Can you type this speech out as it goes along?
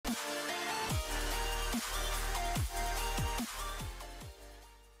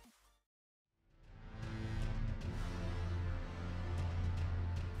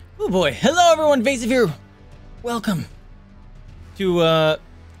Oh boy, hello everyone, Vaesive here. Welcome to a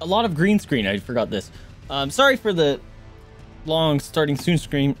lot of green screen. I forgot this. Sorry for the long starting soon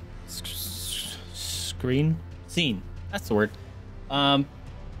screen. Scene. That's the word. I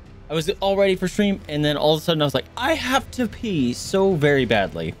was all ready for stream, and then all of a sudden I was like, I have to pee so very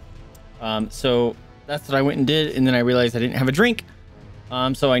badly. So that's what I went and did, and then I realized I didn't have a drink.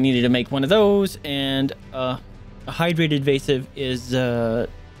 So I needed to make one of those, and a hydrated Vaesive is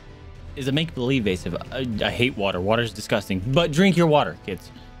a make-believe Vaesive. I hate water. Water's disgusting. But drink your water, kids.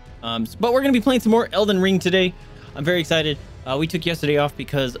 But we're going to be playing some more Elden Ring today. I'm very excited. We took yesterday off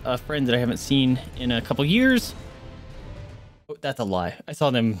because a friend that I haven't seen in a couple years... Oh, that's a lie. I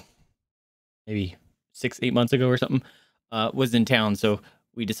saw them maybe 6-8 months ago or something. Was in town, so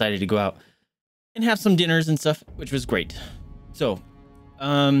we decided to go out and have some dinners and stuff, which was great. So,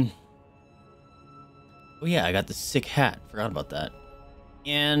 oh yeah, I got the sick hat. Forgot about that.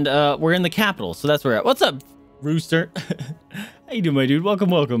 And we're in the capital, so that's where we're at. What's up, Rooster? How you doing, my dude?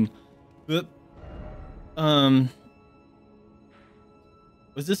 Welcome.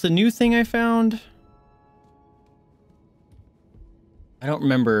 Was this a new thing I found? I don't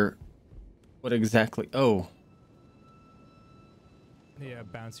remember what exactly. Oh. Yeah,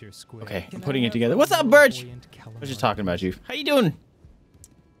 bounce your squid. Okay, I'm putting it together. What's up, Birch? I was just talking about you. How you doing?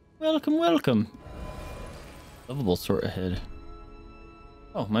 Welcome. Lovable sort ahead.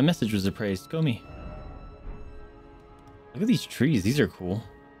 Oh, my message was appraised. Go me. Look at these trees. These are cool.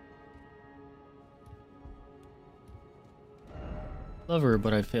 Lover,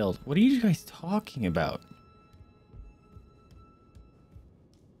 but I failed. What are you guys talking about?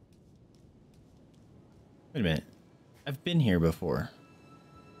 Wait a minute. I've been here before.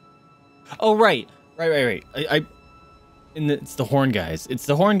 Oh, right. It's the horn guys. It's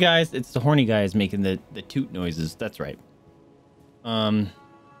the horn guys. It's the horny guys making the toot noises. That's right.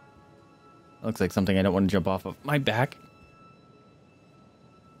 Looks like something I don't want to jump off of. My back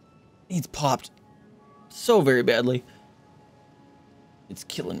needs popped so very badly. It's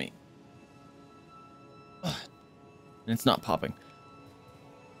killing me. Ugh. And it's not popping.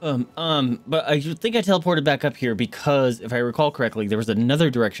 But I think I teleported back up here because, if I recall correctly, there was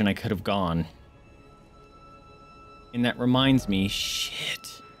another direction I could have gone. And that reminds me,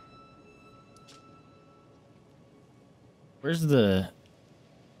 shit. Where's the...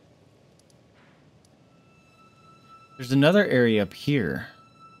 There's another area up here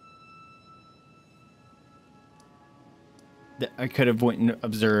that I could have went and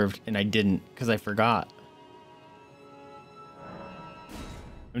observed, and I didn't because I forgot.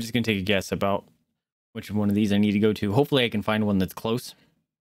 I'm just gonna take a guess about which one of these I need to go to. Hopefully I can find one that's close.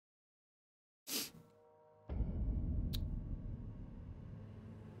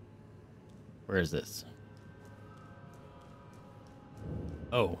 Where is this?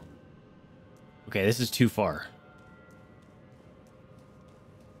 Oh. Okay, this is too far.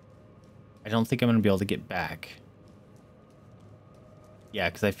 I don't think I'm going to be able to get back. Yeah,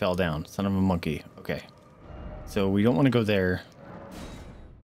 because I fell down. Son of a monkey. Okay. So we don't want to go there.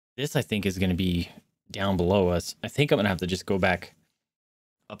 This, I think, is going to be down below us. I think I'm going to have to just go back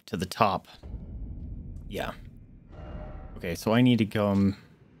up to the top. Yeah. Okay, so I need to go...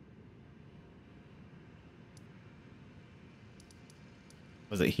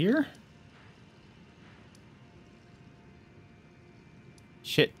 Was it here?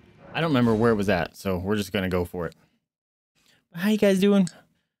 Shit. I don't remember where it was at, so we're just gonna go for it. How you guys doing?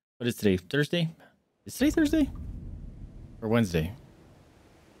 What is today? Thursday? Is today Thursday? Or Wednesday?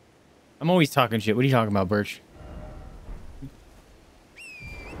 I'm always talking shit. What are you talking about, Birch?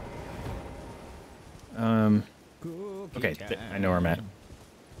 Okay, I know where I'm at.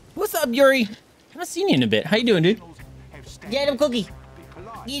 What's up, Yuri? Haven't seen you in a bit. How you doing, dude? Get him cookie.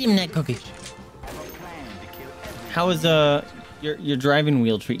 Eat him that cookie. How is your driving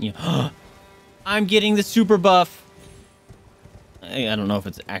wheel treating you? I'm getting the super buff. I don't know if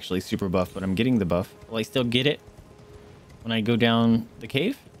it's actually super buff, but I'm getting the buff. Will I still get it when I go down the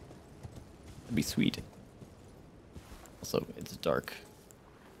cave? That'd be sweet. Also, it's dark.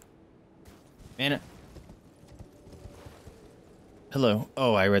 Man. Hello.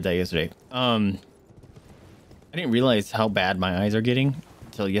 Oh, I read that yesterday. I didn't realize how bad my eyes are getting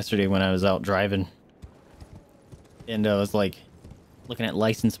until yesterday when I was out driving. And I was like looking at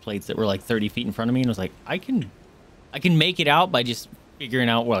license plates that were like 30 feet in front of me, and I was like, I can make it out by just figuring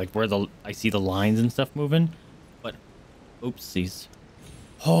out where I see the lines and stuff moving. But oopsies.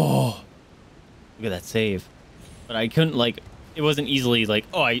 Oh, look at that save. But I couldn't, like, it wasn't easily like,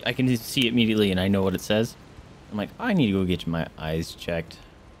 oh, I can see it immediately and I know what it says. I'm like, I need to go get my eyes checked.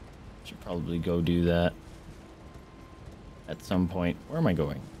 Should probably go do that at some point. Where am I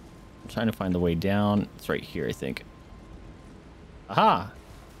going? trying to find the way down. It's right here, I think. Aha!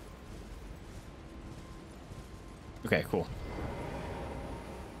 Okay, cool.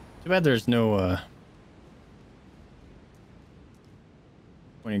 Too bad there's no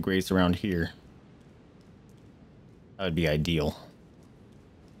point of grace around here. That would be ideal.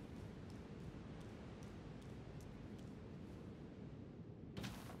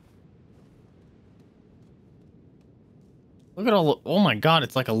 Look at all the, oh my god,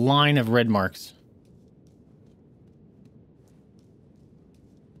 it's like a line of red marks.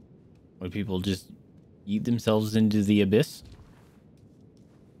 Would people just eat themselves into the abyss?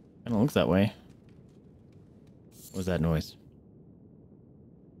 Kinda looks that way. What was that noise?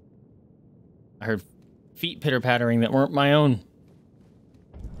 I heard feet pitter-pattering that weren't my own.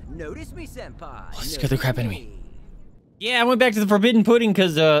 Notice me, senpai. Oh, scared the crap out of me. Yeah, I went back to the Forbidden Pudding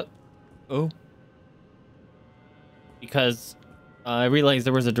because, because I realized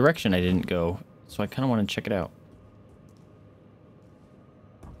there was a direction I didn't go, so I kind of want to check it out.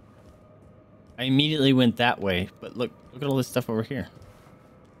 I immediately went that way, but look at all this stuff over here.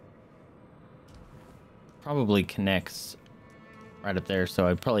 Probably connects right up there, so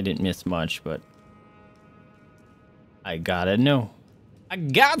I probably didn't miss much, but I gotta know. I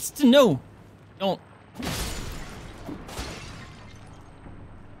gots to know. Don't.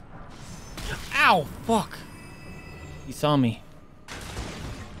 Ow, fuck. He saw me.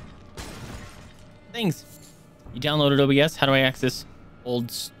 Thanks. You downloaded OBS? How do I access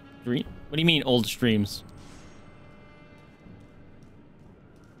old stream? What do you mean old streams?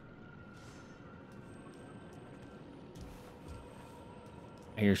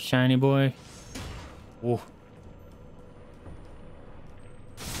 Here's Shiny Boy. Whoa.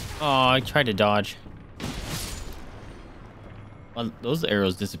 Oh, I tried to dodge. Well, those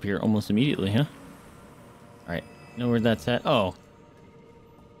arrows disappear almost immediately, huh? Alright, know where that's at? Oh.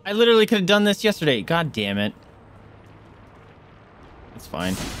 I literally could have done this yesterday. God damn it. It's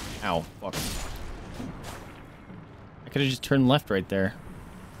fine. Ow, fuck. I could have just turned left right there.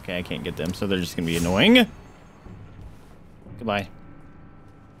 Okay, I can't get them, so they're just gonna be annoying. Goodbye.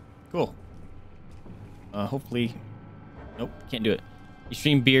 Cool. Hopefully... Nope, can't do it. You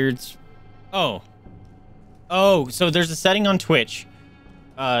stream beards. Oh. Oh, so there's a setting on Twitch.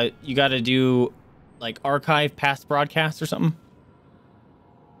 You gotta do, like, archive past broadcasts or something.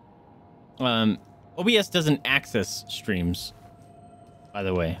 OBS doesn't access streams, by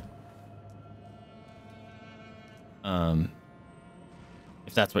the way.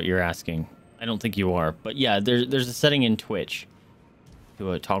 If that's what you're asking. I don't think you are. But yeah, there's a setting in Twitch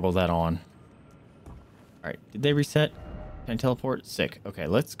to toggle that on. Alright, did they reset? Can I teleport? Sick. Okay,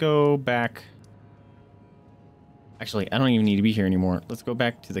 let's go back. Actually, I don't even need to be here anymore. Let's go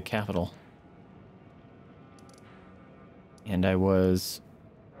back to the capital. And I was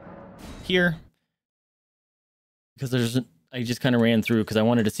here because I just kind of ran through because I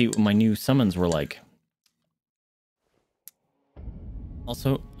wanted to see what my new summons were like.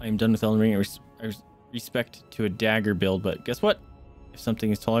 Also, I am done with Elden Ring. I respect to a dagger build, but guess what? If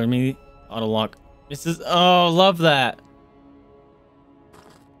something is taller than me, auto lock. This is, oh, love that.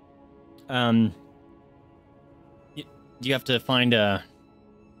 Do you have to find a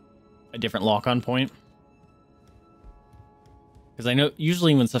different lock-on point? Because I know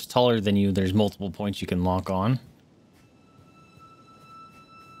usually when stuff's taller than you, there's multiple points you can lock on.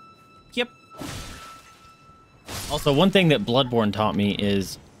 Yep. Also, one thing that Bloodborne taught me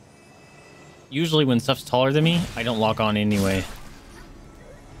is usually when stuff's taller than me, I don't lock on anyway.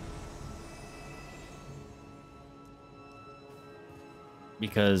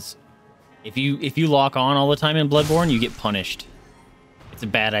 Because if you lock on all the time in Bloodborne, you get punished. It's a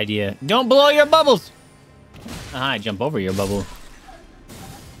bad idea. Don't blow your bubbles! Aha, I jump over your bubble.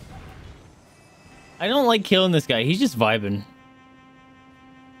 I don't like killing this guy. He's just vibing.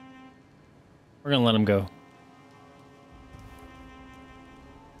 We're gonna let him go.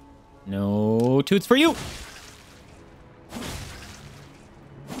 No toots for you!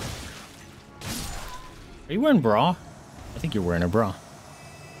 Are you wearing bra? I think you're wearing a bra.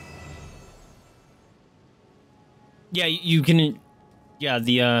 Yeah, you can... Yeah,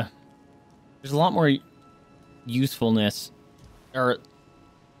 there's a lot more usefulness. Or...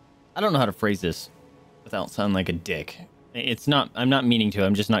 I don't know how to phrase this without sounding like a dick. It's not... I'm not meaning to.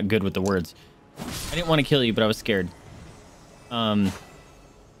 I'm just not good with the words. I didn't want to kill you, but I was scared. That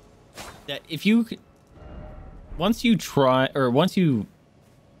if you... Once you try... Or once you...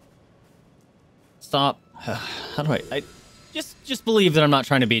 Stop... How do I... Just believe that I'm not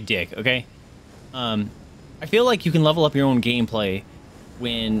trying to be a dick, okay? I feel like you can level up your own gameplay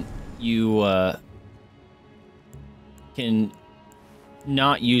when you can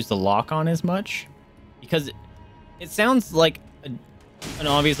not use the lock on as much, because it sounds like an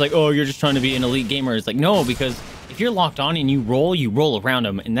obvious, like, oh, you're just trying to be an elite gamer. It's like, no, because if you're locked on and you roll around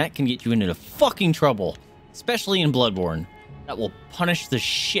them, and that can get you into fucking trouble, especially in Bloodborne. That will punish the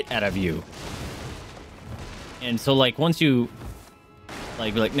shit out of you. And so, like, once you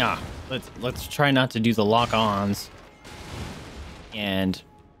like be like, nah, let's try not to do the lock-ons and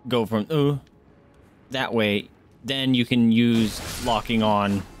go from that way, then you can use locking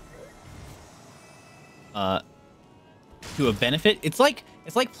on to a benefit. It's like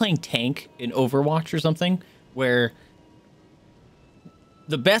playing tank in Overwatch or something, where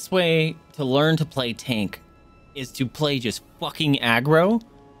the best way to learn to play tank is to play just fucking aggro,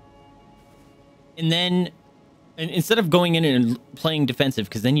 and then instead of going in and playing defensive,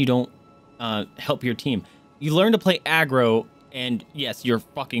 because then you don't help your team, you learn to play aggro. And yes, you're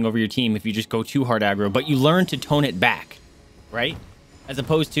fucking over your team if you just go too hard aggro, but you learn to tone it back, right? As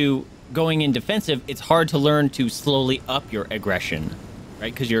opposed to going in defensive, it's hard to learn to slowly up your aggression,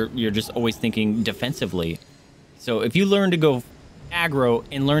 right? Because you're just always thinking defensively. So if you learn to go aggro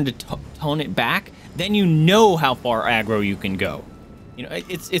and learn to tone it back, then you know how far aggro you can go. You know,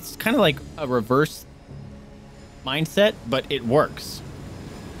 it's kind of like a reverse mindset, but it works.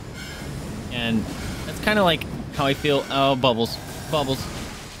 And that's kind of like how I feel. Oh, bubbles.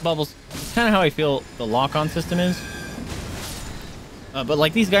 It's kind of how I feel the lock-on system is. But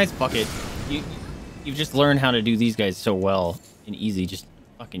like these guys, fuck it. You've just learned how to do these guys so well and easy. Just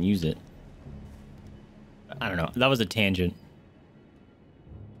fucking use it. I don't know. That was a tangent.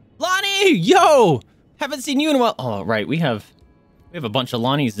 Lonnie, yo, haven't seen you in a while. Oh, right. We have a bunch of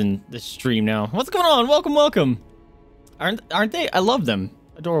Lonnies in this stream now. What's going on? Welcome. Aren't they? I love them.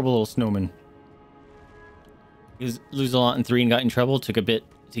 Adorable little snowmen. Lose a lot in 3 and got in trouble. Took a bit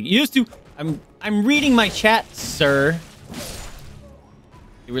to get used to. I'm reading my chat, sir.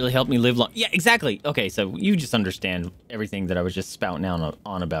 It really helped me live long. Yeah, exactly. Okay, so you just understand everything that I was just spouting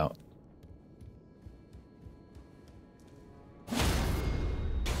on about.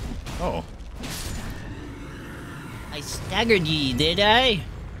 Oh. I staggered ye, did I?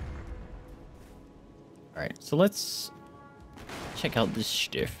 Alright, so let's check out this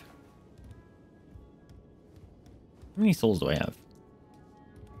stiff. How many souls do I have?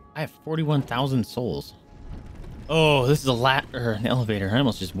 I have 41,000 souls. Oh, this is an elevator. I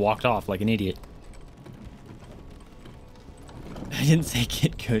almost just walked off like an idiot. I didn't say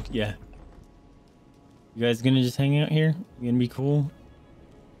get good. Yeah. You guys gonna just hang out here? You gonna be cool?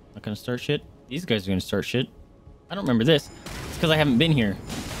 Not gonna start shit? These guys are gonna start shit. I don't remember this. It's because I haven't been here.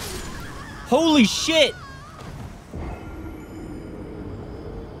 Holy shit!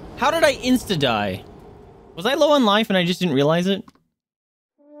 How did I insta-die? Was I low on life and I just didn't realize it?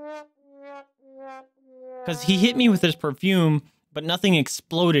 Because he hit me with his perfume, but nothing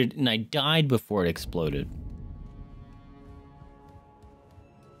exploded, and I died before it exploded.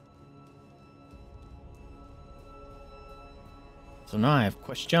 So now I have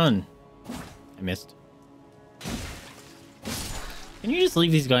question. I missed. Can you just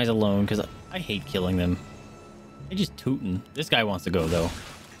leave these guys alone? Because I hate killing them. They just tootin'. This guy wants to go, though.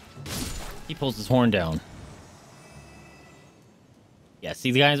 He pulls his horn down. Yeah,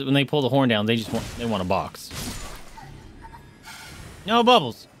 see the guys, when they pull the horn down, they want a box. No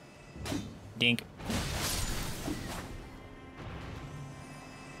bubbles. Dink.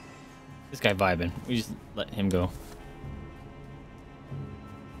 This guy vibing. We just let him go.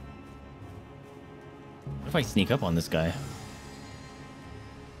 What if I sneak up on this guy?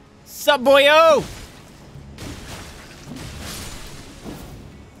 Sup, boyo?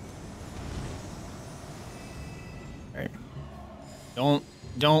 Alright.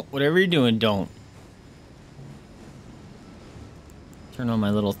 Don't, whatever you're doing, don't. Turn on my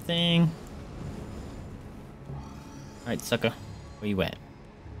little thing. Alright, sucker. Where you at?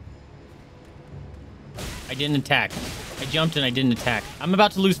 I didn't attack. I jumped and I didn't attack. I'm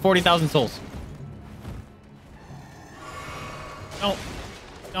about to lose 40,000 souls.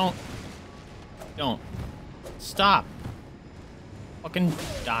 Don't. Stop. Fucking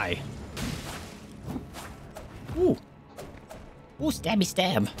die. Ooh. Ooh, stabby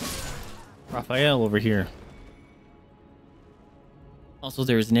stab. Raphael over here. Also,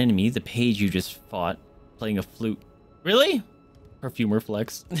 there's an enemy, the page you just fought, playing a flute. Really? Perfumer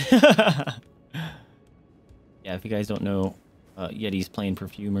flex. Yeah, if you guys don't know, Yeti's playing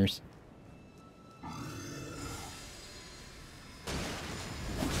perfumers.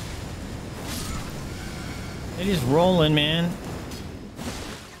 They're just rolling, man.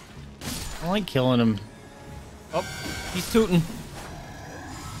 I like killing him. Oh, he's tooting.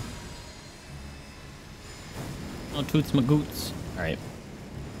 No toots my goots. Alright.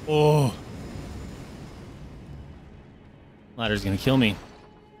 Oh. Ladder's gonna kill me.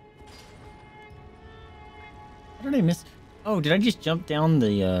 How did I miss? Oh, did I just jump down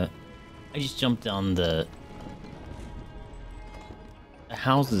the, I just jumped down the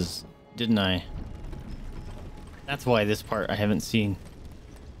houses, didn't I? That's why this part I haven't seen.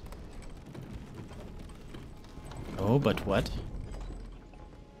 Oh, but what?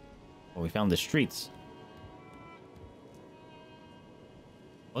 Oh, we found the streets.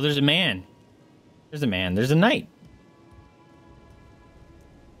 Oh, there's a man. There's a man. There's a knight.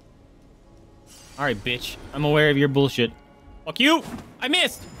 Alright, bitch. I'm aware of your bullshit. Fuck you! I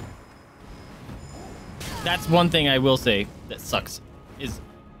missed! That's one thing I will say that sucks. Is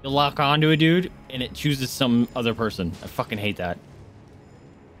you'll lock onto a dude and it chooses some other person. I fucking hate that.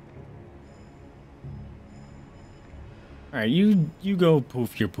 Alright, you go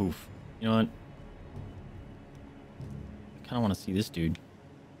poof your poof. You know what? I kinda wanna see this dude.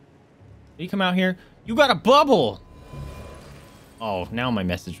 Did he come out here? You got a bubble! Oh, now my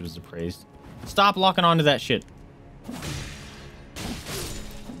message was appraised. Stop locking onto that shit.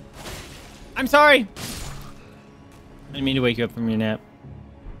 I'm sorry! I didn't mean to wake you up from your nap.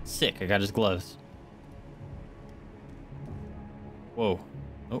 Sick, I got his gloves. Whoa.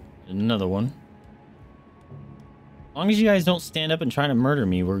 Oh, another one. As long as you guys don't stand up and try to murder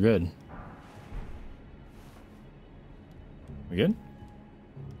me, we're good. We good?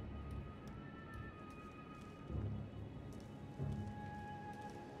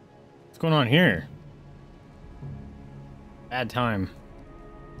 What's going on here? Bad time.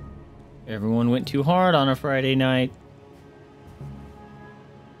 Everyone went too hard on a Friday night.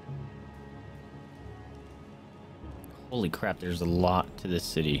 Holy crap, there's a lot to this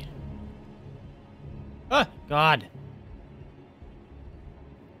city. Ah, God.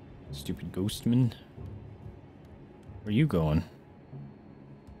 Stupid ghostman. Where are you going?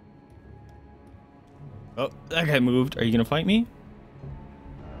 Oh, that guy moved. Are you gonna fight me?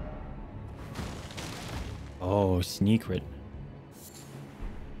 Oh, secret.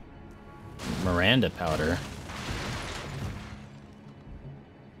 Miranda powder.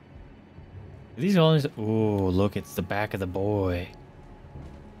 Are these all? Oh, look, it's the back of the boy.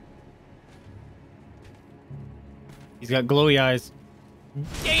 He's got glowy eyes.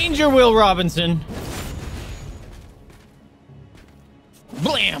 Danger, Will Robinson.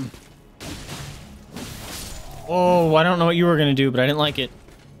 Blam. Oh, I don't know what you were gonna do, but I didn't like it.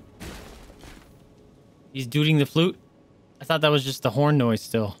 He's duding the flute. I thought that was just the horn noise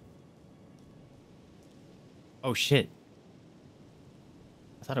still. Oh, shit.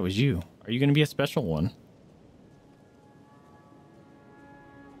 I thought it was you. Are you going to be a special one?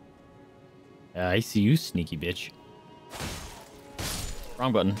 I see you, sneaky bitch.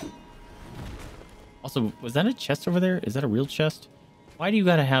 Wrong button. Also, was that a chest over there? Is that a real chest? Why do you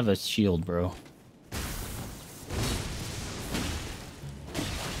gotta have a shield, bro?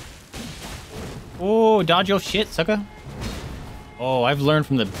 Oh, dodge your shit, sucker. Oh, I've learned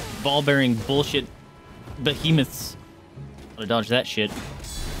from the ball-bearing bullshit behemoths how to dodge that shit.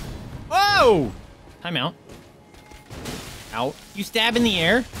 Whoa! Time out. Out. You stab in the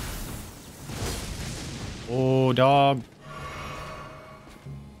air? Oh, dog.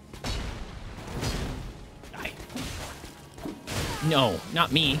 Die. No,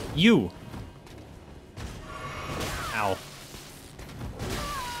 not me. You. Ow.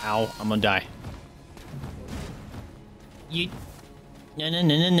 Ow, I'm gonna die. Yeet.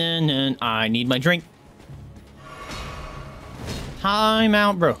 No. I need my drink. Time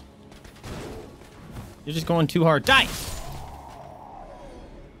out, bro. You're just going too hard. Die!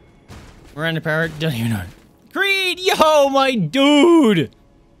 Miranda power. Don't even know. Creed! Yo, my dude!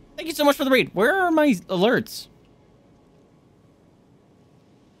 Thank you so much for the raid. Where are my alerts?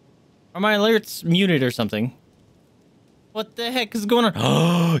 Are my alerts muted or something? What the heck is going on?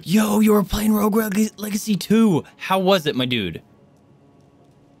 Oh, yo, you were playing Rogue Legacy 2. How was it, my dude?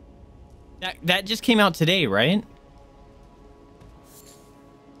 That just came out today, right?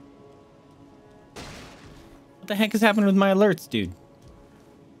 What the heck is happening with my alerts, dude?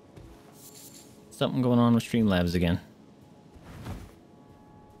 Something going on with Streamlabs again.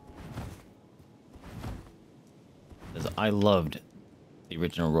 Because I loved the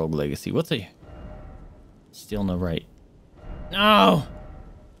original Rogue Legacy. What's a... Still no right. No!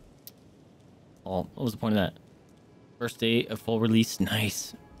 Oh, what was the point of that? First day of full release.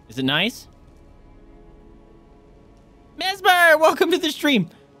 Nice. Is it nice? Mesmer, welcome to the stream.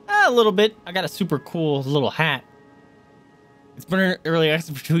 A little bit. I got a super cool little hat. It's been in early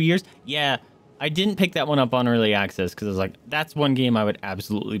access for 2 years. Yeah, I didn't pick that one up on early access because I was like, that's one game I would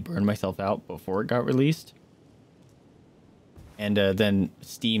absolutely burn myself out before it got released. And then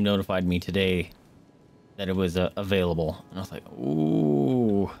Steam notified me today that it was available. And I was like,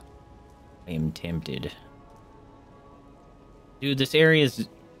 ooh, I am tempted. Dude, this area is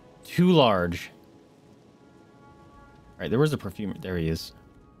too large. All right, there was a perfumer. There he is.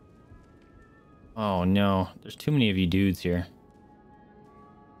 Oh, no. There's too many of you dudes here.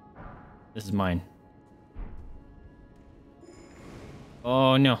 This is mine.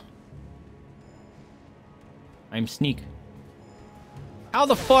 Oh, no. I'm sneak. How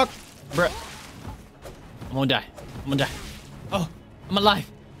the fuck? Bruh. I'm gonna die. I'm gonna die. Oh, I'm alive.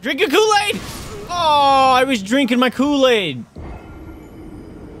 Drink a Kool-Aid! Oh, I was drinking my Kool-Aid.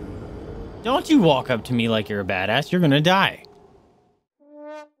 Don't you walk up to me like you're a badass. You're gonna die.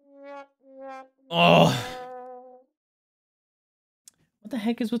 Oh. What the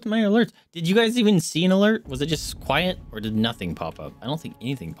heck is with my alerts? Did you guys even see an alert? Was it just quiet or did nothing pop up? I don't think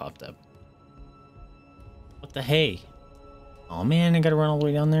anything popped up. What the hey? Oh man, I gotta run all the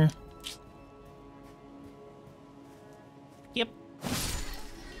way down there. Yep.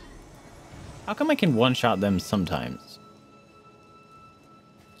 How come I can one-shot them sometimes?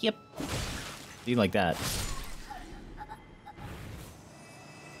 Yep. See, like that.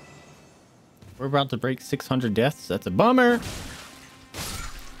 We're about to break 600 deaths. That's a bummer.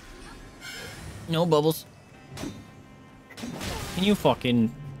 No bubbles. Can you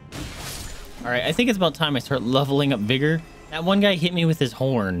fucking... Alright, I think it's about time I start leveling up vigor. That one guy hit me with his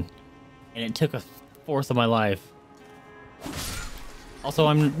horn, and it took a fourth of my life. Also,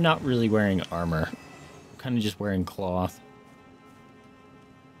 I'm not really wearing armor. I'm kind of just wearing cloth.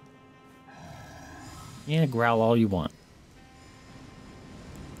 Yeah, growl all you want.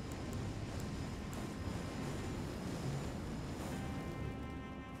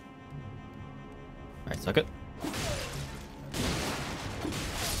 Alright, suck it.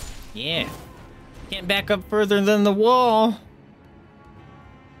 Yeah. Can't back up further than the wall.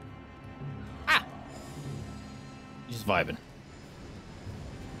 Ah! Just vibing.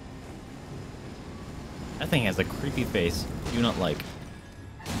 That thing has a creepy face. Do not like.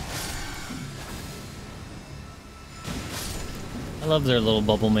 I love their little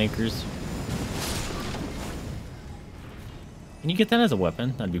bubble makers. Can you get that as a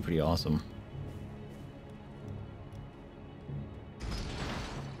weapon? That'd be pretty awesome.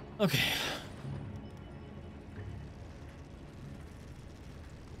 Okay.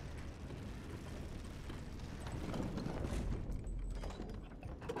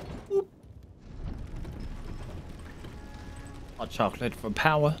 Boop. Hot chocolate for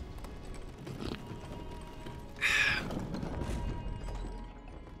power.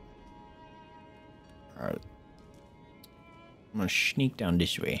 Alright. I'm gonna sneak down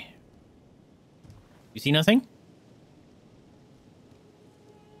this way. You see nothing?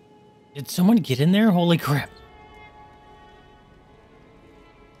 Did someone get in there? Holy crap.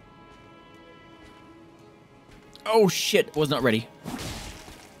 Oh shit, was not ready.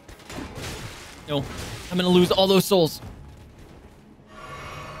 No, I'm gonna lose all those souls.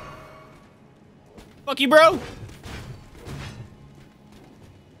 Fuck you, bro.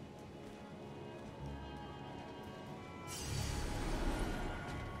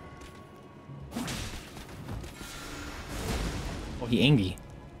 Oh, he angry.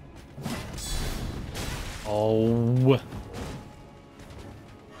 Oh.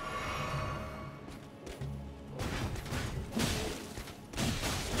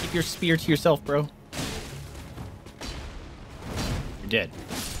 Keep your spear to yourself, bro. You're dead.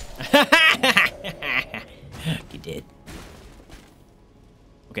 You did.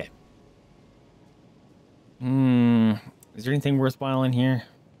 Okay. Is there anything worthwhile in here?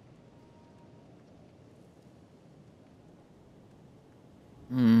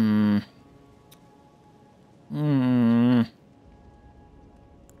 I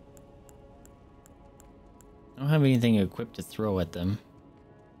don't have anything equipped to throw at them.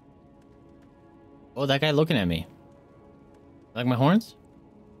 Oh, that guy looking at me. Like my horns?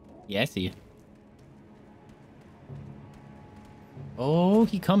 Yeah, I see you. Oh,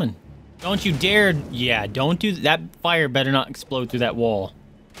 he coming. Don't you dare. Yeah, don't do that. Fire better not explode through that wall.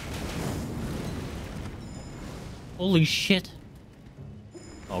 Holy shit.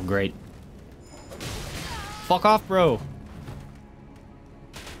 Oh, great. Fuck off, bro.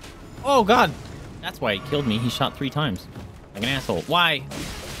 Oh, God. That's why he killed me. He shot 3 times. Like an asshole. Why?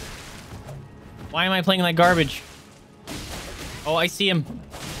 Why am I playing like garbage? Oh, I see him.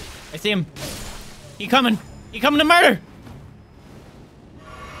 I see him. He coming. He coming to murder.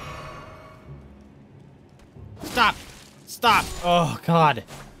 Stop. Stop. Oh, God.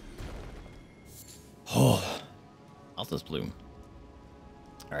 Oh. Altus Bloom.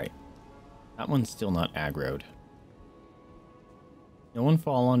 All right. That one's still not aggroed. No one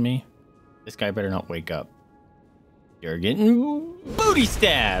fall on me. This guy better not wake up. You're getting booty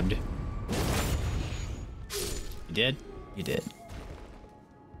stabbed. You did? You did.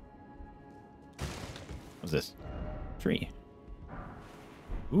 What's this? Tree.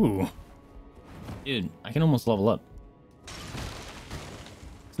 Ooh. Dude, I can almost level up.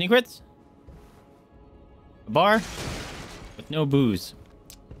 Sneakrits? A bar? With no booze.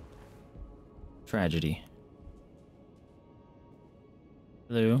 Tragedy.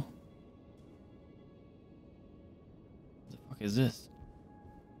 Hello? What the fuck is this?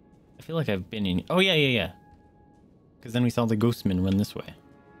 I feel like I've been in... Oh, yeah. Because then we saw the ghostman run this way.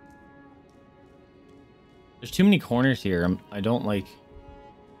 There's too many corners here. I don't like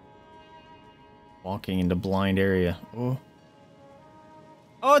walking into blind area. Oh.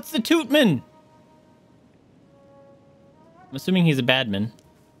 Oh, it's the Tootman! I'm assuming he's a badman.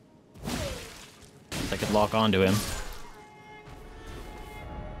 I could lock onto him.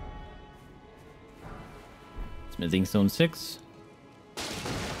 Smithing Stone 6.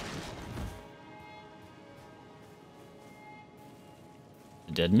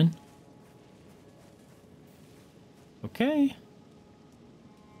 A deadman. Okay.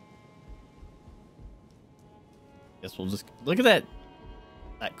 Guess we'll just look at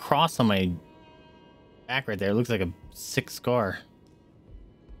that cross on my back right there. It looks like a sick scar.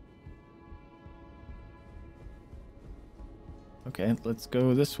 Okay, let's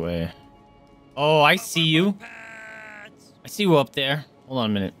go this way. Oh, I see you. I see you up there. Hold on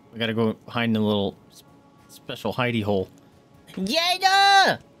a minute. We gotta go hide in a little special hidey hole.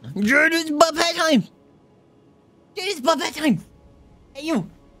 Jada! Jada's butt time! Jada's butt time! Hey, you!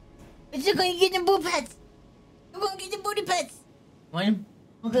 You're gonna get the booty pads! You're gonna get the booty pads! Want him?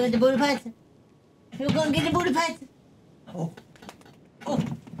 We're gonna get the booty pads! You're gonna get the booty pads! Oh. Oh.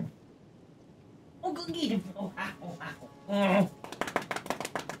 I'm gonna get him! Oh, ow, ow. Oh.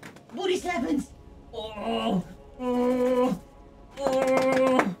 Booty slappings! Oh. Oh.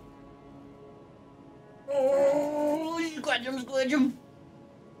 Oh. Oh. Scratch him!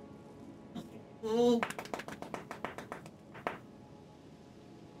 Oh.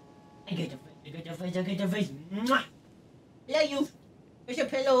 I get the face. Mwah! Love you. Here's your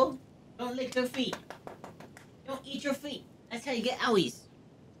pillow. Don't lick your feet. Don't eat your feet. That's how you get owies.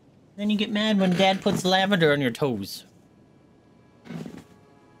 Then you get mad when Dad puts lavender on your toes.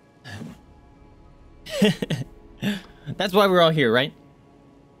 That's why we're all here, right?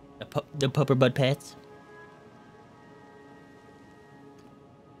 The pupper bud pets.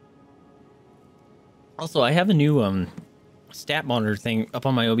 Also, I have a new stat monitor thing up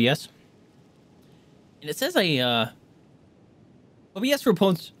on my OBS, and it says OBS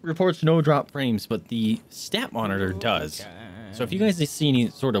reports no drop frames, but the stat monitor does. So if you guys see any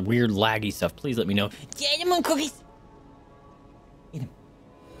sort of weird laggy stuff, please let me know. Get him on cookies. Eat him.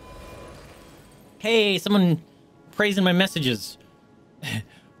 Hey, someone praising my messages.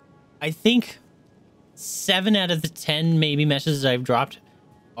 I think 7 out of the 10 maybe messages I've dropped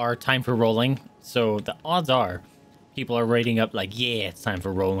are time for rolling. So the odds are people are rating up like, yeah, it's time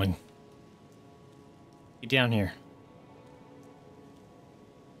for rolling. Get down here.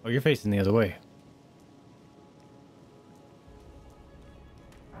 Oh, you're facing the other way.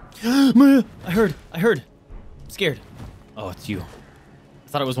 Maya, I heard. I'm scared. Oh, it's you. I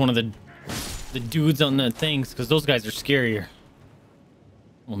thought it was one of the dudes on the things, because those guys are scarier.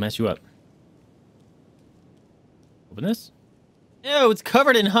 We'll mess you up. Open this. Ew, it's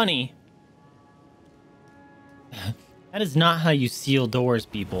covered in honey. That is not how you seal doors,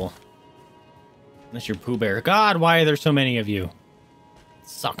 people. Unless you're Pooh Bear. God, why are there so many of you? It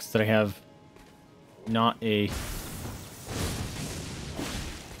sucks that I have not a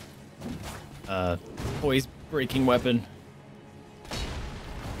poise breaking weapon.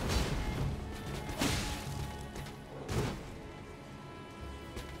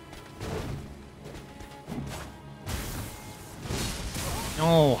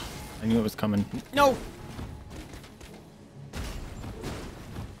 No, I knew it was coming. No.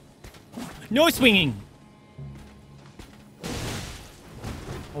 No swinging!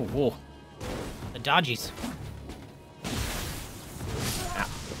 Oh, whoa. The dodgies. Ow.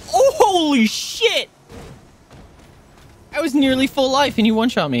 Oh, holy shit! I was nearly full life and you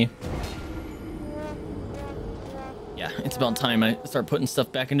one-shot me. Yeah, it's about time I start putting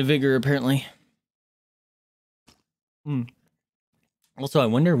stuff back into vigor, apparently. Also, I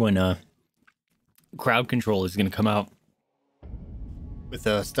wonder when crowd control is going to come out with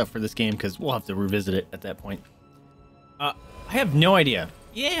stuff for this game, because we'll have to revisit it at that point. I have no idea.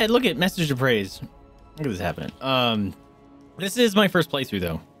 Yeah, look at message of praise. Look at this happening. This is my first playthrough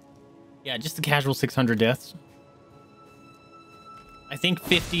though. Yeah, just the casual 600 deaths. I think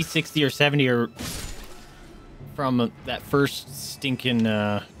 50, 60, or 70 are from that first stinking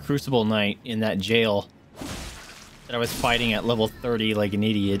Crucible night in that jail that I was fighting at level 30 like an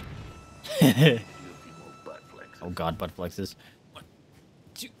idiot. Oh god, butt flexes. 1,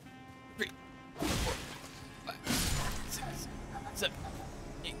 2, 3, 4, 5, 6, 7,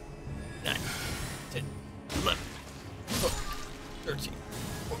 8, 9, 10, 11, 12, 13,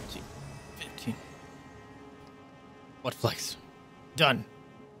 14, 15. Butt flex. Done.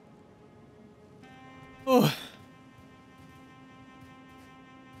 Oh.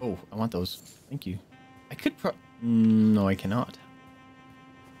 Oh, I want those. Thank you. I could no, I cannot.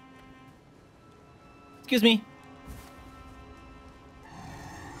 Excuse me.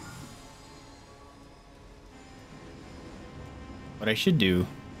 What I should do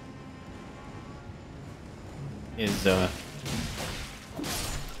is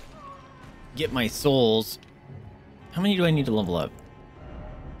get my souls. How many do I need to level up?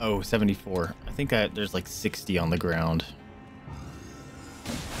 Oh, 74. I think there's like 60 on the ground.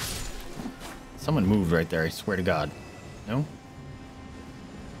 Someone moved right there, I swear to God. No?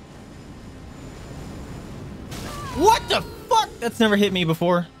 What the fuck? That's never hit me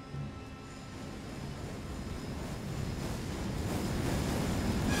before.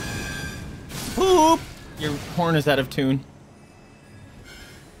 Poop! Your horn is out of tune.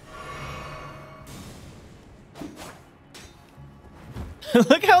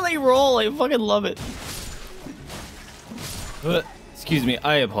 Look how they roll. I fucking love it. Excuse me.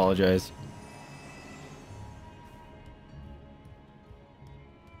 I apologize.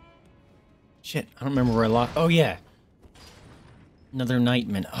 Shit. I don't remember where I lost. Oh, yeah. Another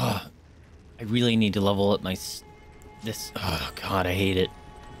Nightman. Oh, I really need to level up my... This... Oh, God. I hate it.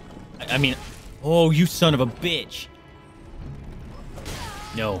 I mean... Oh, you son of a bitch.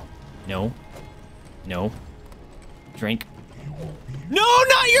 No. No. No. Drink. No,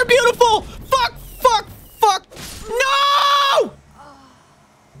 not you're beautiful! Fuck, fuck, fuck! No!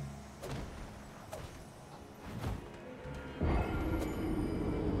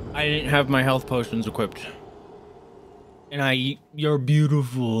 I didn't have my health potions equipped. And you're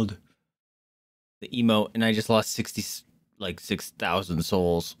beautiful. The emote, and I just lost 60, like 6,000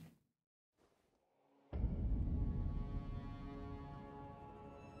 souls.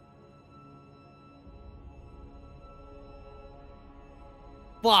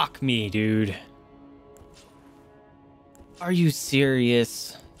 Fuck me, dude. Are you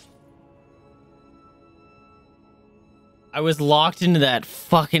serious? I was locked into that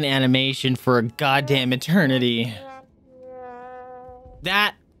fucking animation for a goddamn eternity.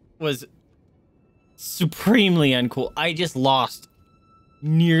 That was supremely uncool. I just lost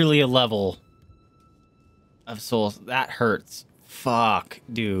nearly a level of souls. That hurts. Fuck,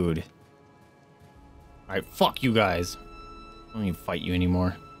 dude. Alright, fuck you guys. I don't even fight you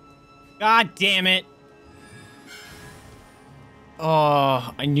anymore. God damn it.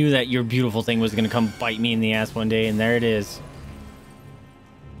 Oh, I knew that your beautiful thing was going to come bite me in the ass one day, and there it is.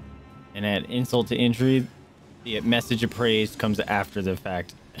 And add insult to injury, the message of praise comes after the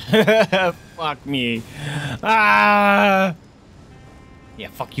fact. Fuck me. Ah! Yeah,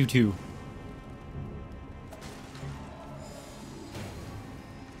 fuck you too.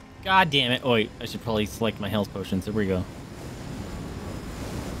 God damn it. Oh, wait, I should probably select my health potions. There we go.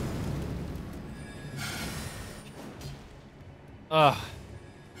 Ugh.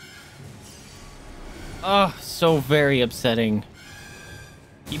 Ugh, so very upsetting.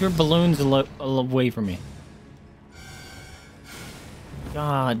 Keep your balloons away from me.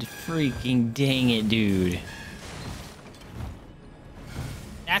 God freaking dang it, dude.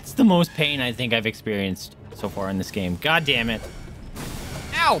 That's the most pain I think I've experienced so far in this game. God damn it.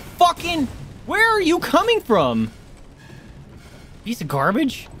 Ow, fucking... Where are you coming from? Piece of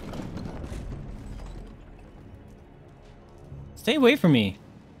garbage? Stay away from me.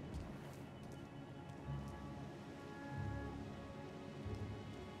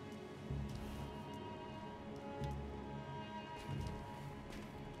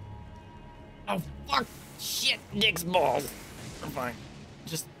 Oh, fuck. Shit, Nick's balls. I'm fine.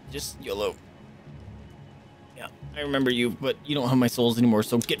 Just YOLO. Yeah, I remember you, but you don't have my souls anymore,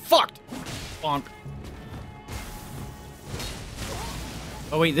 so get fucked. Bonk.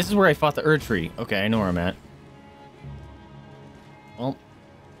 Oh, wait, this is where I fought the Erd Tree. Okay, I know where I'm at. Well,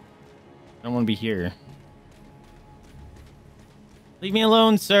 I don't want to be here. Leave me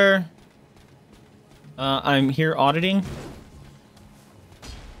alone, sir. I'm here auditing.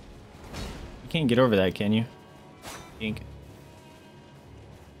 You can't get over that, can you? Ink.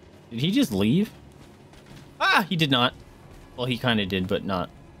 Did he just leave? Ah, he did not. Well, he kind of did, but not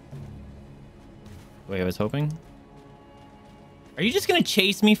the way I was hoping. Are you just gonna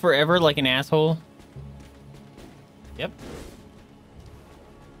chase me forever like an asshole? Yep.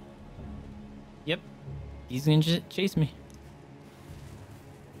 Yep. He's gonna just chase me.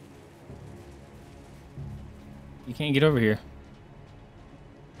 You can't get over here.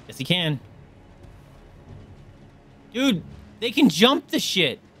 Yes, he can. Dude, they can jump the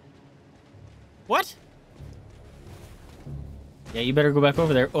shit. What? Yeah, you better go back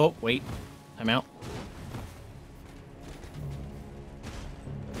over there. Oh, wait. I'm out.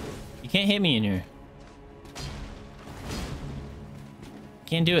 You can't hit me in here.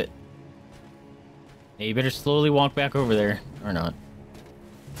 Can't do it. Yeah, you better slowly walk back over there. Or not.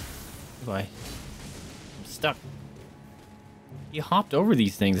 Goodbye. I'm stuck. You hopped over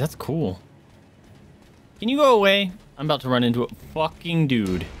these things. That's cool. Can you go away? I'm about to run into a fucking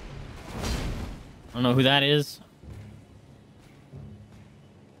dude. I don't know who that is.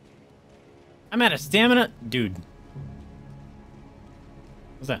 I'm out of stamina. Dude.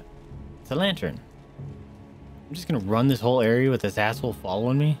 What's that? It's a lantern. I'm just gonna run this whole area with this asshole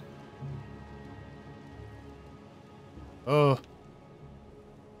following me. Oh.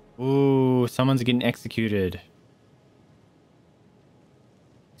 Ooh, someone's getting executed.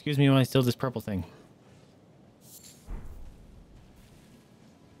 Excuse me while I steal this purple thing.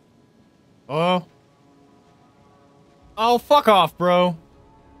 Oh. Oh, fuck off, bro.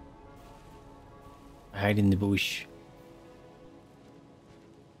 Hide in the bush.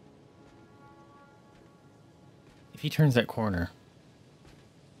 If he turns that corner.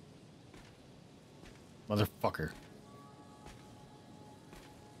 Motherfucker.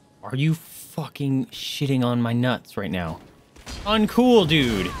 Are you fucking shitting on my nuts right now? Uncool,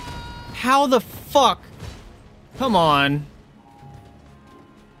 dude. How the fuck? Come on.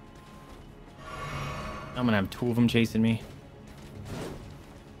 I'm gonna have two of them chasing me.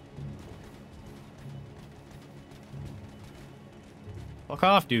 Fuck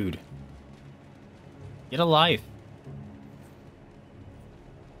off, dude. Get a life.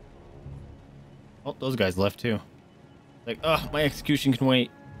 Oh, those guys left too. Like, ugh, my execution can wait.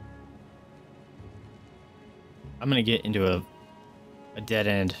 I'm gonna get into a dead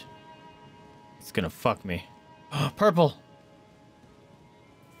end. It's gonna fuck me. Purple.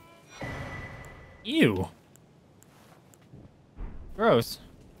 Ew. Gross.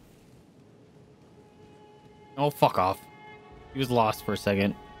 Oh, fuck off. He was lost for a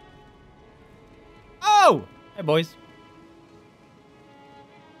second. Oh! Hey, boys.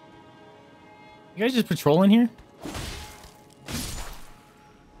 You guys just patrolling here?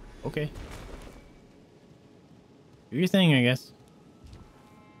 Okay. Do your thing, I guess.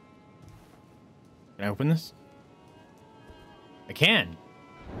 Can I open this? I can.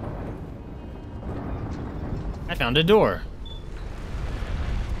 I found a door.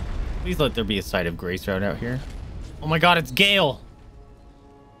 Please let there be a site of grace right out here. Oh my god, it's Gale!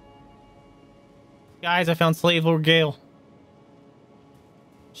 Guys, I found Slave Lord Gale.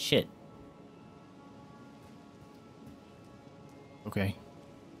 Shit. Okay.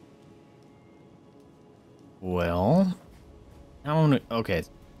 Well... I want to... Okay.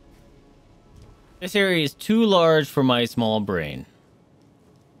 This area is too large for my small brain.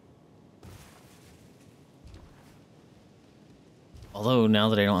 Although, now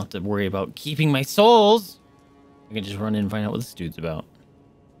that I don't have to worry about keeping my souls, I can just run in and find out what this dude's about.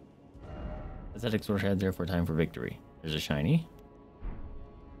 Pathetic sword head, therefore time for victory. There's a shiny.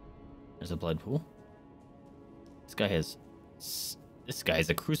 There's a blood pool. This guy has... This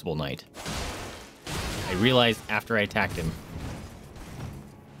guy's a crucible knight. I realized after I attacked him.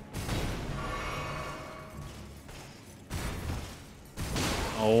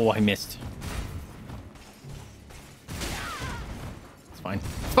 Oh, I missed. It's fine.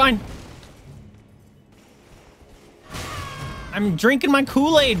 It's fine! I'm drinking my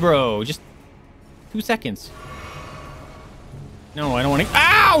Kool-Aid, bro! Just 2 seconds. No, I don't want to...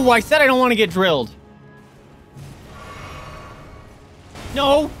 Ow! I said I don't want to get drilled.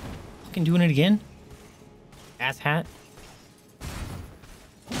 No! Fucking doing it again? Ass hat.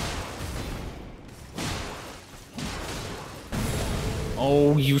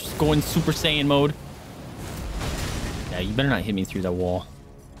 Oh, you're going Super Saiyan mode. Yeah, you better not hit me through that wall.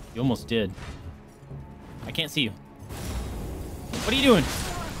 You almost did. I can't see you. What are you doing?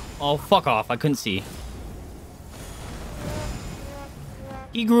 Oh, fuck off. I couldn't see.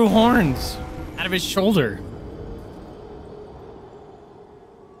 He grew horns out of his shoulder.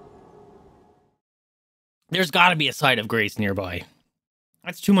 There's got to be a site of grace nearby.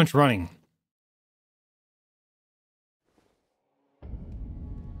 That's too much running.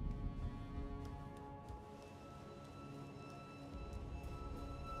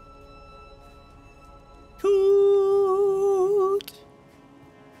 Toot.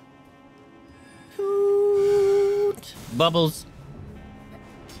 bubbles.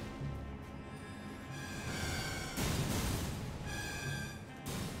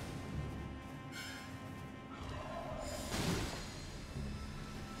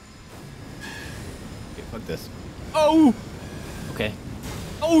 Okay, fuck this. Oh! Okay.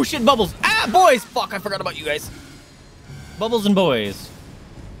 Oh, shit, bubbles. Ah, boys! Fuck, I forgot about you guys. Bubbles and boys.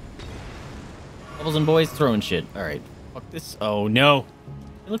 Bubbles and boys throwing shit. All right. Fuck this. Oh, no.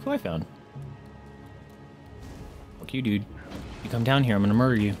 Hey, look who I found. Fuck you, dude. If you come down here, I'm gonna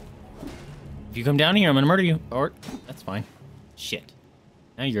murder you. If you come down here, I'm gonna murder you. Or, that's fine. Shit.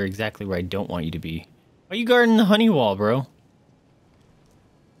 Now you're exactly where I don't want you to be. Why are you guarding the honey wall, bro?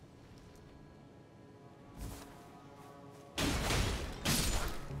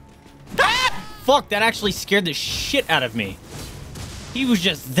 Ah! Fuck, that actually scared the shit out of me. He was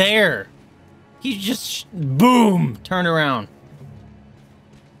just there. He just, boom, turned around.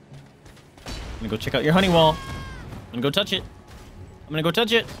 I'm gonna go check out your honey wall. I'm gonna go touch it. I'm gonna go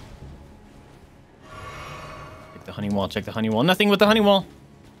touch it. Check the honey wall, check the honey wall. Nothing with the honey wall.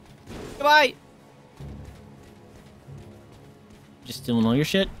 Goodbye. Just stealing all your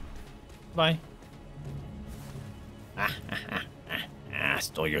shit. Goodbye.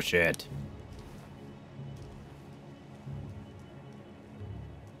 Stole your shit.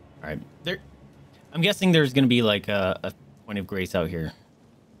 All right, there. I'm guessing there's gonna be like a point of grace out here,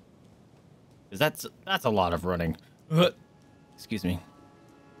 because that's a lot of running. Excuse me.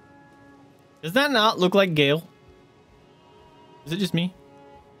 Does that not look like Gale? Is it just me?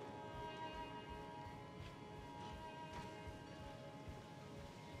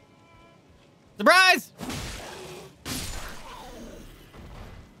 Surprise!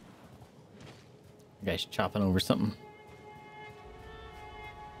 You guys chopping over something.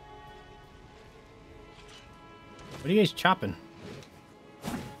 What are you guys chopping?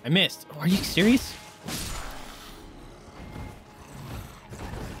 I missed. Oh, are you serious?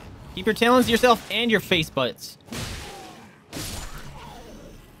 Keep your talons to yourself and your face butts.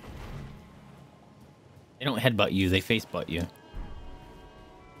 They don't headbutt you, they face butt you.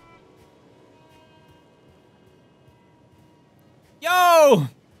 Yo!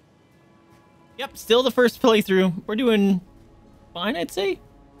 Yep, still the first playthrough. We're doing fine, I'd say.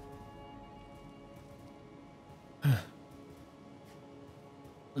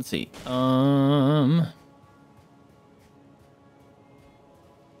 Let's see.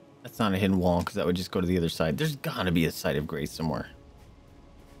 That's not a hidden wall, because that would just go to the other side. There's gotta be a site of grace somewhere.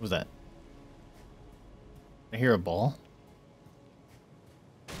 What was that? I hear a ball.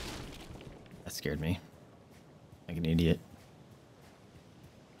 That scared me. Like an idiot.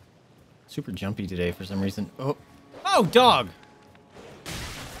 Super jumpy today for some reason. Oh. Oh, dog!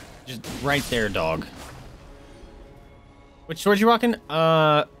 Just right there, dog. Which sword you rocking?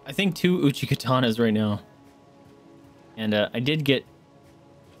 I think 2 Uchi Katanas right now. And I did get...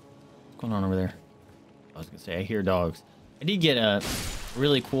 What's going on over there? I was gonna say, I hear dogs. I did get a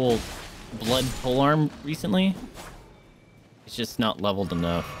really cool blood polearm recently. It's just not leveled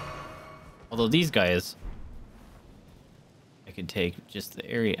enough. Although these guys, I could take. Just the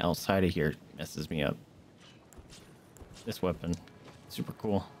area outside of here messes me up. This weapon, super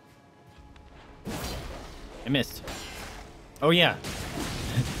cool. I missed. Oh yeah.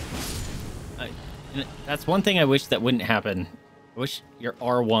 That's one thing I wish that wouldn't happen. I wish your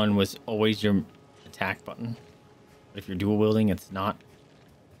R1 was always your attack button. But if you're dual wielding, it's not.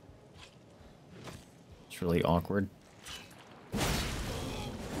 It's really awkward.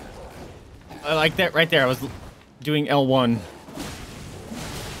 I like that right there. I was doing L1.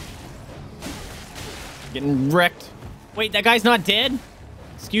 Getting wrecked. Wait, that guy's not dead?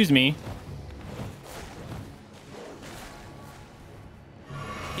 Excuse me.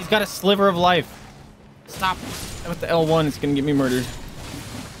 He's got a sliver of life. Stop. With the L1, it's gonna get me murdered.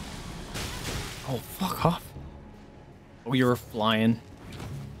 Oh, fuck off. Oh, you're flying.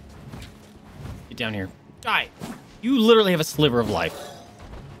 Get down here. Die. You literally have a sliver of life.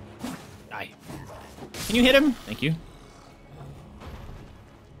 Die. Can you hit him? Thank you.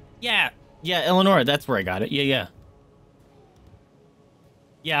 Yeah. Yeah, Eleanor, that's where I got it. Yeah.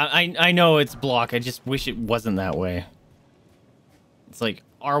 Yeah, I know it's block. I just wish it wasn't that way. It's like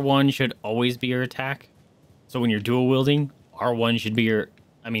R1 should always be your attack. So when you're dual wielding, R1 should be your...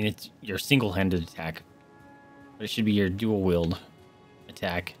 I mean, it's your single-handed attack. But it should be your dual wield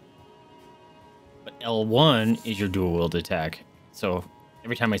attack. But L1 is your dual wield attack. So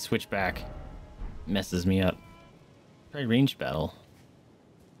every time I switch back, it messes me up. Try ranged battle.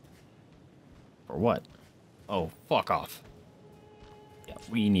 For what? Oh, fuck off. Yeah,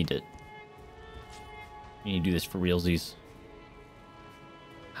 we need it. We need to do this for realsies.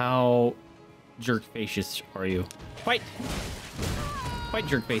 How jerk facious are you? Quite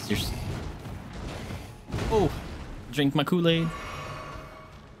jerk facious. Oh, drink my Kool-Aid.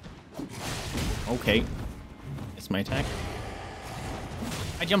 Okay. It's my attack.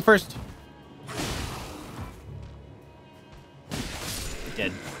 I jump first.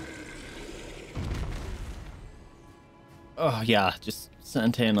 Dead. Oh, yeah. Just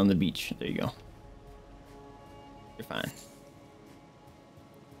suntan on the beach. There you go. You're fine.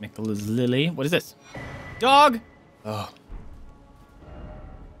 Michaela's Lily. What is this? Dog! Oh.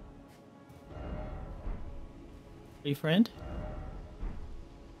 Are you friend?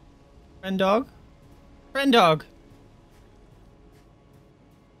 Friend dog? Friend dog!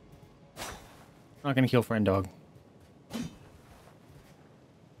 I'm not gonna kill friend dog.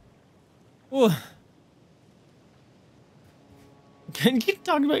 Ooh. Can you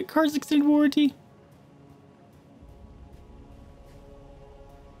talk about car's extended warranty?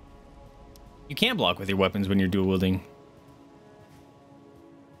 You can't block with your weapons when you're dual wielding.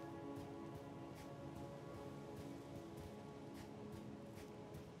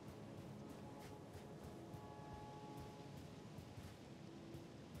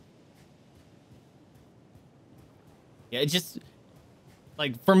 Yeah, it just,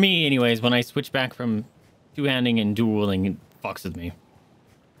 like, for me anyways, when I switch back from two-handing and dual wielding, it fucks with me.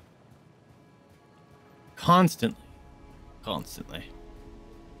 Constantly. Constantly.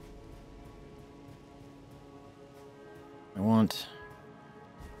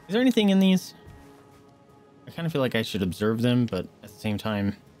 Is there anything in these? I kind of feel like I should observe them, but at the same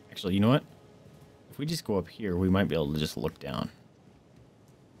time, actually, you know what? If we just go up here, we might be able to just look down.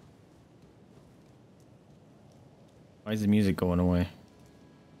 Why is the music going away?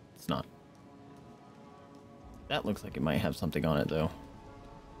 It's not. That looks like it might have something on it, though.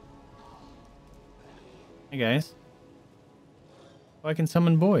 Hey, guys. Oh, I can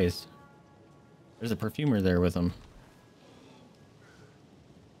summon boys. There's a perfumer there with them.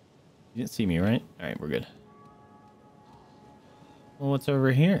 You didn't see me, right? Alright, we're good. Well, what's over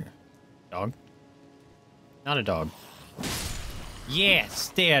here? Dog? Not a dog. Yeah,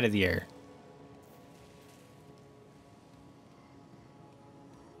 stay out of the air.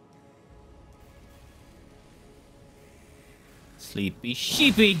 Sleepy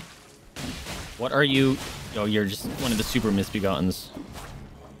sheepy. What are you? Oh, you're just one of the super misbegottens.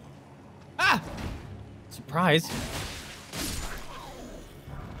 Ah! Surprise.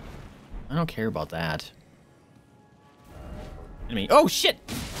 I don't care about that. Enemy. Oh, shit!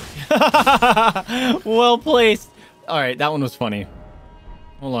 Well placed. Alright, that one was funny.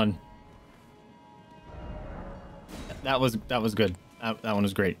 Hold on. That was good. That one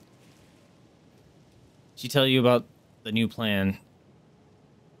was great. Did she tell you about the new plan?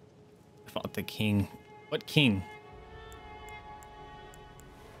 I fought the king. What king?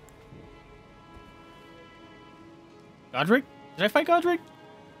 Godric? Did I fight Godric?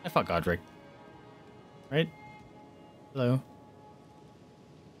 I fought Godric. Right? Hello.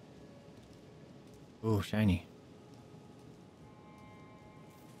 Oh, shiny.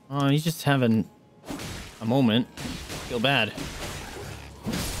 Oh, he's just having a moment. Feel bad.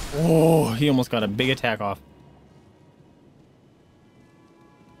 Oh, he almost got a big attack off.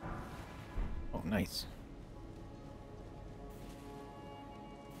 Oh, nice.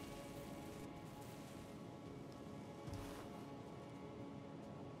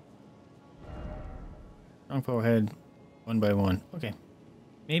 Strongbow ahead, one by one. Okay.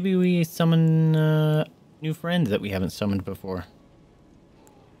 Maybe we summon new friends that we haven't summoned before.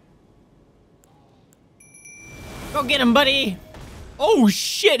 Go get him, buddy! Oh,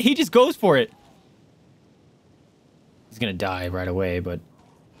 shit! He just goes for it! He's gonna die right away, but...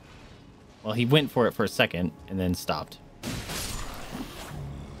 Well, he went for it for a second, and then stopped.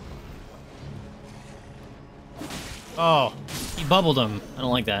 Oh, he bubbled him. I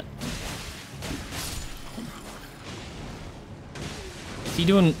don't like that. Is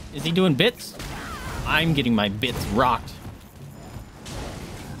he doing bits? I'm getting my bits rocked.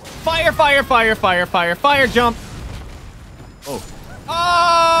 Fire, fire, fire, fire, fire, fire, jump! Oh. Oh,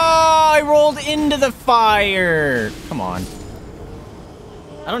 I rolled into the fire! Come on.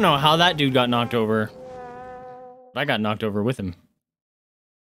 I don't know how that dude got knocked over. But I got knocked over with him.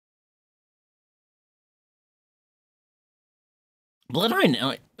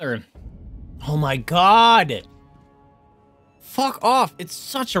 Bloodline, oh my god! Fuck off! It's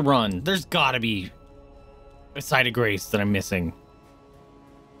such a run. There's gotta be a side of grace that I'm missing.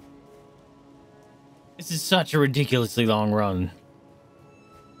 This is such a ridiculously long run.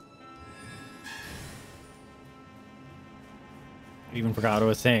 I even forgot what I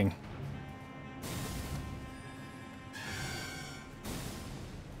was saying.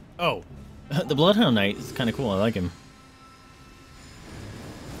 Oh, the Bloodhound Knight is kind of cool. I like him.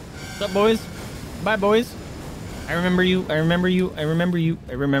 What's up, boys? Bye, boys. I remember you. I remember you. I remember you.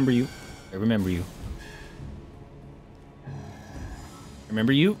 I remember you. I remember you.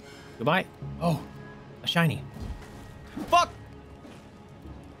 Remember you. Goodbye. Oh, a shiny. Fuck.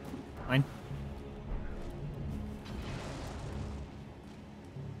 Fine.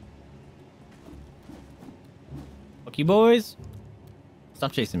 Fuck you, boys.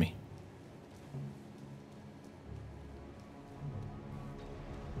 Stop chasing me.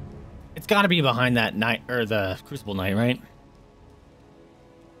 It's got to be behind that knight, or the Crucible Knight, right?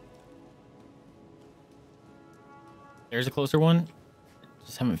 There's a closer one.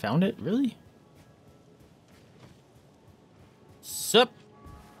 Just haven't found it, really? Sup?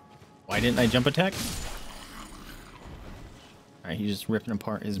 Why didn't I jump attack? Alright, he's just ripping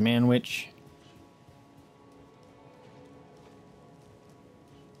apart his man-witch.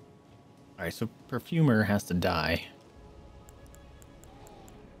 Alright, so Perfumer has to die.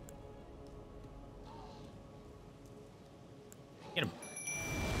 Get him.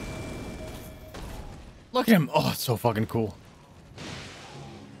 Look at him. Oh, it's so fucking cool.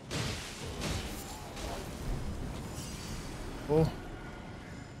 Oh.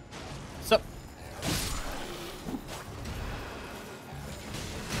 Sup?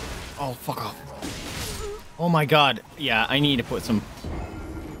 Oh, fuck off. Oh my god. Yeah, I need to put some...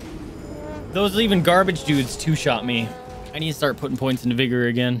 Those even garbage dudes two-shot me. I need to start putting points into Vigor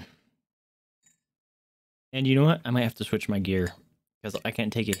again. And you know what? I might have to switch my gear. Because I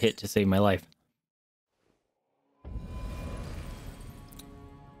can't take a hit to save my life.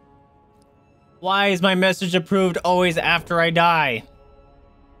 Why is my message approved always after I die?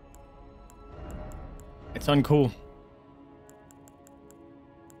 It's uncool.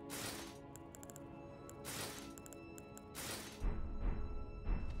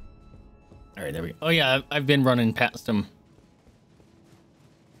 Alright, there we go. Oh yeah, I've been running past him.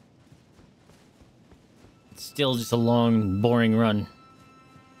 It's still just a long, boring run.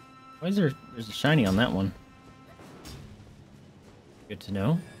 Why is there's a shiny on that one? Good to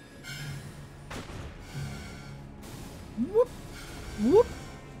know. Whoop, whoop.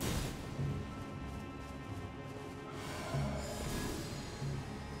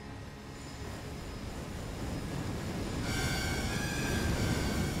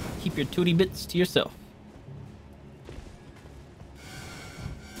 Keep your tootie bits to yourself.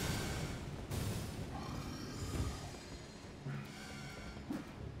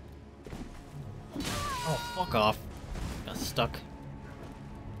 Oh, fuck off. Got stuck.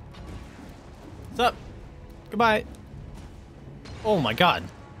 What's up? Goodbye. Oh my god.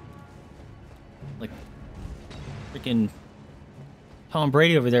 Like freaking Tom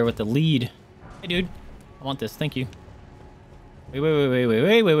Brady over there with the lead. Hey dude, I want this, thank you. Wait.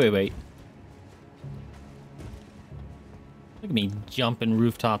 Look at me jumping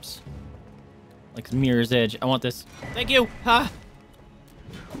rooftops. Like Mirror's Edge. I want this. Thank you! Ha!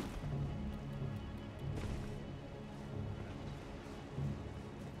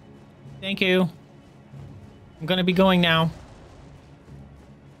 Thank you. I'm gonna be going now.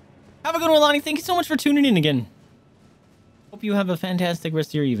 Have a good one, Lonnie. Thank you so much for tuning in again. Hope you have a fantastic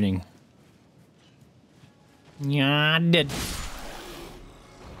rest of your evening. Yeah, I did.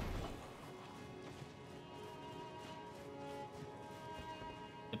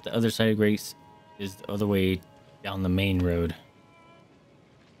 Yep, the other side of Grace is the other way down the main road.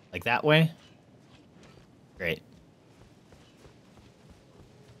 Like that way? Great.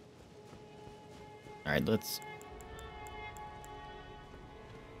 Alright, let's...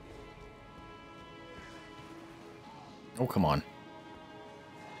 Oh, come on.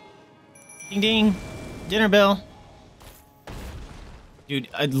 Ding ding! Dinner bell! Dude,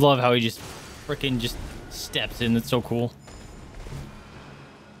 I love how he just freaking just steps in. That's so cool.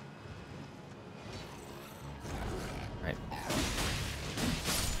 Alright.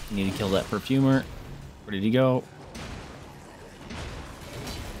 Need to kill that Perfumer. Where did he go?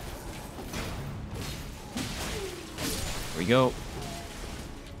 There we go.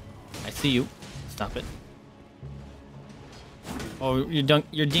 I see you. Stop it. Oh, your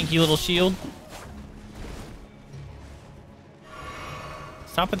dinky little shield.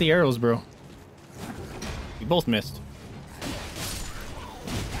 Stop with the arrows, bro. You both missed.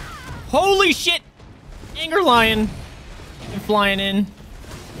 Holy shit! Anger Lion. And flying in.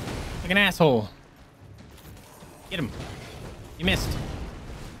 Like an asshole. Get him. You missed.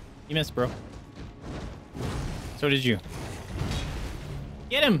 You missed, bro. So did you.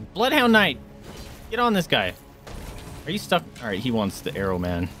 Get him! Bloodhound Knight! Get on this guy. Are you stuck? Alright, he wants the arrow,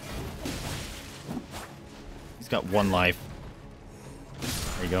 man. He's got one life.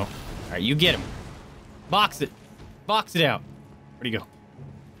 There you go. right, you get him. Box it. Box it out. Where'd he go?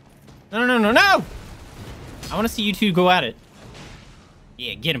 No, no, no, no, no! I want to see you two go at it.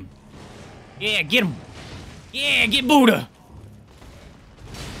 Yeah, get him. Yeah, get him. Yeah, get Buddha.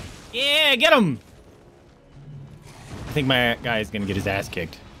 Yeah, get him. I think my guy is going to get his ass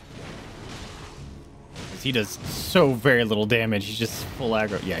kicked. Because he does so very little damage. He's just full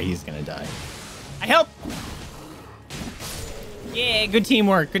aggro. Yeah, he's going to die. I help. Yeah, good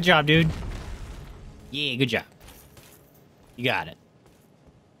teamwork. Good job, dude. Yeah, good job. You got it.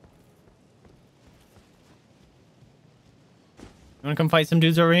 You want to come fight some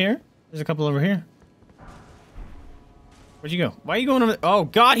dudes over here? There's a couple over here. Where'd you go? Why are you going over there? Oh,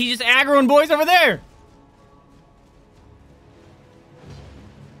 God, he's just aggroing boys over there.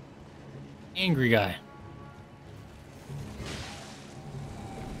 Angry guy.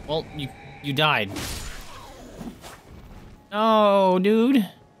 Well, you died. Oh, dude.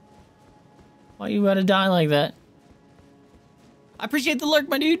 Why you gotta die like that? I appreciate the lurk,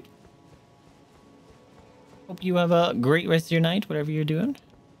 my dude. Hope you have a great rest of your night, whatever you're doing.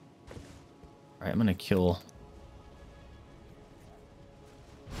 All right, I'm gonna kill.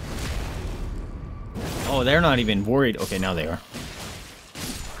 Oh, they're not even worried. Okay, now they are.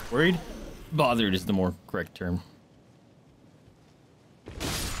 Worried? Bothered is the more correct term.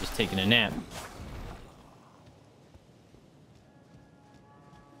 Just taking a nap.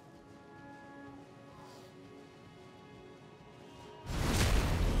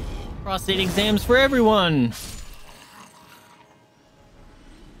 Prostate exams for everyone.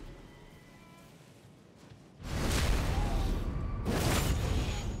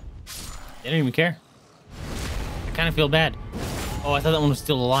 They don't even care. I kind of feel bad. Oh, I thought that one was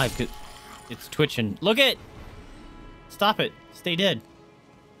still alive. It's twitching. Look it! Stop it. Stay dead.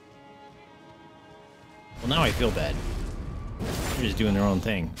 Well, now I feel bad. They're just doing their own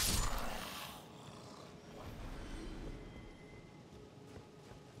thing.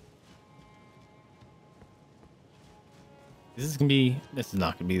 This is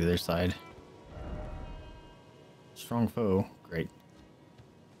not gonna be their side. Strong foe. Great.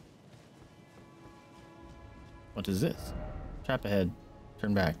 What is this? Trap ahead.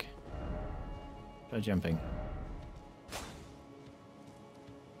 Turn back. Try jumping.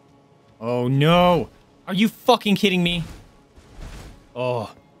 Oh no! Are you fucking kidding me?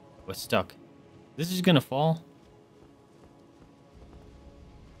 Oh, we're stuck. This is gonna fall.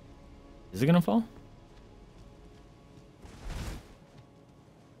 Is it gonna fall?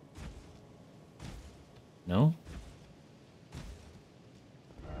 No?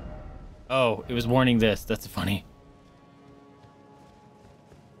 Oh, it was warning this. That's funny.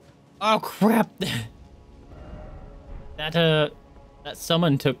 Oh crap! That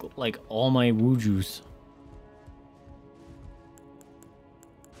summon took like all my woo juice.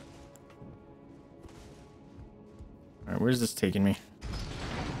 All right, where's this taking me?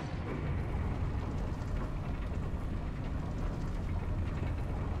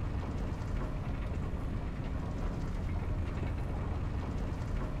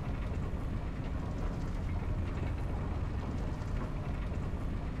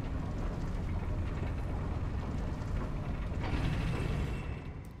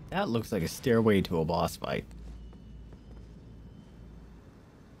 That looks like a stairway to a boss fight.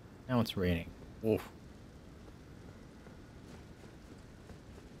 Now it's raining. Woof.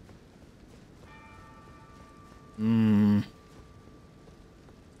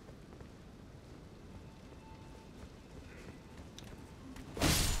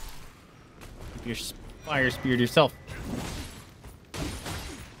 Keep your fire spear to yourself.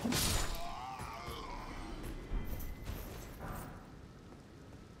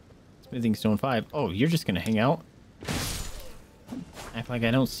 Smithing stone 5. Oh, you're just gonna hang out? Act like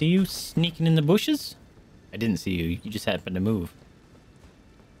I don't see you sneaking in the bushes? I didn't see you. You just happened to move.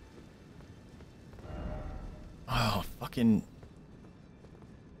 Oh, fucking...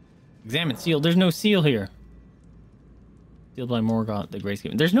 Examine seal. There's no seal here. Sealed by Morgott, the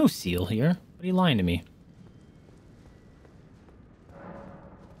Grayscape. There's no seal here. What are you lying to me?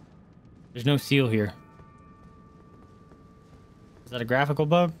 There's no seal here. Is that a graphical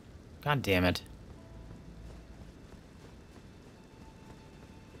bug? God damn it.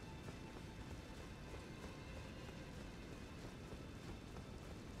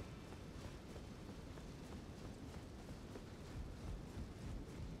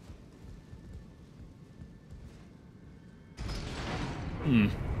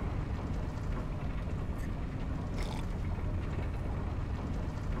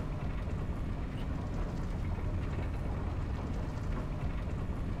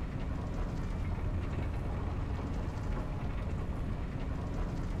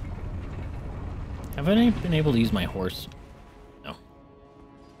 Haven't I been able to use my horse? No.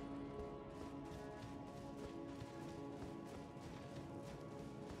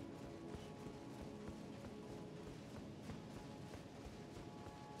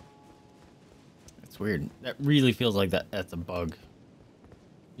 That's weird. That really feels like that's a bug.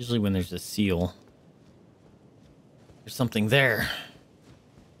 Usually when there's a seal, there's something there.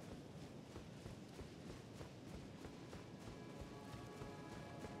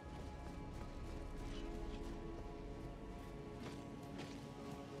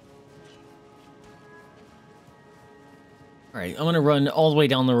 All right, I'm gonna run all the way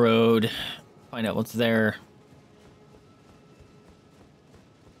down the road, find out what's there.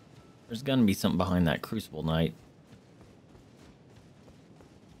 There's gonna be something behind that Crucible Knight.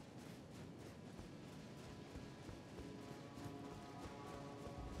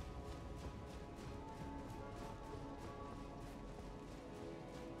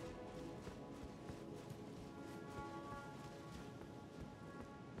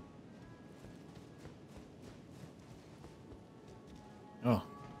 Oh,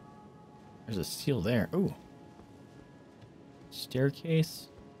 there's a seal there. Ooh. Staircase.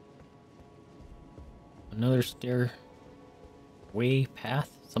 Another stairway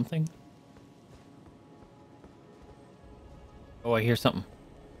path, something. Oh, I hear something.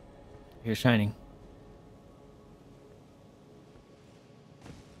 I hear shining.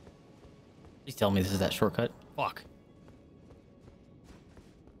 Please tell me this is that shortcut. Fuck.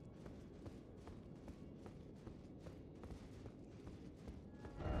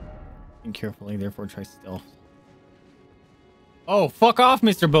 Think carefully, therefore try stealth. Oh, fuck off,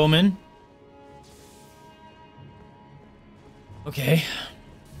 Mr. Bowman. Okay.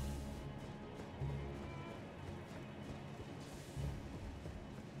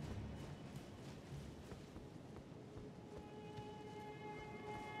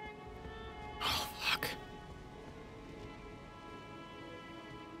 Oh, fuck.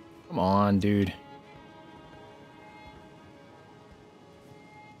 Come on, dude.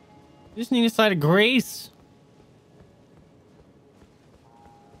 You just need a side of grace.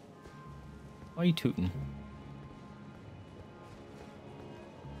 Why are you tooting?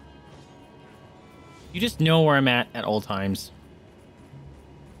 You just know where I'm at all times.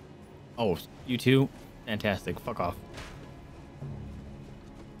 Oh, you too? Fantastic. Fuck off.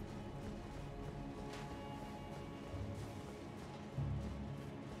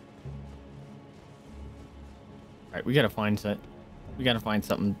 Alright, we gotta find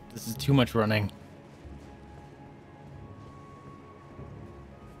something. This is too much running.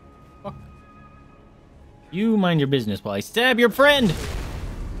 Fuck. You mind your business while I stab your friend!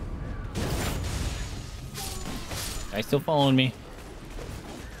 Guy's still following me.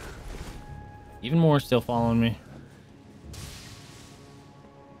 Even more still following me.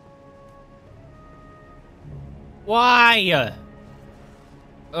 Why?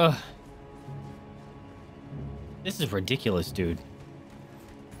 Ugh. This is ridiculous, dude.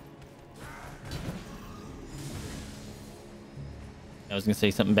 I was gonna say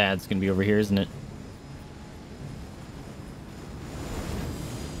something bad's gonna be over here, isn't it?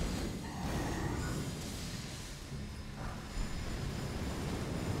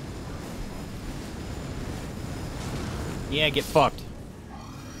 Yeah, get fucked.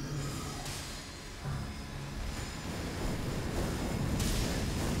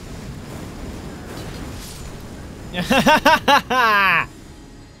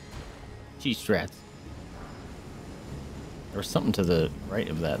 Cheese strats. There was something to the right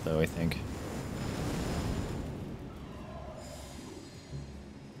of that, though, I think.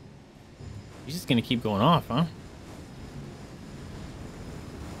 He's just gonna keep going off, huh?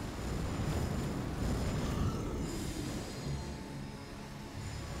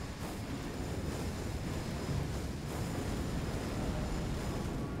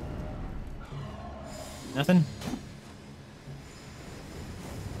 Nothing?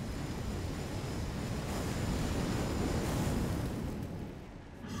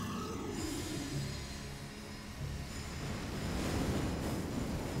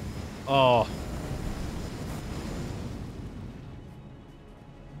 Oh.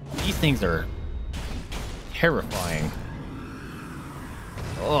 These things are terrifying.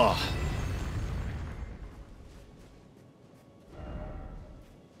 Oh.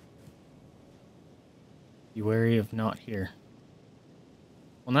 Be wary of not here.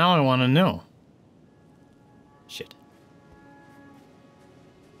 Well, now I want to know. Shit.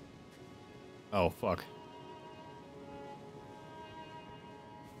 Oh, fuck.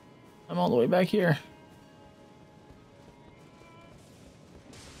 I'm all the way back here.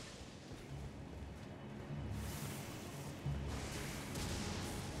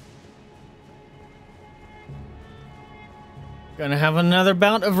 Gonna have another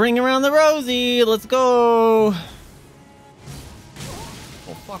bout of Ring Around the Rosie. Let's go. Oh,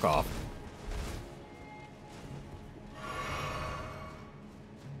 fuck off.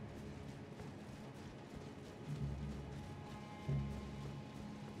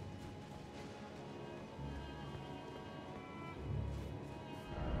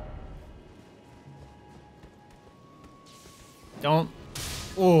 Don't.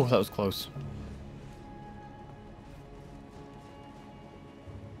 Oh, that was close.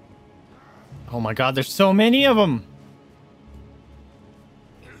 Oh my god, there's so many of them.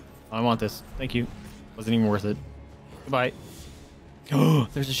 I want this. Thank you. Wasn't even worth it. Goodbye. Oh,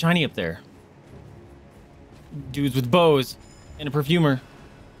 there's a shiny up there. Dudes with bows and a perfumer.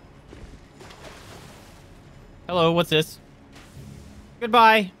 Hello, what's this?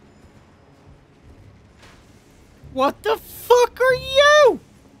 Goodbye. What the fuck are you?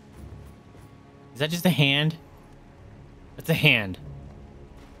 Is that just a hand? That's a hand.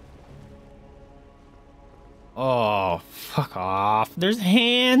 Oh, fuck off. There's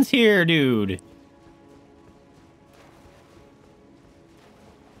hands here, dude.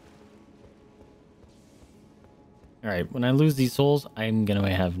 Alright, when I lose these souls, I'm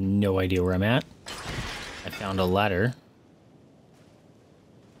gonna have no idea where I'm at. I found a ladder.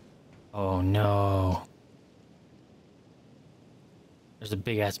 Oh, no. There's a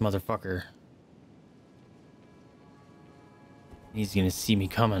big-ass motherfucker. He's gonna see me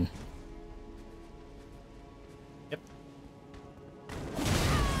coming. Yep.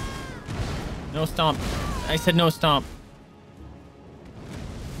 No stomp. I said no stomp.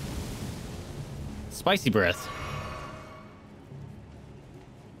 Spicy breath.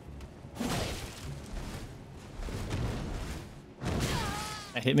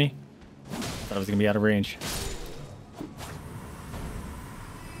 That hit me. Thought I was gonna be out of range.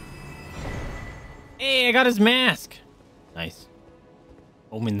 Hey, I got his mask. Nice.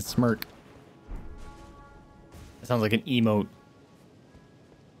 Omen smirk. That sounds like an emote.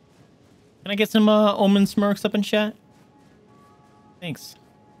 Can I get some Omen smirks up in chat? Thanks.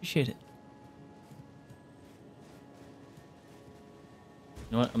 Appreciate it.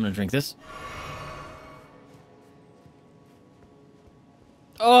 You know what? I'm gonna drink this.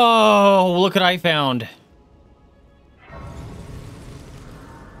 Oh, look what I found.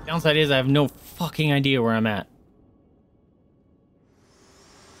 Downside is I have no fucking idea where I'm at.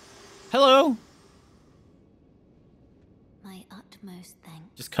 Hello. My utmost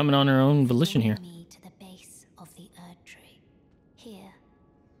thanks. Just coming on her own volition here. Me to the base of the Erd Tree. Here,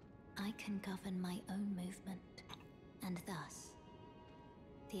 I can govern my own movement, and thus,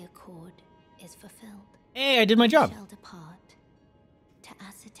 the accord is fulfilled. Hey, I did my job. I shall depart to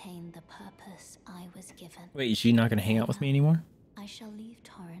ascertain the purpose I was given. Wait, is she not gonna hang out with me anymore? I shall leave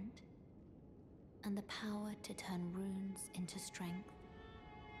Torrent, and the power to turn runes into strength.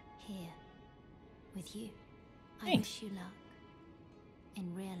 Here, with you. I wish you luck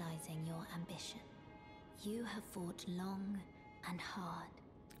in realizing your ambition. You have fought long and hard.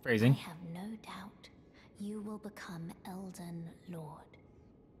 Phrasing. I have no doubt you will become Elden Lord.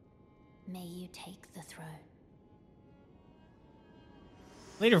 May you take the throne.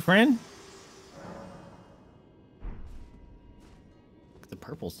 Later, friend. Look at the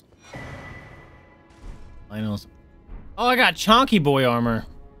purples. Linos. Oh, I got Chonky Boy armor.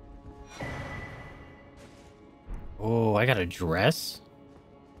 Oh, I got a dress.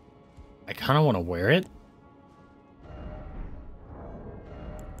 I kind of want to wear it.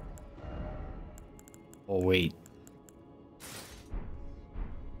 Oh, wait.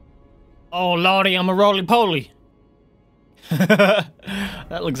 Oh, lordy, I'm a roly-poly.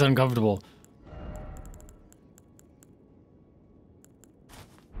 That looks uncomfortable.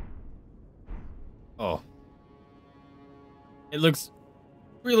 Oh. It looks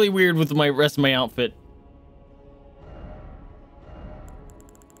really weird with my rest of my outfit.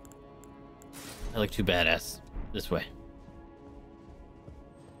 I look too badass. This way.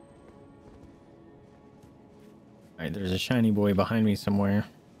 Alright, there's a shiny boy behind me somewhere.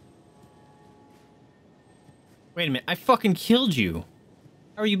 Wait a minute, I fucking killed you.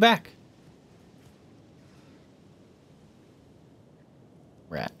 How are you back?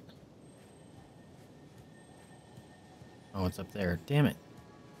 Rat. Oh, it's up there. Damn it.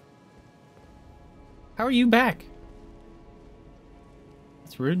 How are you back?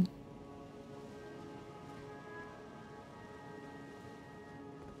 That's rude.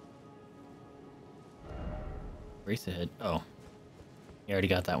 Race ahead. Oh. You already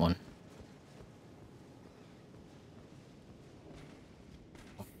got that one.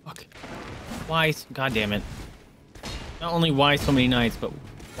 Oh, fuck. Why? God damn it. Not only why so many nights, but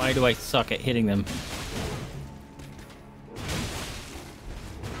why do I suck at hitting them?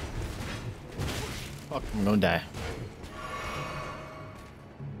 Fuck, I'm gonna die.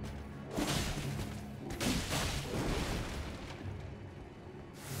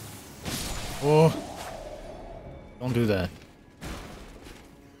 Oh, don't do that.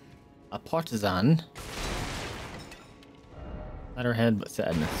 A partisan. Letterhead, but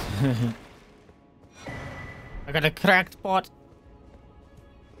sadness. I got a cracked pot.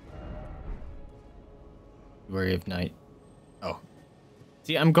 Wary of night. Oh.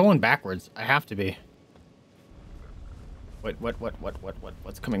 See, I'm going backwards. I have to be. What?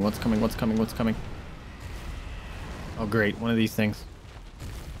 What's coming? What's coming? What's coming? What's coming? Oh, great. One of these things.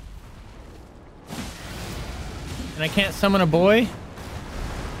 And I can't summon a boy?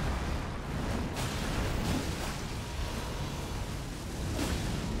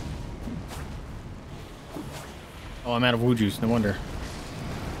 Oh, I'm out of woo juice. No wonder.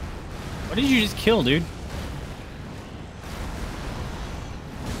 What did you just kill, dude?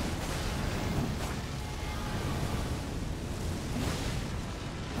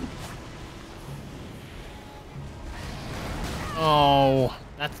 Oh,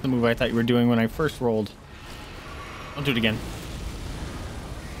 that's the move I thought you were doing when I first rolled. Don't do it again.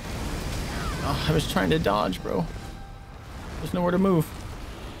 Oh, I was trying to dodge, bro. There's nowhere to move.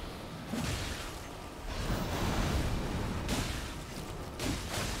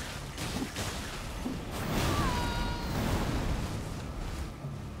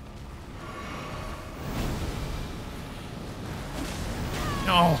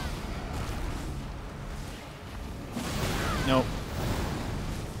 No. Nope.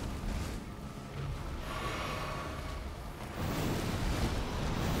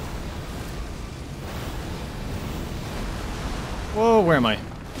 Whoa, where am I?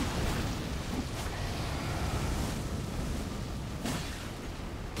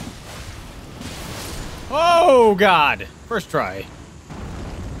 Oh, God. First try.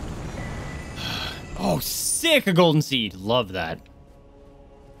 Oh, sick. A golden seed. Love that.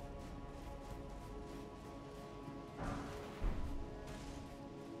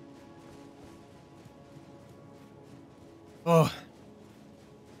 Oh. That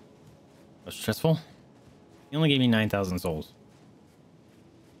was stressful. He only gave me 9,000 souls.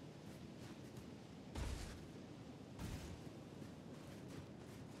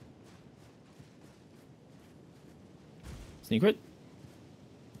 Secret?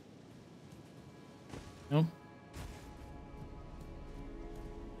 No.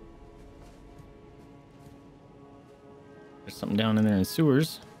 There's something down in there in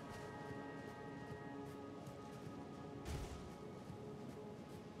sewers.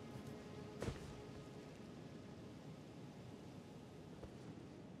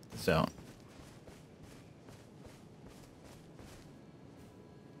 So.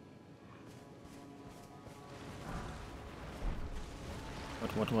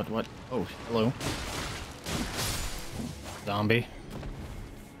 What? Oh, hello. Zombie.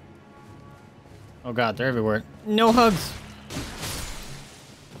 Oh God, they're everywhere. No hugs!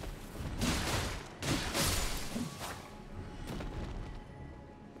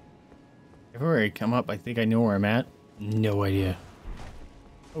 Everywhere I come up, I think I know where I'm at. No idea.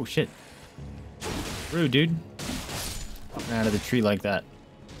 Oh shit. Rude, dude. Popping out of the tree like that.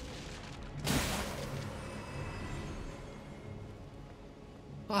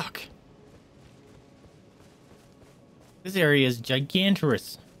 Fuck. This area is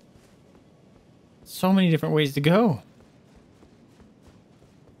gigantorous. So many different ways to go.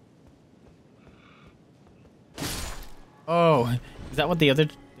 Oh, is that what the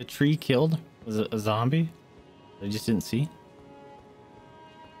tree killed? Was it a zombie? I just didn't see.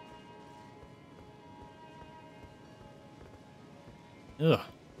 Ugh.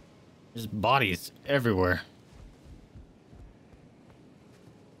 There's bodies everywhere.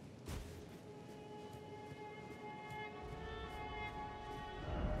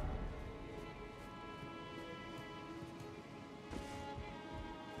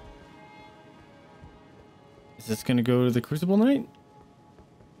 Is this gonna go to the Crucible Knight?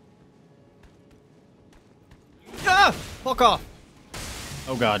 Ah! Fuck off!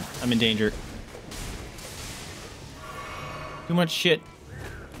 Oh God, I'm in danger. Too much shit.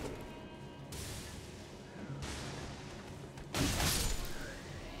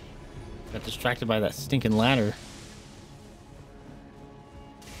 Got distracted by that stinking ladder.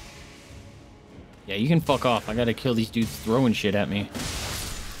 Yeah, you can fuck off. I gotta kill these dudes throwing shit at me.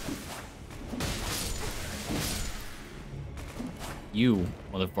 You,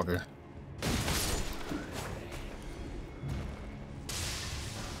 motherfucker.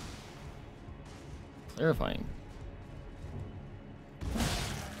 Clarifying.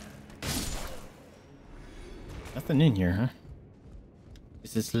 Nothing in here, huh?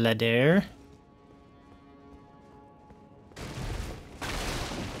 Is this ladder?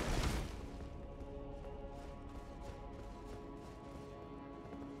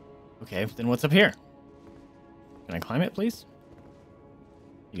 Okay, then what's up here? Can I climb it, please?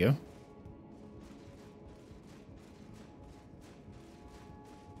 Here you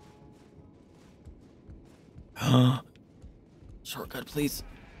go. Shortcut, please.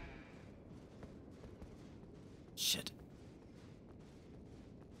 Shit.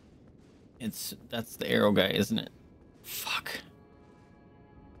 That's the arrow guy, isn't it? Fuck.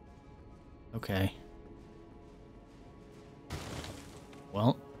 Okay.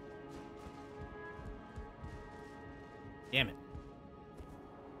 Well. Damn it.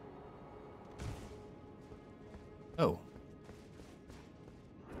 Oh.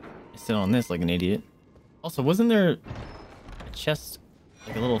 I sit on this like an idiot. Also, wasn't there a chest,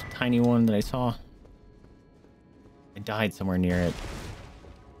 like a little tiny one that I saw? I died somewhere near it.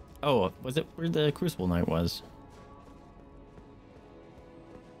 Oh, was it where the Crucible Knight was?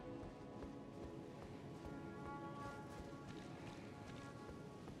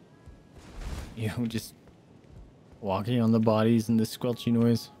 You just walking on the bodies and the squelchy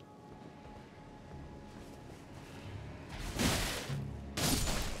noise.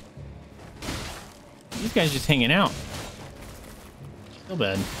 These guys just hanging out. Still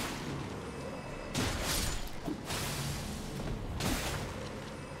bad.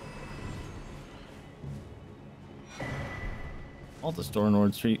 All the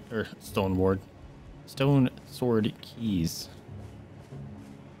Stone Sword keys.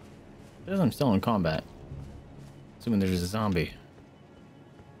 Because I'm still in combat. Assuming there's a zombie.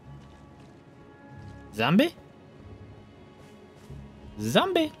 Zombie?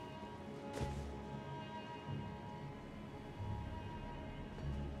 Zombie?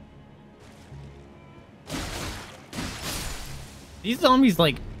 These zombies,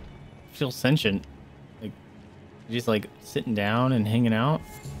 like, feel sentient. Like, just, like, sitting down and hanging out.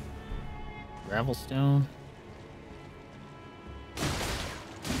 Gravelstone.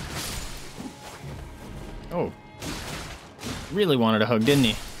 Oh. Really wanted a hug, didn't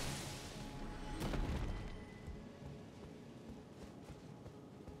he?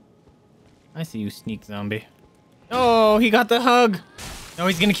 I see you, sneak zombie. Oh, he got the hug! No,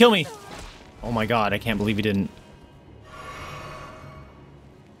 he's gonna kill me! Oh my god, I can't believe he didn't.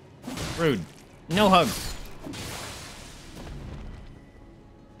 Rude. No hugs.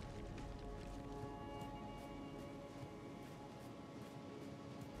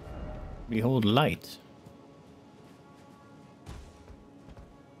 Behold light.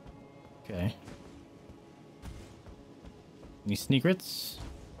 Okay. Any secrets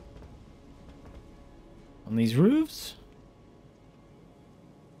on these roofs?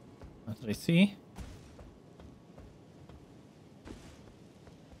 That's what I see.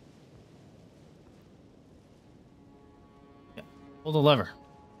 Yeah. Pull the lever.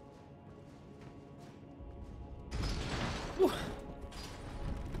 Whew.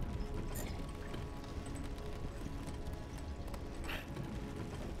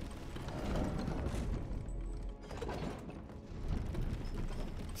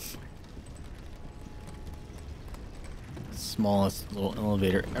 Smallest little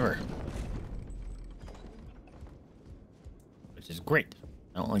elevator ever, which is great.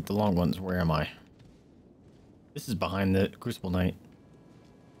 I don't like the long ones. Where am I? This is behind the Crucible Knight,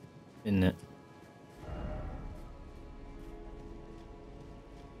 isn't it?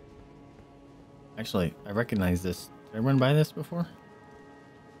 Actually, I recognize this. Did I run by this before?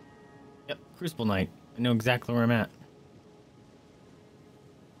 Yep, Crucible Knight. I know exactly where I'm at.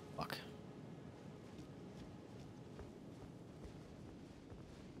 Fuck.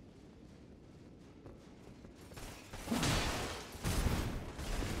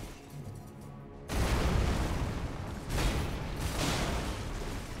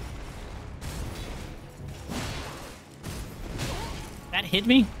 That hit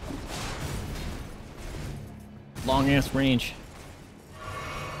me? Long ass range.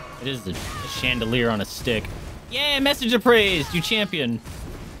 It is a chandelier on a stick. Yeah, message of praise, you champion.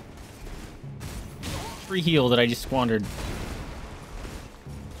 Free heal that I just squandered.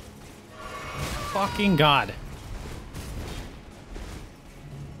 Fucking god.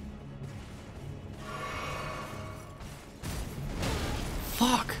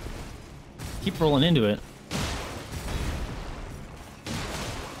 Fuck. Keep rolling into it.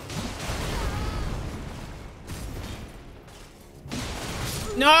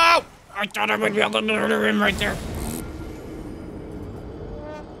 No! I thought I would be able to murder him right there.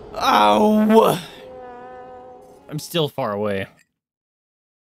 Oh! I'm still far away.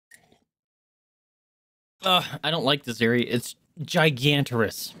 I don't like this area. It's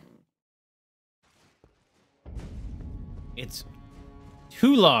gigantorous. It's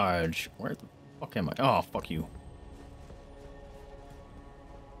too large. Where the fuck am I? Oh, fuck you.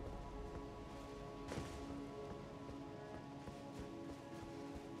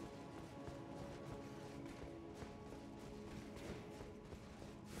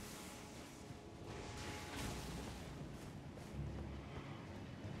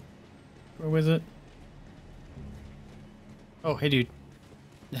 Where was it? Oh, hey, dude.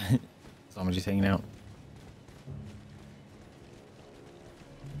 Someone just hanging out.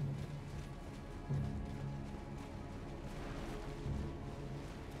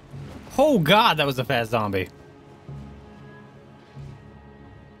 Oh, God, that was a fast zombie.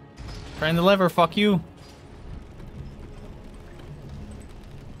 Trying the lever, fuck you.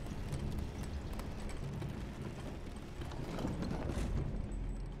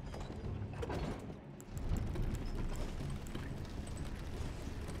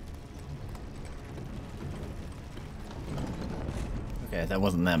 Okay, that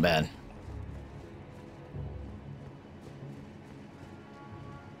wasn't that bad.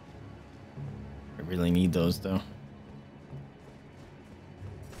 I really need those, though.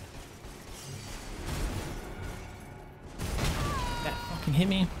 That fucking hit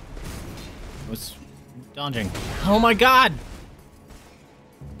me. I was dodging. Oh my god!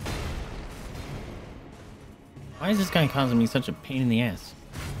 Why is this guy causing me such a pain in the ass?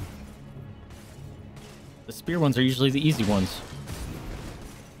 The spear ones are usually the easy ones.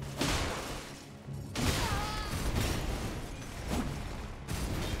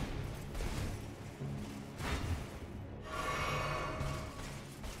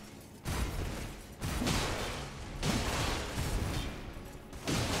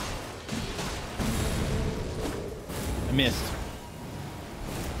 I missed.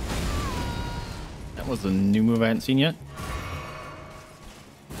 That was a new move I hadn't seen yet.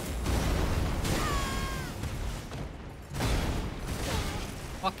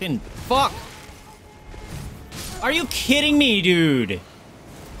 Fucking fuck! Are you kidding me, dude?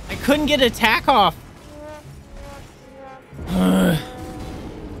 I couldn't get attack off.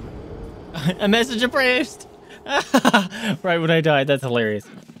 A message erased. Right when I died. That's hilarious.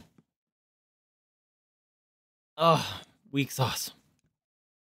 Oh, weak sauce.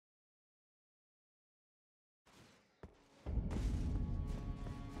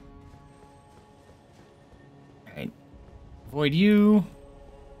 Alright. Avoid you.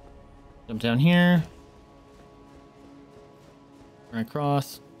 Jump down here. Run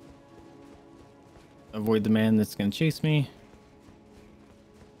across. Avoid the man that's gonna chase me.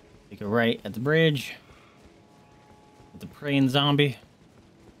 Take a right at the bridge. With the praying zombie.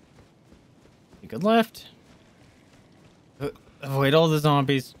 Take a left. Avoid all the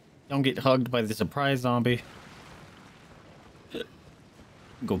zombies. Don't get hugged by the surprise zombie.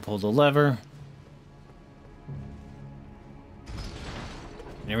 Go pull the lever.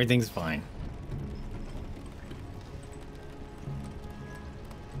 And everything's fine.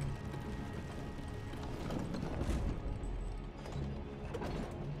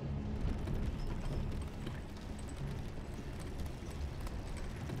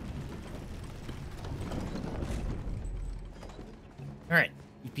 Alright,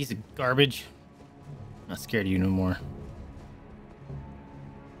 you piece of garbage. I'm not scared of you no more.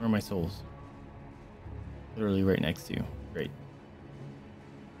 Where are my souls? Literally right next to you. Great.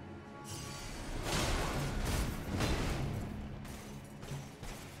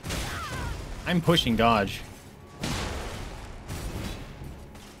 I'm pushing dodge.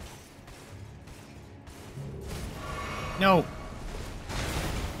 No.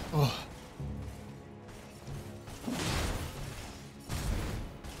 Oh.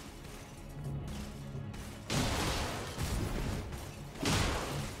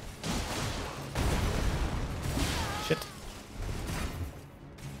 Shit.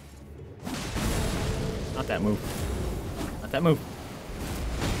 Not that move. Not that move.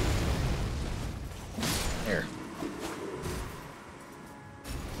 There.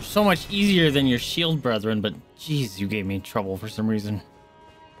 You're so much easier than your shield brethren, but jeez, you gave me trouble for some reason.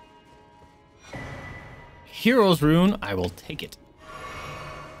 Hero's rune, I will take it.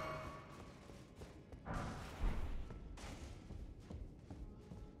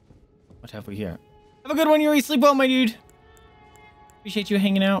 What have we here? Have a good one, Yuri. Sleep well, my dude. Appreciate you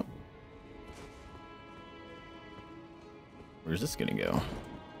hanging out. Where's this gonna go?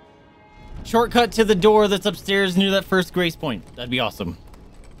 Shortcut to the door that's upstairs near that first grace point. That'd be awesome.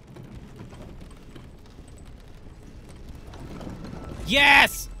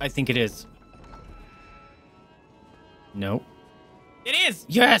 Yes! I think it is. Nope. It is!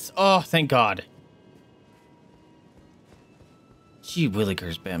 Yes! Oh, thank God. Gee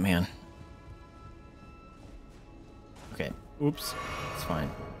willikers, Batman. Okay. Oops. It's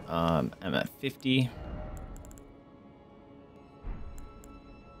fine. I'm at 50.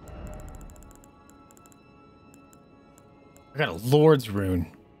 I got a Lord's rune.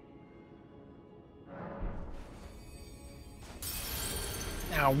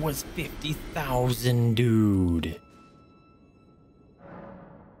 That was 50,000, dude.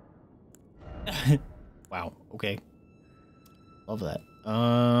 Wow. Okay. Love that.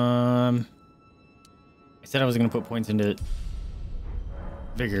 I said I was gonna put points into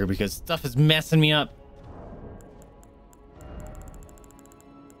vigor because stuff is messing me up.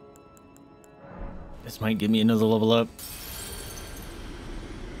 This might give me another level up.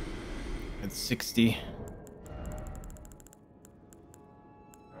 At 60.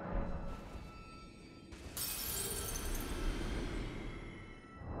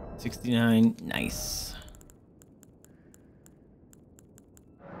 $69. Nice.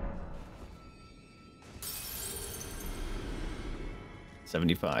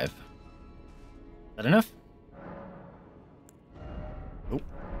 $75. Is that enough? Nope.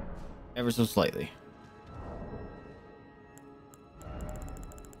 Ever so slightly.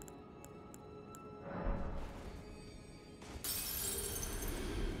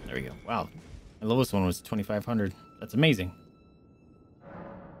 There we go. Wow. The lowest one was 2,500. That's amazing.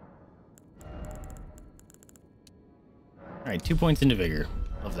 Alright, 2 points into vigor.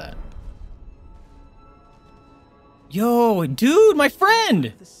 Love that. Yo, dude, my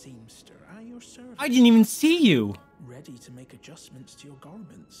friend! The seamster at your service. I didn't even see you. Ready to make adjustments to your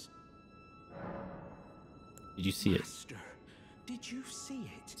garments. Did you see it? Master, did you see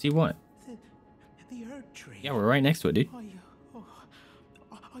it? See what? The Erd tree. Yeah, we're right next to it, dude.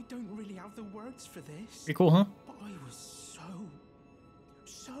 I don't really have the words for this. Pretty cool, huh? But I was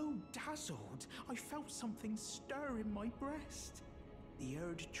so dazzled. I felt something stir in my breast. The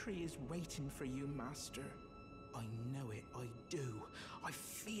Erd tree is waiting for you, Master. I know it, I do. I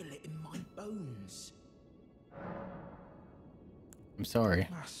feel it in my bones. I'm sorry.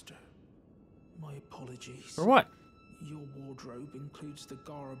 Master, my apologies. For what? Your wardrobe includes the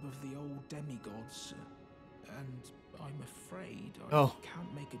garb of the old demigods, and I'm afraid I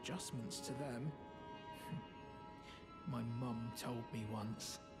can't make adjustments to them. My mum told me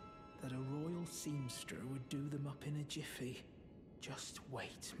once that a royal seamster would do them up in a jiffy. Just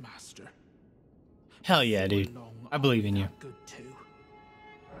wait, Master. Hell yeah, dude. I believe in you. Good too.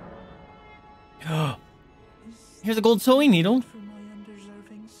 Here's a gold sewing needle. For my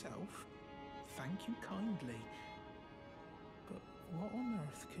undeserving self, thank you kindly. But what on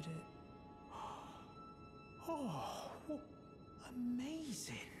earth could it? Oh,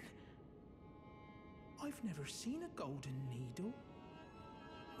 amazing! I've never seen a golden needle.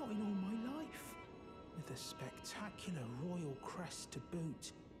 Not in all my life. With a spectacular royal crest to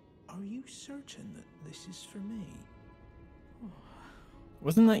boot. Are you certain that this is for me?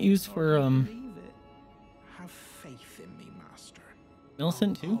 Wasn't that used for Believe it. Have faith in me, Master.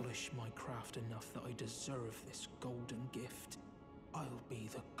 Millicent I'll too? polish my craft enough that I deserve this golden gift. I'll be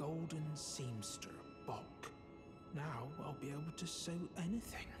the golden seamster, Bok. Now I'll be able to sew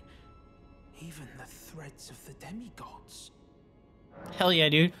anything. Even the threads of the demigods. Hell yeah,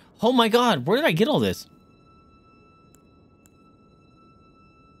 dude. Oh my god, where did I get all this?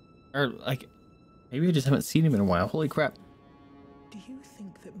 Or, like, maybe I just haven't seen him in a while. Holy crap. Do you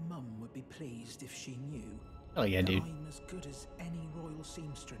think that Mum would be pleased if she knew? Oh yeah, dude. I'm as good as any royal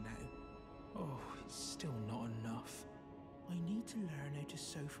seamster now. Oh, it's still not enough. I need to learn how to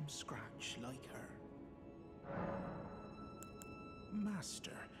sew from scratch like her.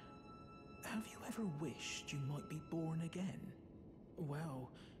 Master, have you ever wished you might be born again? Well,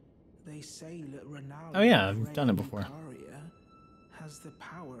 they say that Ronaldo Oh yeah, I've done it before. Has the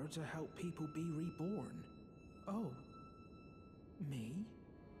power to help people be reborn. Oh, me?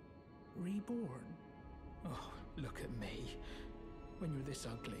 Reborn? Oh, look at me. When you're this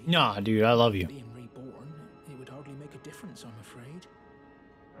ugly. Nah, dude, I love you. Being reborn, it would hardly make a difference, I'm afraid.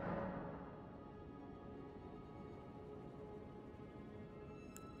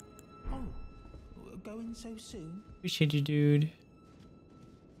 Oh, going so soon? Appreciate you, dude.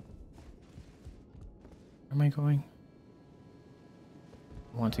 Where am I going?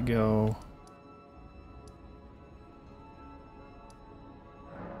 I want to go.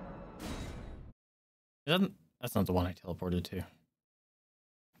 That's not the one I teleported to.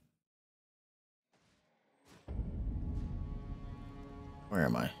 Where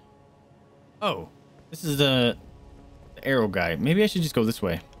am I? Oh, this is the arrow guy. Maybe I should just go this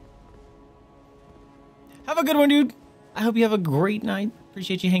way. Have a good one, dude. I hope you have a great night.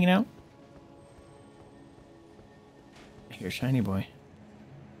 Appreciate you hanging out. I hear Shiny Boy.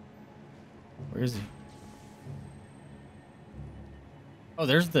 Where is he? Oh,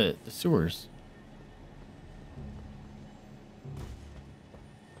 there's the sewers.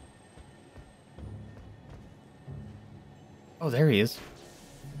 Oh, there he is.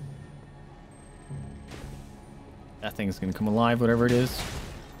 That thing's gonna come alive, whatever it is.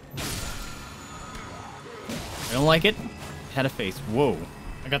 I don't like it. Had a face. Whoa.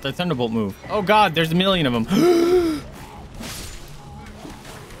 I got the thunderbolt move. Oh god, there's a million of them. I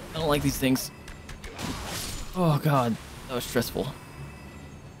don't like these things. Oh god, that was stressful.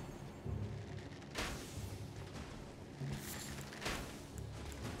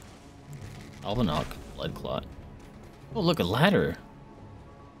 Albanok, blood clot. Oh look, a ladder.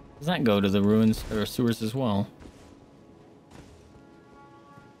 Does that go to the ruins or sewers as well?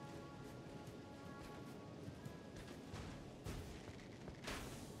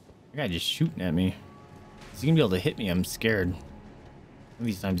 That guy just shooting at me. Is he gonna be able to hit me? I'm scared. One of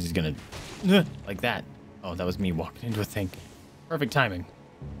these times he's gonna like that. Oh, that was me walking into a thing. Perfect timing.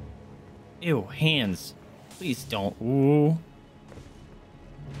 Ew, hands. Please don't. Ooh.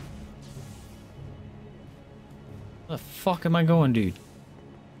 Where the fuck am I going, dude?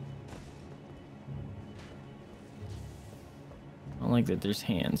 I don't like that there's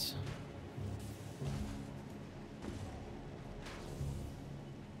hands.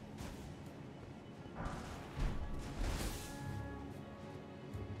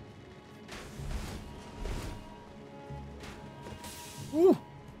 Woo.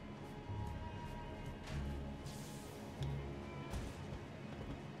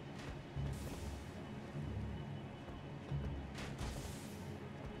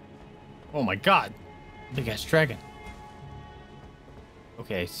 Oh my god. Big ass dragon.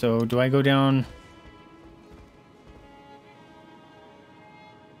 Okay, so do I go down?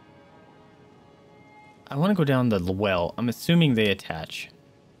 I want to go down the well. I'm assuming they attach.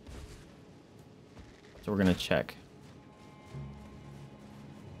 So we're going to check.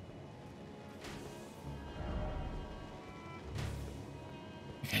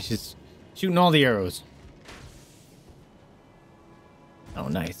 Okay, just shooting all the arrows. Oh,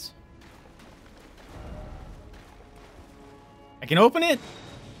 nice. I can open it?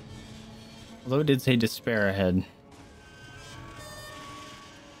 Although it did say despair ahead.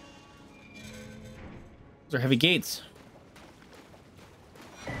 Those are heavy gates.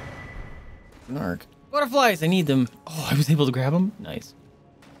 Narc. Butterflies! I need them. Oh, I was able to grab them? Nice.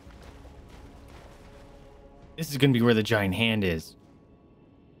 This is going to be where the giant hand is.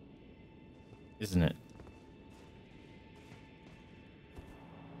 Isn't it?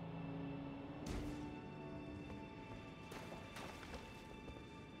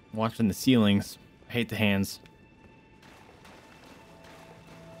 Watching the ceilings. I hate the hands.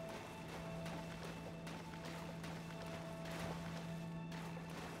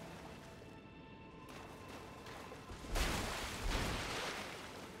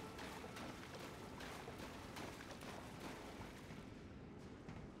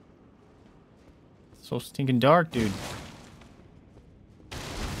 So stinking dark, dude.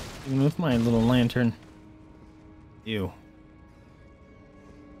 Even with my little lantern. Ew.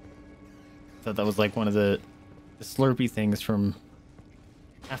 Thought that was like one of the Slurpee things from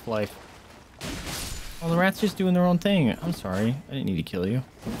Half-Life. Oh, the rat's just doing their own thing. I'm sorry. I didn't need to kill you.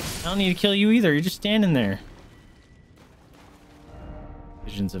 I don't need to kill you either. You're just standing there.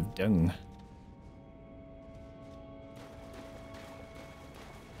 Visions of dung.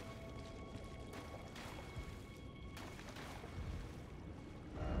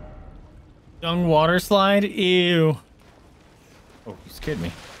 Dung water slide? Ew. Oh, you scared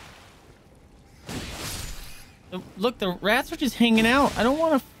me. Look, the rats are just hanging out. I don't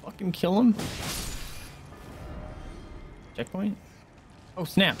want to fucking kill them. Checkpoint? Oh,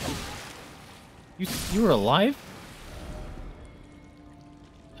 snap. You were alive?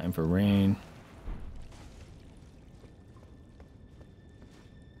 Time for rain.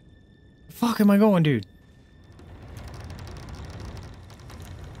 The fuck am I going, dude?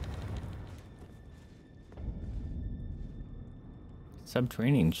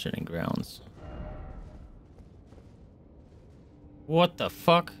 Subterranean shitting grounds. What the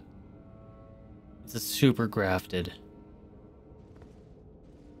fuck? It's a super grafted.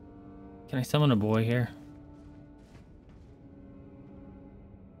 Can I summon a boy here?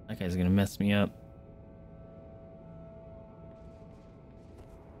 That guy's gonna mess me up.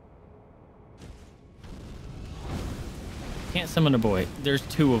 Can't summon a boy. There's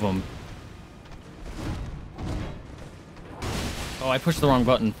two of them. Oh, I pushed the wrong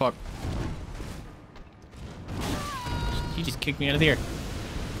button. Fuck. He just kicked me out of the air.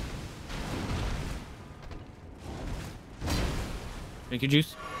 Drink your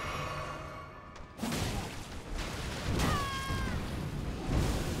juice.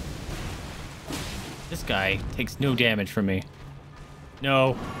 This guy takes no damage from me.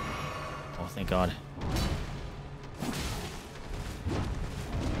 No. Oh, thank God.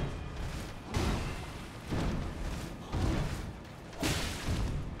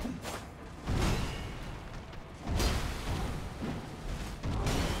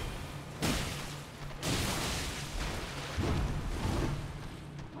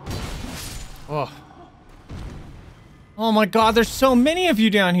 Oh. Oh my god, there's so many of you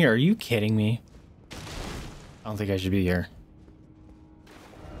down here. Are you kidding me? I don't think I should be here.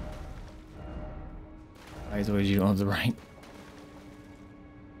 As always, you don't have the right.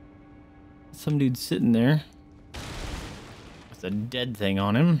 Some dude sitting there with a dead thing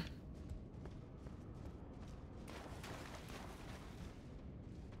on him.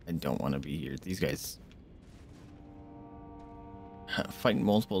 I don't want to be here. These guys fighting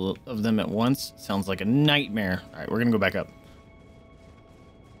multiple of them at once sounds like a nightmare. All right, we're gonna go back up.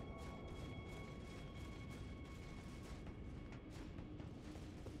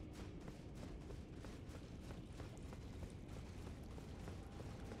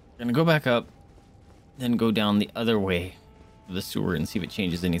 Gonna go back up, then go down the other way of the sewer and see if it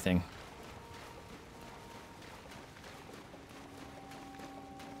changes anything.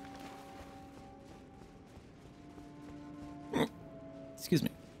 Excuse me.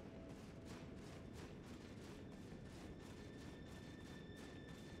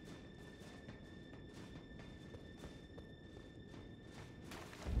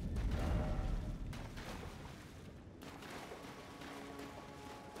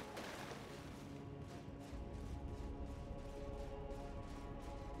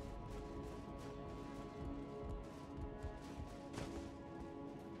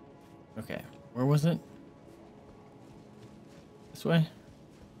 Okay, where was it? This way?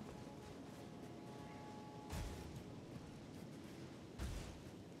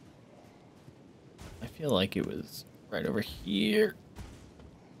 I feel like it was right over here.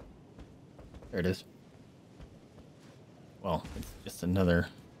 There it is. Well, it's just another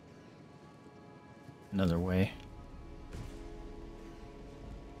way.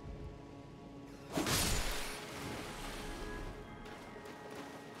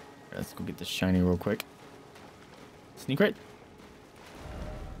 Let's go get this shiny real quick. Sneak right.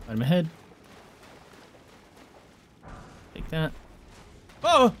 Out of my head. Take that.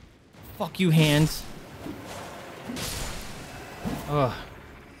 Oh! Fuck you, hands. Oh.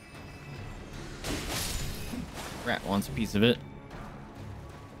 Rat wants a piece of it.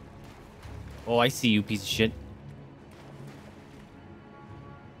 Oh, I see you, piece of shit.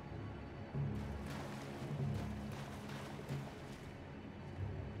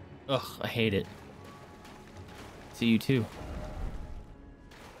 Ugh, I hate it. See you too.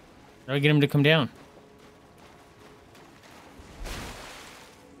 How do I get him to come down?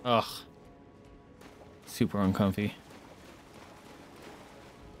 Ugh. Super uncomfy.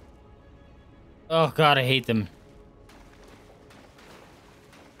 Oh god, I hate them.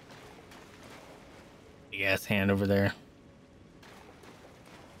 Big ass hand over there.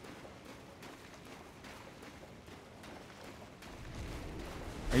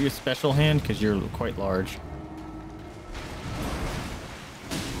 Are you a special hand? Because you're quite large.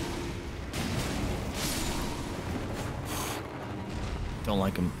 Don't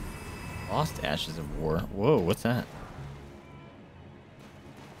like him. Lost Ashes of War. Whoa, what's that?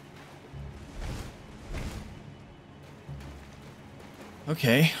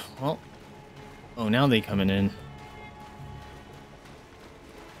 Okay, well. Oh, now they coming in.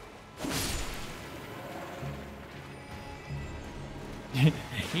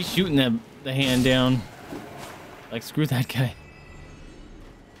 He's shooting the hand down. Like, screw that guy.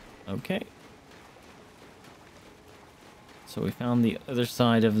 Okay. So we found the other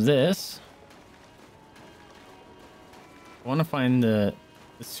side of this. I want to find the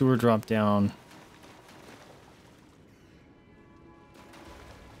sewer drop down.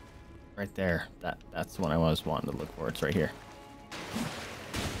 Right there. That's the one I was wanting to look for. It's right here.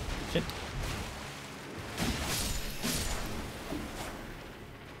 Shit.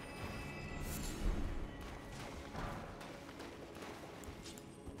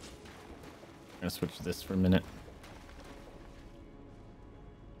 I'm gonna switch this for a minute.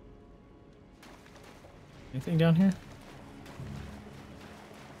 Anything down here?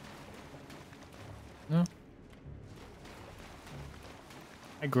 No?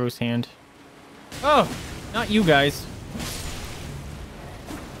 Hi, gross hand. Oh! Not you guys.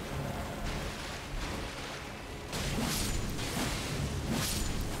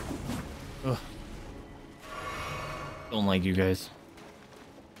 Ugh. Don't like you guys.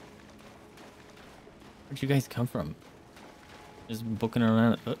 Where'd you guys come from? Just booking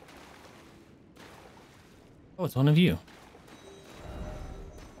around. Oh, it's one of you.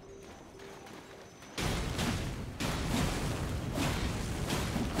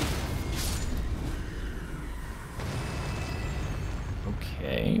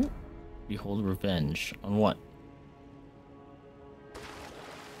 Okay. Behold revenge. On what?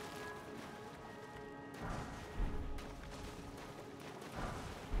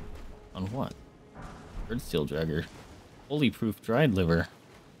 On what? Bird steel dragger. Holy proof dried liver.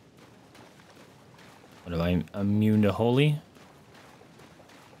 What am I immune to holy?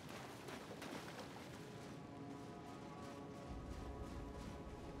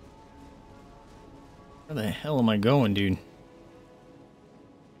 Where the hell am I going, dude?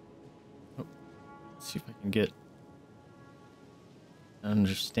 Oh, let's see if I can get an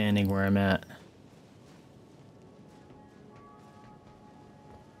understanding where I'm at.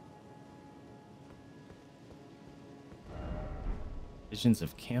 Visions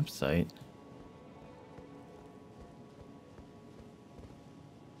of campsite.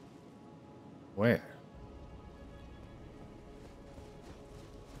 Where?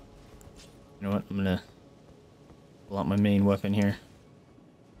 You know what? I'm gonna pull out my main weapon here.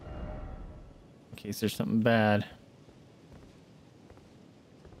 In case there's something bad.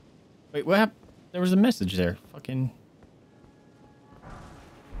 Wait, what happened? There was a message there. Fucking.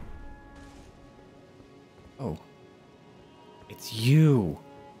 Oh. It's you.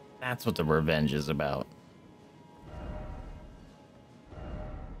 That's what the revenge is about.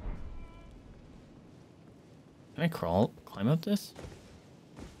 Can I climb up this?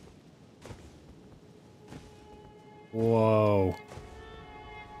 Whoa.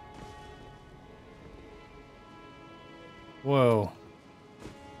 Whoa.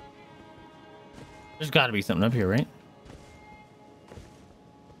 There's got to be something up here, right?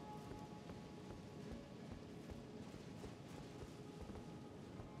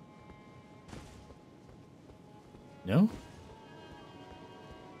 No?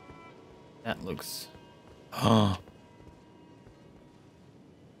 That looks... Oh.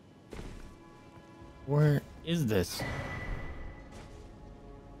 Where is this?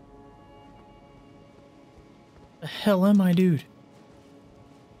 The hell am I, dude?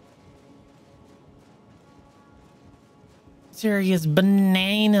 Serious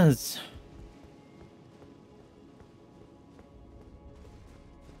bananas.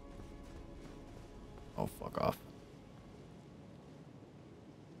 Oh, fuck off.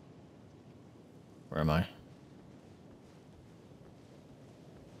 Where am I?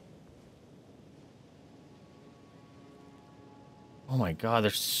 Oh my god,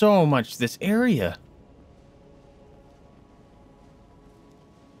 there's so much this area.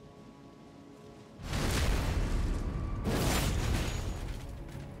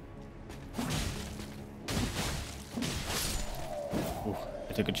 Ooh,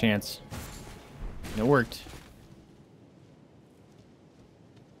 I took a chance. And it worked.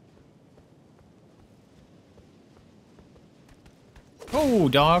 Oh,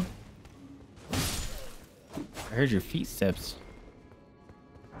 dog. I heard your feet steps.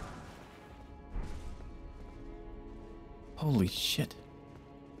 Holy shit.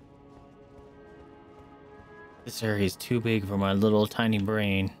 This area is too big for my little tiny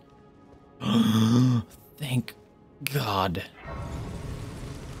brain. Thank God.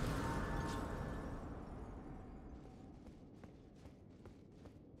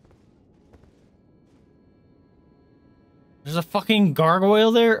 There's a fucking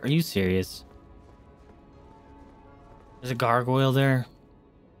gargoyle there? Are you serious? There's a gargoyle there?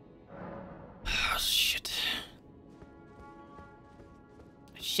 Oh, shit.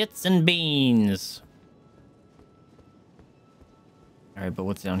 Shits and beans. Alright, but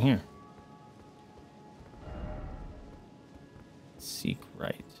what's down here? Seek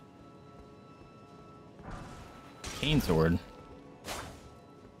right. Cane sword.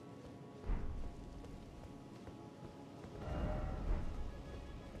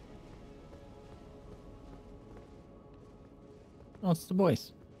 Oh, it's the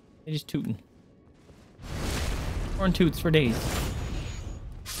boys. They just tooting. Horn toots for days.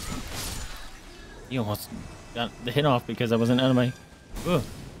 You almost got the hit off because I wasn't out of my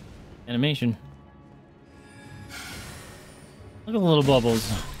animation. Look at the little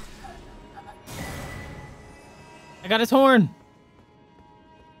bubbles. I got his horn.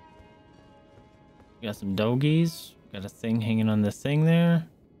 Got some doggies. Got a thing hanging on this thing there.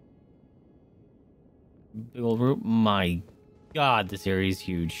 Big old root. My God, this area is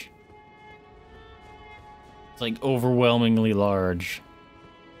huge. It's like overwhelmingly large.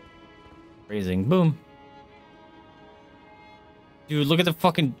 Raising. Boom. Dude, look at the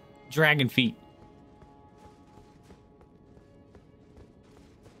fucking dragon feet.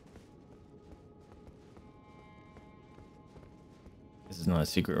 This is not a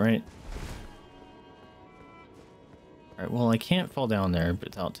secret, right? Alright, well, I can't fall down there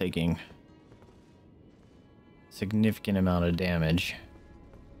without taking a significant amount of damage.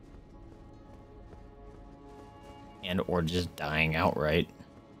 And or just dying outright.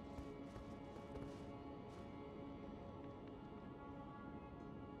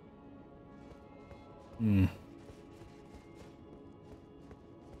 Hmm.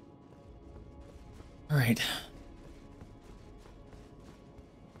 All right.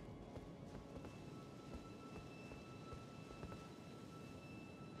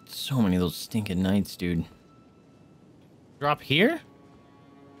 So many of those stinking knights, dude. Drop here?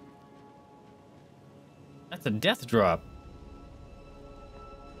 That's a death drop.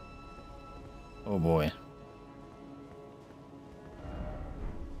 Oh boy.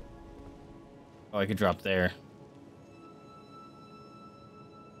 Oh, I could drop there.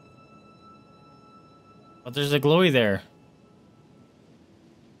 But there's a glowy there.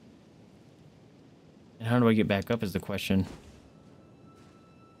 And how do I get back up is the question.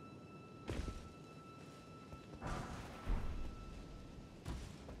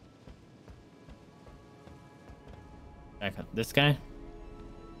 Back up this guy.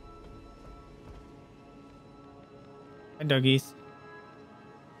 Hi, doggies.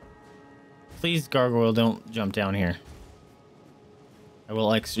 Please, gargoyle, don't jump down here. I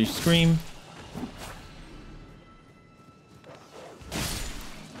will actually scream.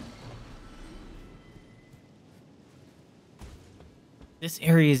 This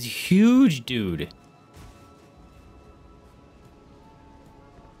area is huge, dude.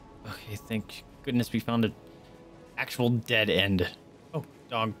 Okay, thank goodness we found an actual dead end. Oh,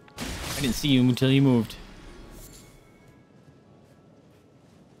 dog. I didn't see you until you moved.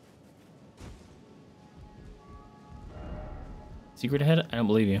 Secret ahead? I don't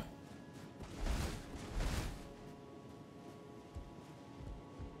believe you.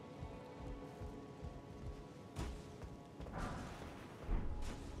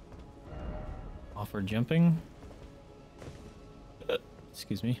 Offer jumping.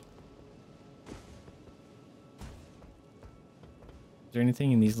 Excuse me. Is there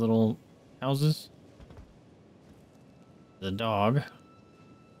anything in these little houses? The dog.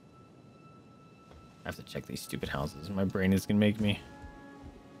 I have to check these stupid houses. My brain is gonna make me.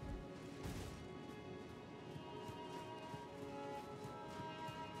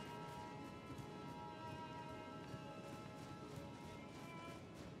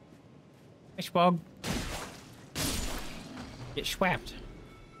 Hey, Schwab. Get schwapped.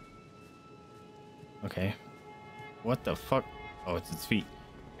 Okay. What the fuck? Oh, it's its feet.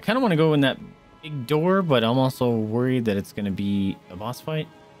 I kind of want to go in that big door, but I'm also worried that it's going to be a boss fight.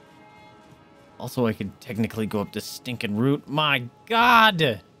 Also, I could technically go up this stinking route. My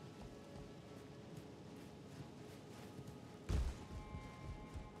God!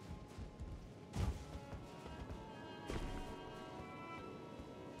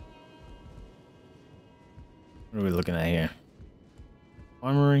 What are we looking at here?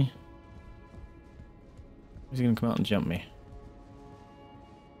 Armory. Who's gonna come out and jump me?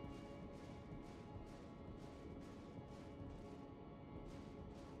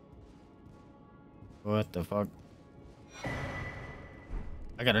 What the fuck?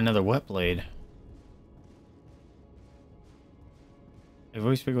 I got another wet blade. I've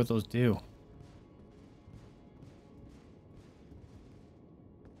always figured what those do.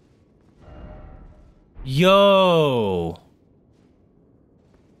 Yo!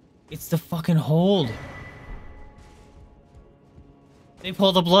 It's the fucking hold. They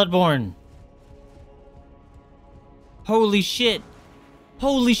pulled a Bloodborne. Holy shit.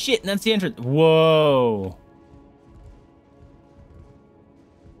 Holy shit, and that's the entrance. Whoa.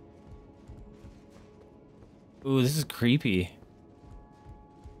 Ooh, this is creepy.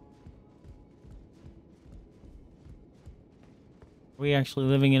 Are we actually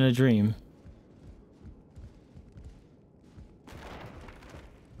living in a dream?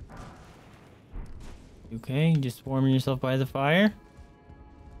 Okay, just warming yourself by the fire.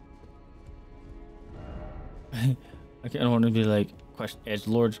 I kind of want to be like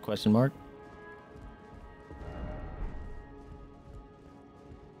edgelords question mark.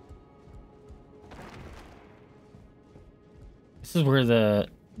 This is where the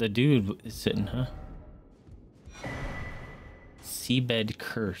dude is sitting, huh? Seabed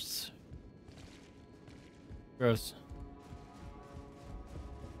curse. Gross.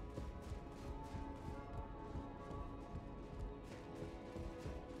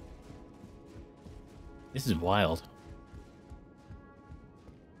 This is wild.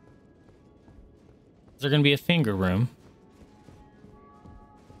 Is there gonna be a finger room?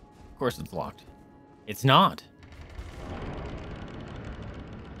 Of course it's locked. It's not.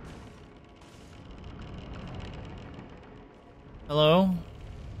 Hello?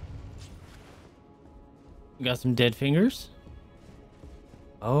 You got some dead fingers?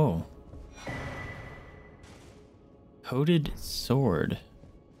 Oh. Coated sword.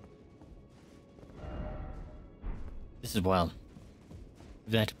 This is wild.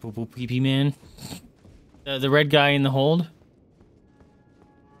 That poo pee pee man. The red guy in the hold.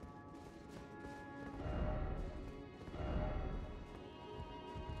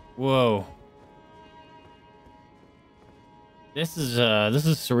 Whoa. This is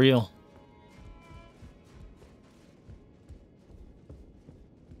surreal.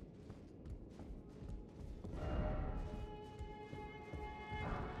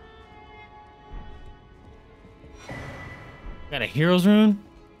 Got a hero's rune?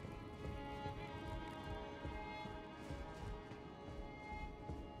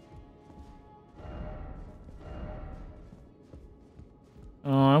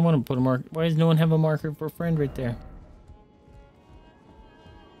 Oh, I want to put a mark. Why does no one have a marker for a friend right there?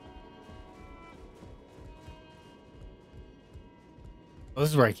 Oh, this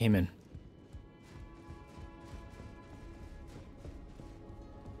is where I came in.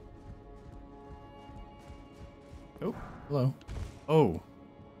 Oh, hello. Oh,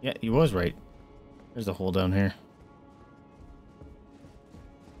 yeah, he was right. There's a hole down here.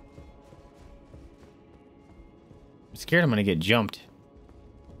 I'm scared I'm gonna get jumped.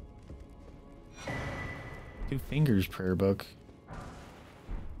 2 fingers prayer book.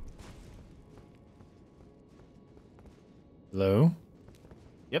 Hello?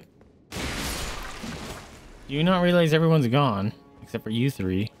 Yep. Do you not realize everyone's gone? Except for you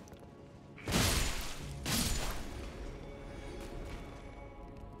 3.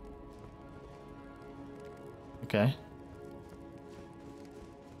 Okay.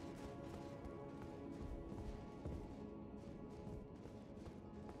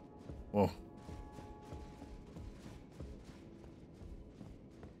 Whoa.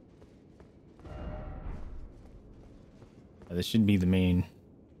 This should be the main.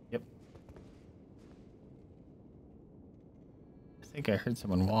 Yep. I think I heard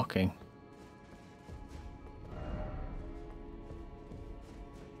someone walking.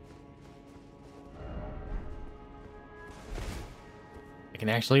 I can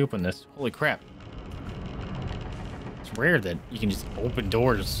actually open this. Holy crap. It's rare that you can just open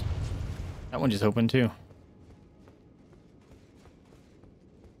doors. That one just opened too.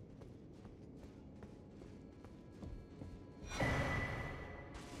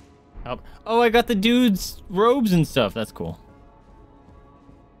 Oh, I got the dude's robes and stuff. That's cool.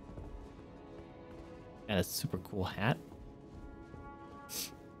 Got a super cool hat.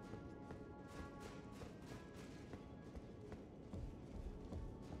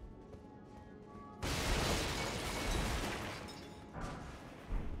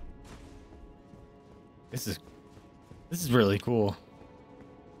 This is really cool.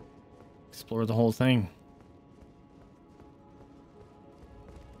 Explore the whole thing.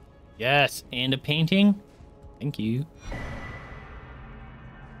 Yes, and a painting. Thank you.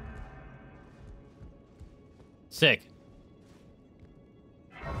 Sick.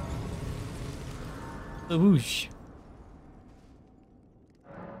 The whoosh.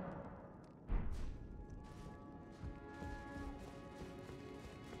 All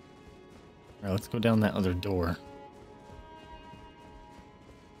right, let's go down that other door.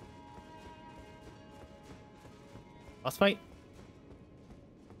 Boss fight.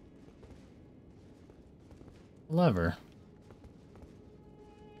 Lever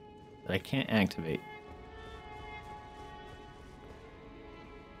that I can't activate.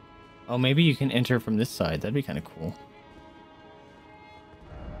 Oh, maybe you can enter from this side. That'd be kind of cool.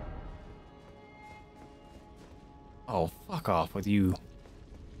 Oh, fuck off with you.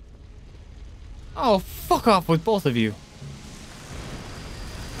 Oh, fuck off with both of you.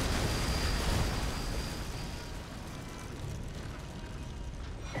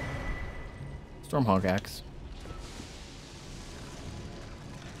 Stormhawk axe.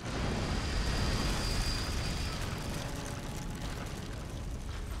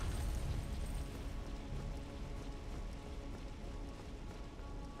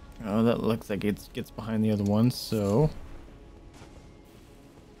 Oh, that looks like it gets behind the other one, so...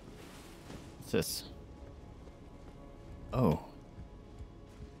 What's this? Oh.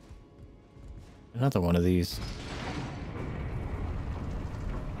 Another one of these.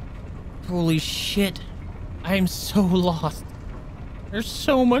 Holy shit. I am so lost. There's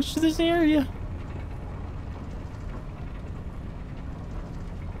so much to this area.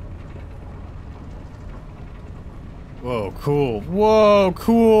 Whoa, cool. Whoa,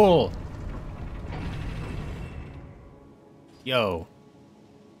 cool. Yo.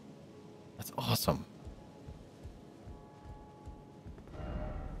 That's awesome.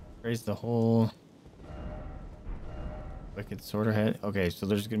 Raise the whole wicked sorter head. Okay, so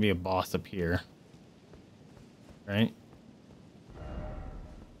there's gonna be a boss up here. Right?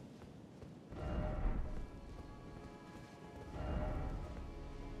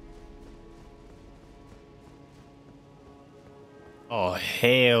 Oh,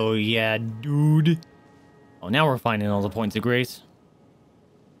 hell yeah, dude. Oh, now we're finding all the points of grace.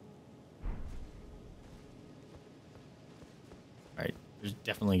 Alright, there's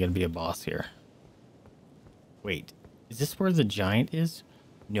definitely gonna be a boss here. Wait, is this where the giant is?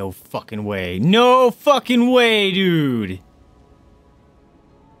 No fucking way. No fucking way, dude!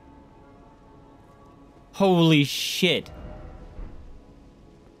 Holy shit.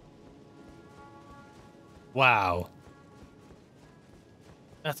 Wow.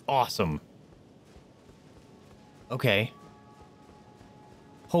 That's awesome. Okay.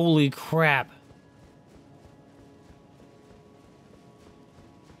 Holy crap.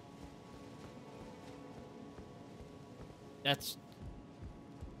 That's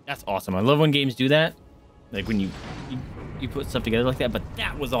awesome. I love when games do that. Like when you put stuff together like that, but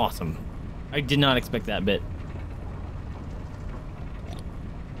that was awesome. I did not expect that bit.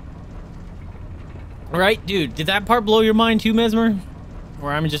 All right, dude, did that part blow your mind too, Mesmer?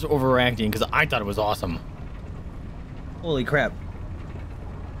 Or I'm just overreacting because I thought it was awesome. Holy crap.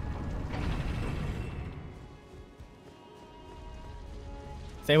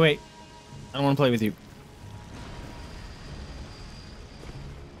 Say wait. I don't want to play with you.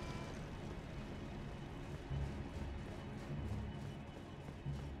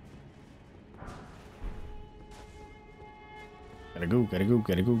 Gotta go, gotta go,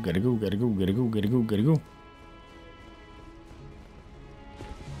 gotta go, gotta go, gotta go, gotta go, gotta go, gotta go.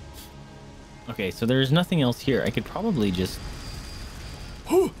 Okay, so there's nothing else here. I could probably just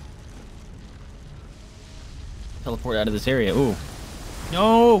teleport out of this area. Ooh.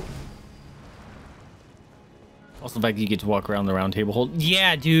 No! Also, the fact that you get to walk around the round table hold.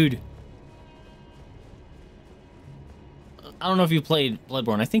 Yeah, dude! I don't know if you played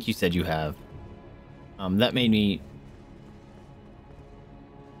Bloodborne. I think you said you have. That made me...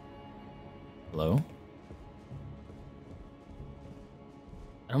 Hello?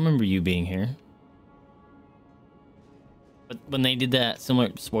 I don't remember you being here. But when they did that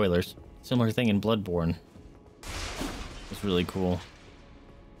similar... Spoilers. Similar thing in Bloodborne. It's really cool.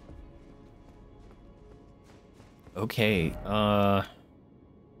 Okay,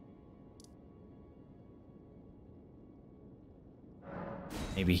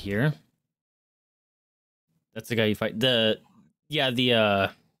 maybe here? That's the guy you fight. The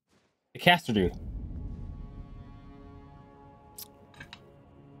caster dude.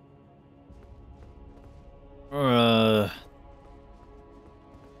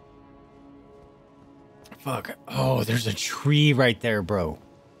 Fuck. Oh, there's a tree right there, bro.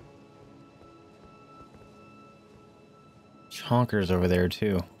 Chonkers over there,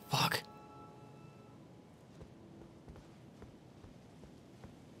 too. Fuck.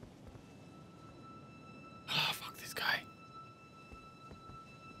 Oh, fuck this guy.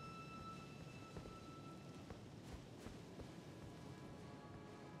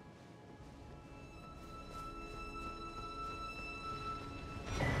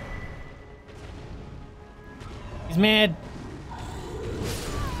 He's mad.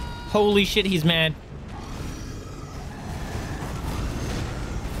 Holy shit, he's mad.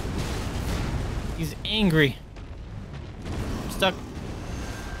 He's angry. I'm stuck.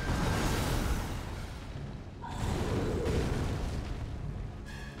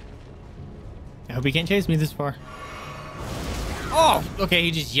 I hope he can't chase me this far. Oh, okay,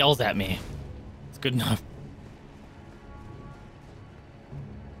 he just yells at me. It's good enough.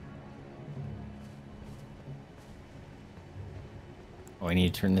 Oh, I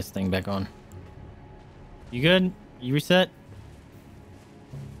need to turn this thing back on. You good? You reset?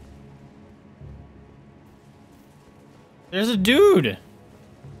 There's a dude!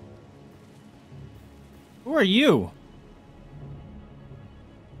 Who are you?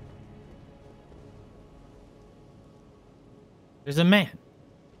 There's a man.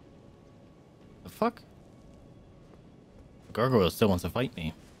 The fuck? The gargoyle still wants to fight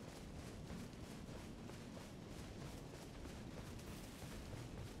me.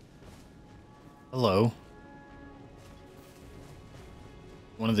 Hello.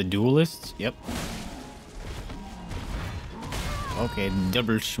 One of the duelists? Yep. Okay,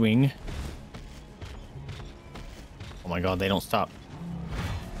 double swing. Oh my god, they don't stop.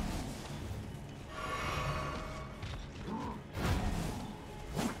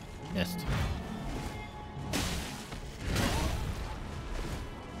 Missed.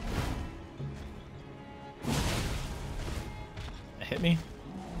 That hit me?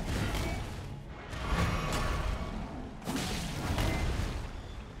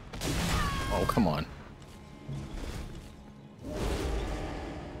 Oh, come on.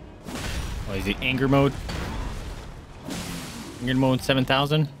 Oh, is it anger mode? Anger mode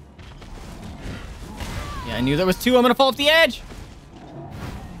 7000? Yeah, I knew there was two. I'm gonna fall off the edge!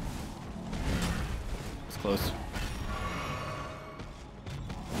 close.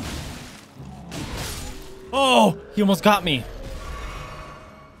 Oh, he almost got me.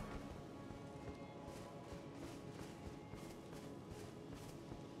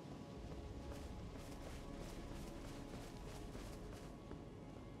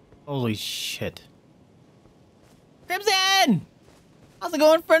 Holy shit. Crimson! How's it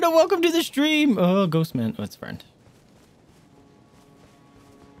going, friend? Welcome to the stream. Oh, Ghostman. Oh, it's friend.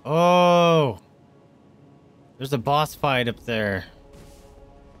 Oh. There's a boss fight up there.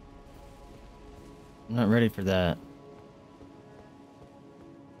 I'm not ready for that.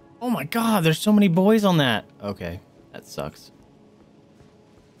 Oh my god, there's so many boys on that. Okay, that sucks.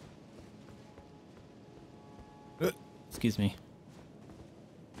 Excuse me.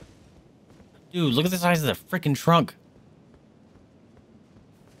 Dude, look at the size of the freaking trunk.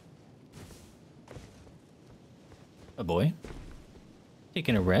 A boy.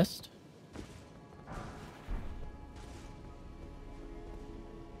 Taking a rest.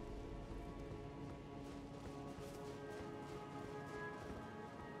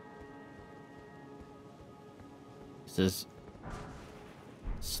 This is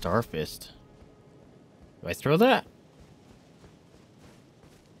Starfist. Do I throw that?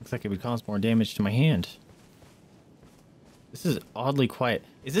 Looks like it would cause more damage to my hand. This is oddly quiet.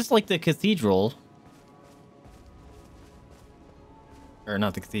 Is this like the cathedral? Or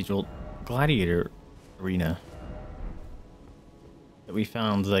not the cathedral, gladiator arena that we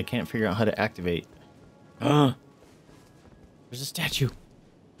found that I can't figure out how to activate. There's a statue.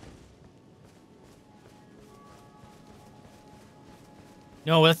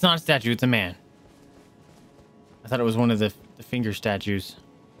 No, that's not a statue. It's a man. I thought it was one of the finger statues.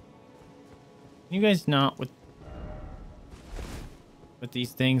 Can you guys not with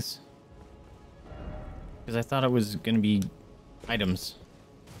these things? Because I thought it was going to be items.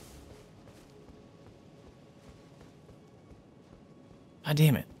 God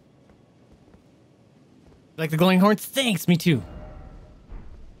damn it. Like the glowing horns? Thanks, me too.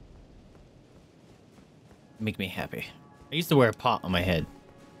 Make me happy. I used to wear a pot on my head.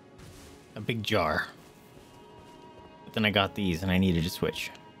 A big jar. But then I got these and I needed to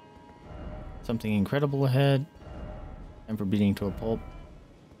switch. Something incredible ahead. Time for beating to a pulp.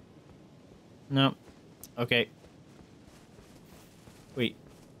 No. Okay. Wait.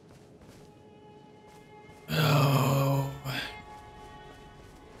 Oh.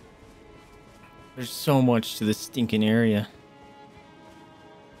 There's so much to this stinking area.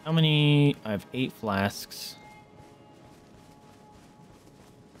 How many? I have 8 flasks.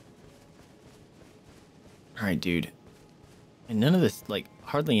 Alright, dude. And none of this, like,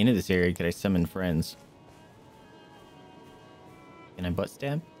 hardly any of this area could I summon friends. Can I butt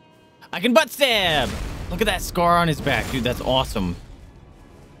stab? I can butt stab! Look at that scar on his back, dude. That's awesome.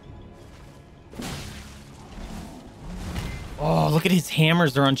 Oh, look at his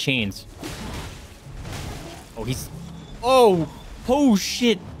hammers. They're on chains. Oh, he's... Oh! Oh,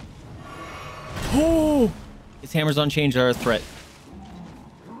 shit! Oh! His hammers on chains are a threat.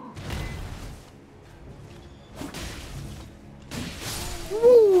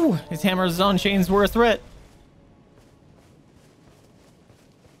 Woo! His hammers on chains were a threat.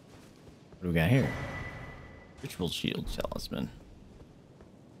 What do we got here? Ritual shield talisman.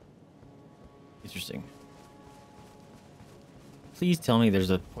 Interesting. Please tell me there's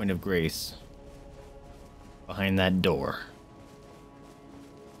a point of grace behind that door.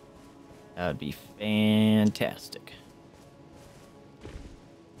 That would be fantastic.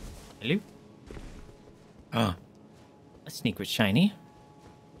 Hello? Ah. A sneak with shiny.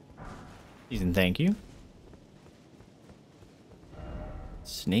 Please and thank you.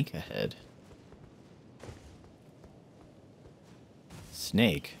 Snake ahead.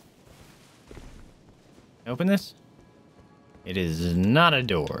 Snake. Open this? It is not a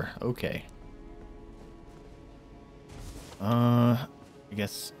door. Okay. I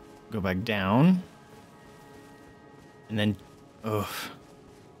guess go back down. And then... Ugh.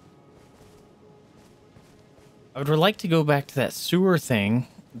 I would like to go back to that sewer thing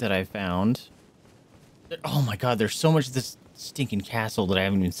that I found. Oh my god, there's so much of this stinking castle that I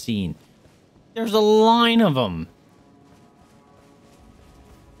haven't even seen. There's a line of them.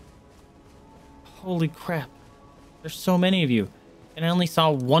 Holy crap. There's so many of you. And I only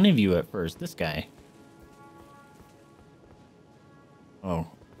saw one of you at first. This guy. Oh,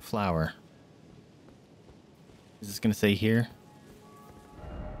 flower. Is this going to say here?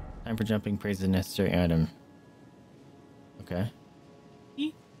 Time for jumping. Praise the necessary item. Okay.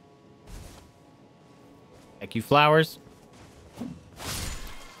 Thank you, flowers.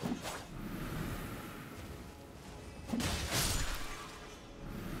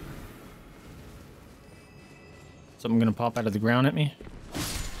 Something gonna pop out of the ground at me.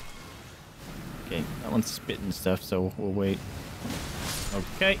 Okay, that one's spitting stuff, so we'll wait.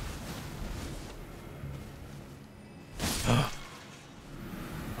 Okay.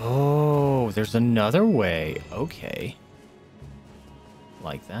 Oh, there's another way. Okay.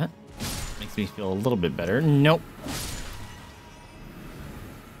 Like that. Makes me feel a little bit better. Nope.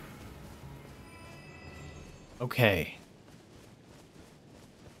 Okay.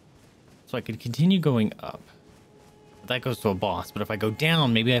 So I could continue going up. But that goes to a boss. But if I go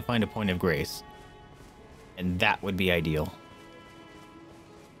down, maybe I find a point of grace. And that would be ideal.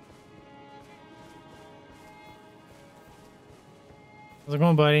 How's it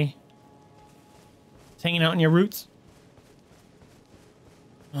going, buddy? Just hanging out in your roots?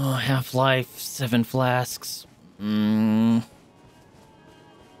 Oh, Half-Life, 7 flasks. Please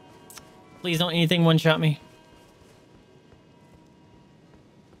don't anything one-shot me.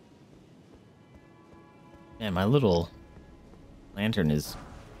 Man, my little lantern is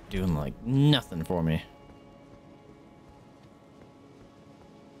doing like nothing for me.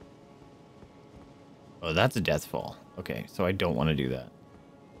 Oh, that's a death fall. Okay, so I don't want to do that.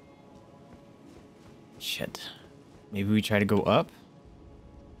 Shit. Maybe we try to go up?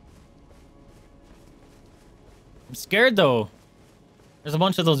 I'm scared though. There's a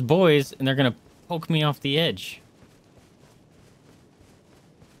bunch of those boys and they're gonna poke me off the edge.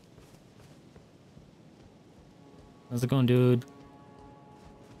 How's it going, dude?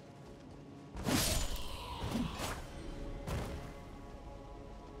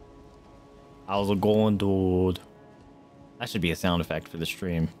 How's it going, dude? That should be a sound effect for the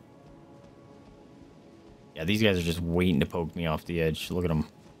stream. Yeah, these guys are just waiting to poke me off the edge. Look at them.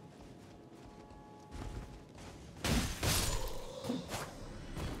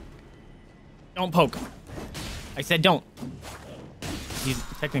 Don't poke. I said don't.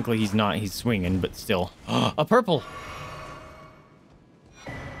 Technically he's not. He's swinging, but still. A purple.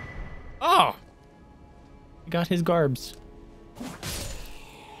 Oh. I got his garbs.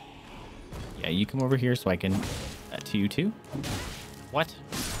 Yeah, you come over here so I can that to you too. What?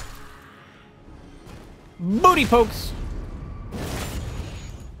 Booty pokes.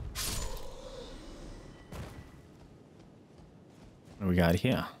 What do we got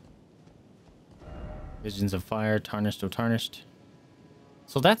here? Visions of fire, tarnished, oh tarnished.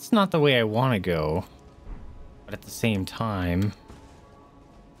 So that's not the way I want to go. But at the same time,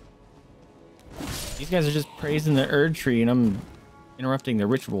 these guys are just praising the Erd tree and I'm interrupting the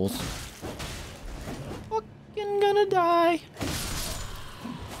rituals. Fucking gonna die.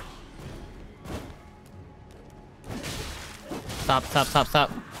 Stop, stop, stop,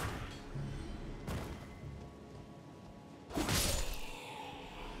 stop.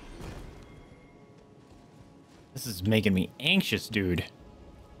 This is making me anxious, dude.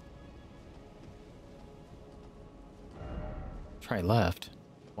 Try left.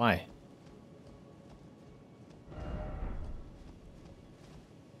 Why?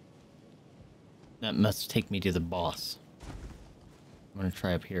 That must take me to the boss. I'm gonna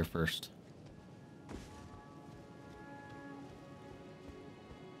try up here first.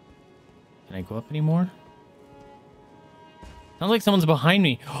 Can I go up anymore? Sounds like someone's behind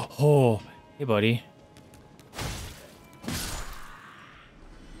me. Oh, hey, buddy.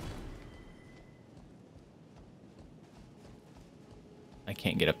 I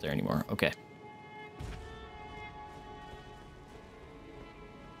can't get up there anymore. Okay.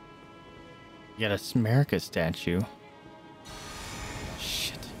 You got a Smerica statue.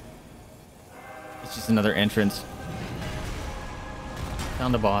 Shit. It's just another entrance.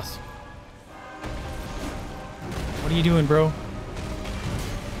 Found the boss. What are you doing, bro?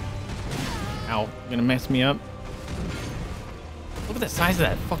 Ow. You gonna mess me up? Look at the size of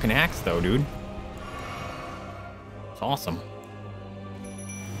that fucking axe, though, dude. It's awesome.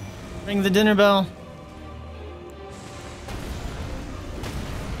 Ring the dinner bell.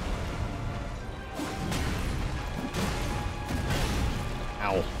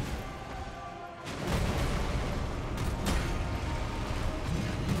 Ow.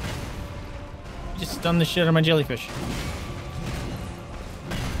 You just stunned the shit out of my jellyfish.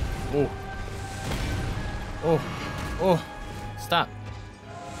 Oh. Oh. Oh. Stop.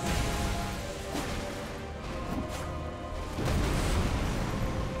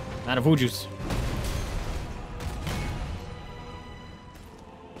 Out of juice.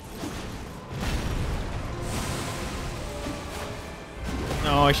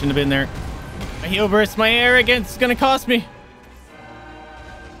 No, I shouldn't have been there. My heel burst, my arrogance is gonna cost me.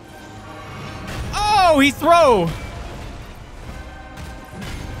 Oh, he throw.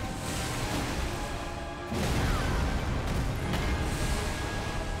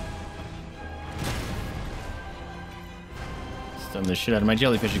 Stun the shit out of my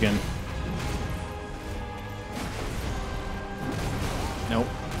jellyfish again. Nope.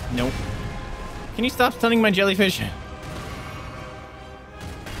 Nope. Can you stop stunning my jellyfish?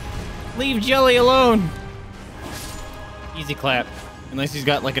 Leave Jelly alone! Easy clap. Unless he's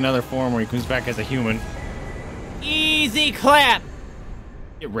got like another form where he comes back as a human. Easy clap!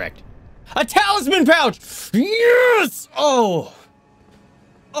 Get wrecked. A talisman pouch! Yes! Oh!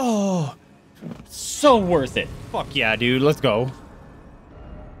 Oh! So worth it. Fuck yeah, dude. Let's go.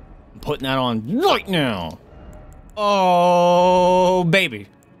 I'm putting that on right now. Oh, baby.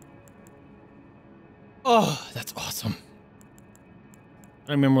 Oh, that's awesome.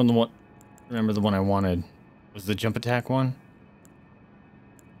 I remember the one I wanted was the jump attack one.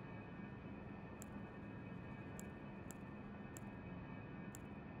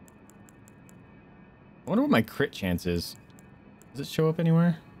 I wonder what my crit chance is. Does it show up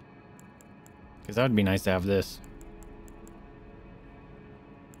anywhere? Because that would be nice to have this.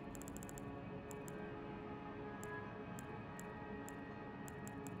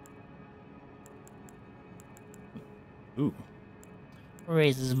 Ooh.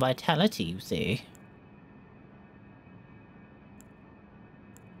 Raises vitality, you see.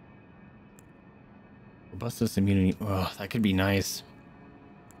 Robustness immunity. Oh, that could be nice.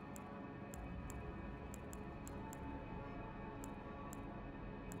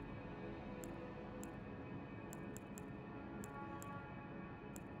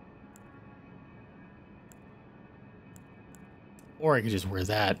 Or I could just wear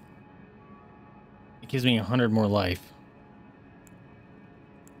that. It gives me 100 more life.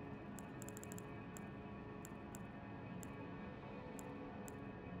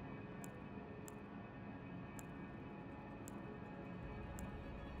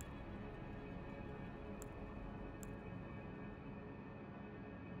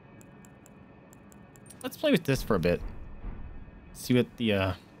 Let's play with this for a bit. See what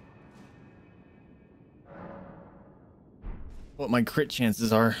the what my crit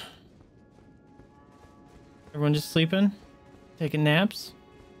chances are. Everyone just sleeping? Taking naps?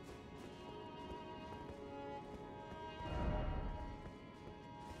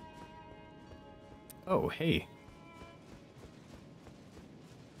 Oh, hey.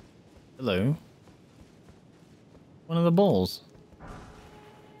 Hello. One of the bowls.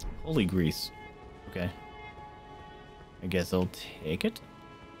 Holy grease. Okay. I guess I'll take it.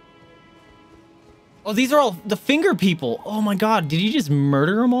 Oh, these are all the finger people. Oh my god, did you just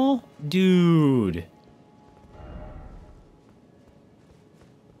murder them all? Dude.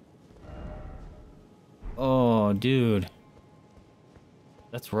 Oh, dude.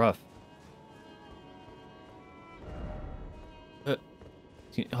 That's rough.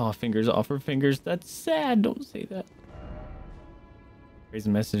 Oh, fingers, offer fingers. That's sad. Don't say that. Raise a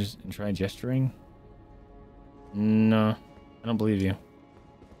message and try gesturing. No, I don't believe you.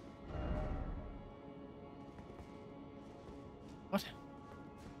 What?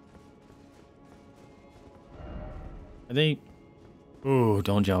 Are they? Ooh,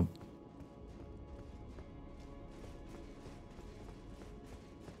 don't jump.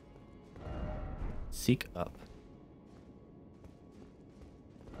 Seek up.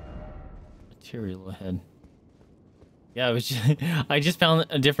 Material ahead. Yeah, it was just, I just found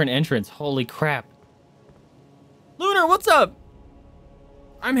a different entrance. Holy crap. Lunar, what's up?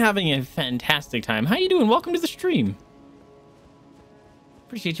 I'm having a fantastic time. How you doing? Welcome to the stream.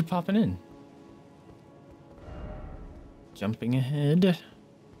 Appreciate you popping in. Jumping ahead.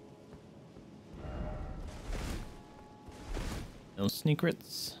 No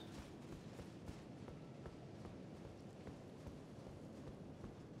secrets.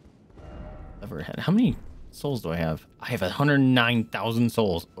 Lever ahead. How many souls do I have? I have 109,000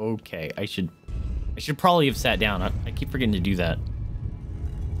 souls. Okay, I should probably have sat down. I keep forgetting to do that.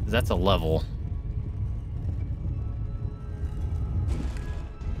 That's a level.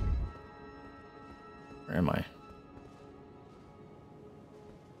 Where am I?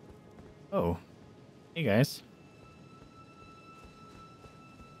 Oh. Hey, guys.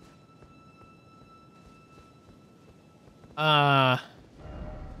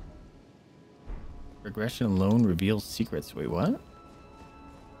 Regression alone reveals secrets. Wait, what?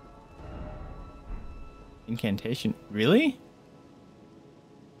 Incantation. Really?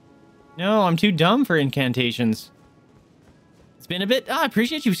 No, I'm too dumb for incantations. It's been a bit. I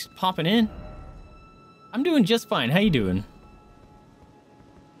appreciate you popping in. I'm doing just fine. How you doing?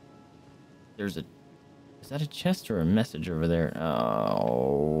 There's a... Is that a chest or a message over there?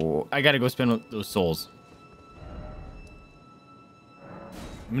 Oh, I gotta go spend those souls.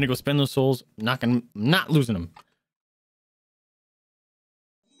 I'm gonna go spend those souls. I'm not losing them.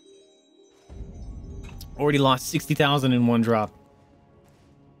 Already lost 60,000 in one drop.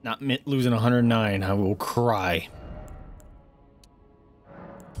 Not losing 109. I will cry.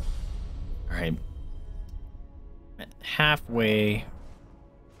 All right. At halfway.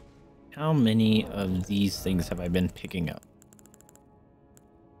 How many of these things have I been picking up?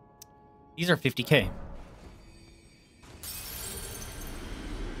 These are 50k.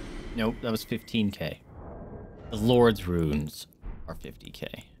 Nope, that was 15k. The Lord's runes are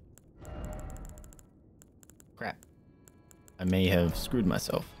 50k. Crap. I may have screwed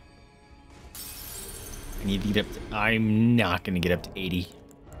myself. I need to get up to... I'm not going to get up to 80.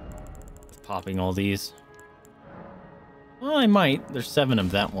 With popping all these. Well, I might. There's 7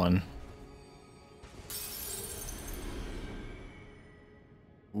 of that one.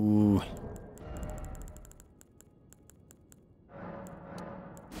 Ooh.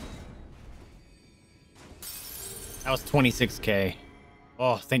 That was 26k.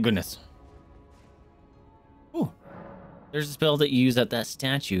 Oh, thank goodness. Ooh. There's a spell that you use at that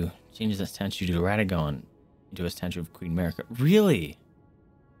statue. Changes that statue to Radagon into a statue of Queen America. Really?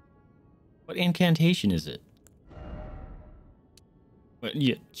 What incantation is it? Well,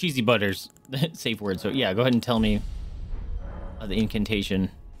 yeah, cheesy butters. Safe word. So yeah, go ahead and tell me the incantation.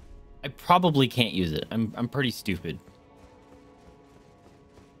 I probably can't use it. I'm pretty stupid.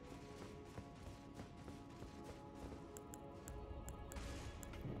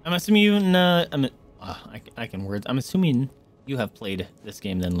 I'm assuming you I can words. I'm assuming you have played this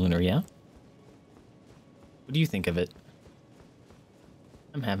game then, Lunar, yeah? What do you think of it?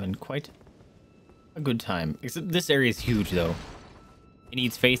 I'm having quite a good time. Except this area is huge though. It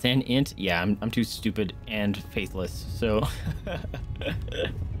needs faith and int. Yeah, I'm too stupid and faithless, so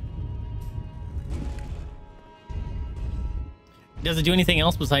Does it do anything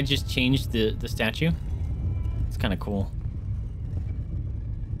else besides just change the statue? It's kind of cool.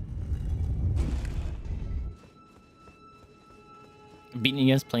 Beating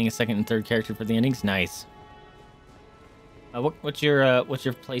you guys, playing a second and third character for the endings. Nice. What's your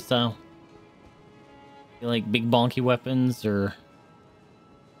play style? You like big bonky weapons, or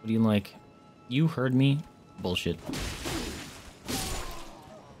what do you like? You heard me. Bullshit.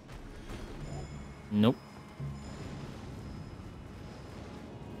 Nope.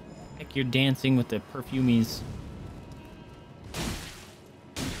 Heck, you're dancing with the perfumies.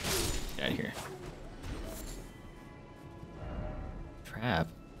 Get out of here. Trap.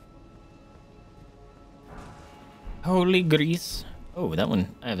 Holy grease. Oh, that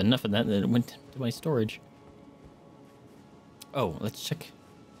one. I have enough of that that it went to my storage. Oh, let's check.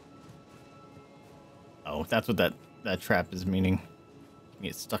 Oh, that's what that trap is meaning.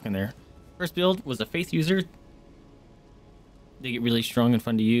 Get stuck in there. First build was a faith user. They get really strong and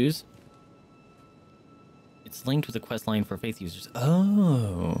fun to use. It's linked with a quest line for faith users.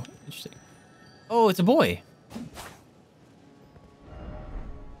 Oh, interesting. Oh, it's a boy. Come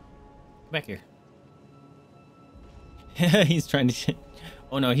back here. He's trying to...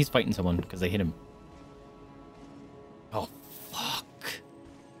 Oh no, he's fighting someone because they hit him. Oh, fuck.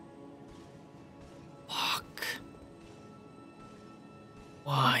 Fuck.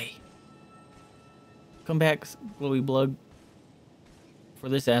 Why? Come back, glowy blood. Before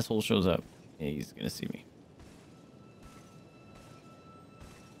this asshole shows up. Yeah, he's gonna see me.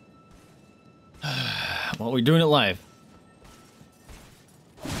 Well, we're doing it live.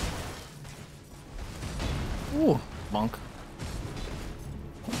 Ooh, bonk.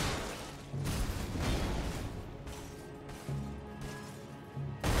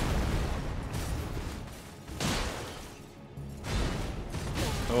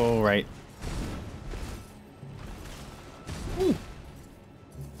 Oh, right. Ooh.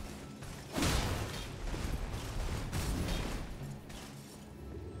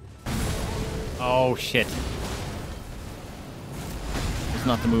 Oh, shit. It's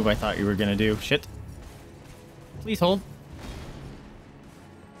not the move I thought you were gonna do. Shit. Please hold.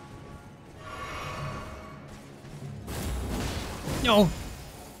 No.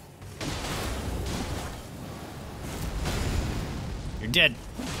 You're dead.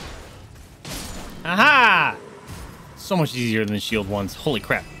 Aha! So much easier than the shield ones. Holy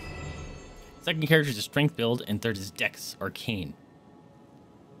crap. Second character is a strength build, and third is Dex Arcane.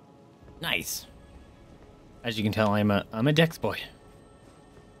 Nice. As you can tell, I'm a Dex boy.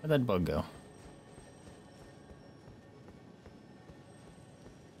 Where'd that bug go?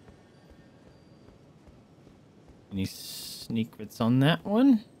 Any sneak bits on that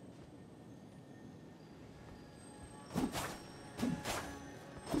one?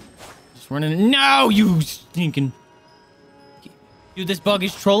 Just running. No, you stinking. Dude, this bug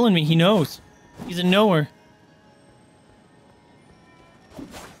is trolling me. He knows. He's a knower.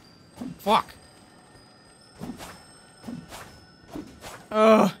 Fuck.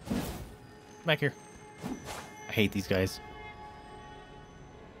 Oh, come back here. I hate these guys.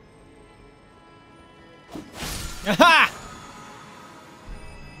 Aha!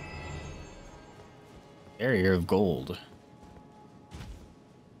 Barrier of gold.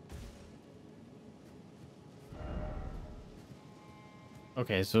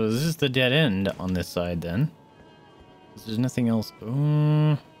 Okay, so this is the dead end on this side then. There's nothing else.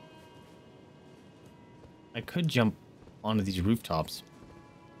 I could jump onto these rooftops.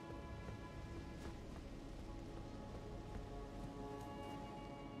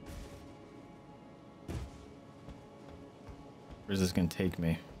 Where's this gonna take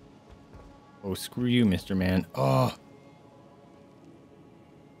me? Oh, screw you, Mr. Man. Oh.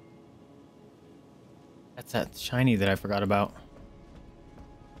 That's that shiny that I forgot about.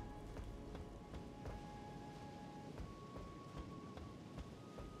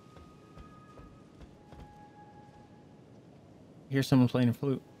 I hear someone playing a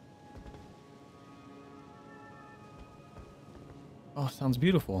flute. Oh, sounds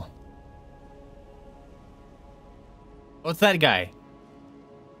beautiful. What's that guy?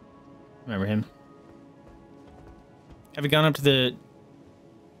 Remember him? Have you gone up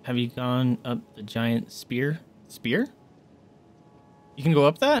the giant spear? Spear? You can go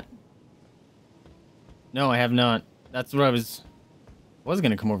up that? No, I have not. That's what I was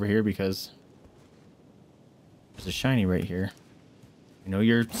gonna come over here because there's a shiny right here. I know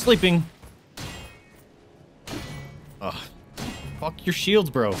you're sleeping. Ugh. Fuck your shields,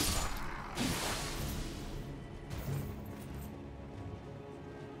 bro.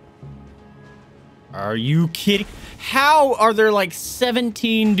 Are you kidding? How are there like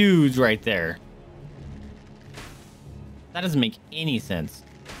 17 dudes right there? That doesn't make any sense.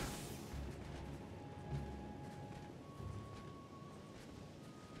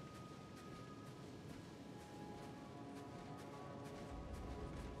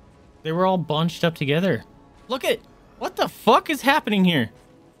 They were all bunched up together. Look at... What the fuck is happening here?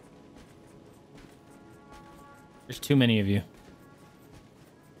 There's too many of you.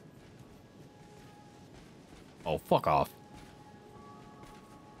 Oh, fuck off.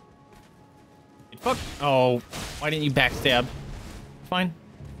 Fuck. Oh, why didn't you backstab? Fine.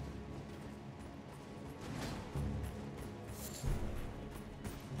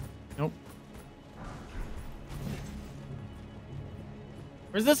 Nope.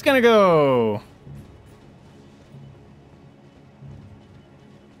 Where's this gonna go?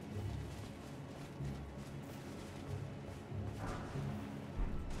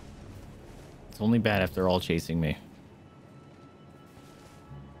 It's only bad if they're all chasing me.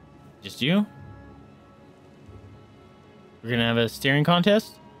 Just you? We're gonna have a staring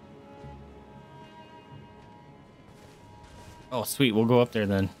contest? Oh, sweet. We'll go up there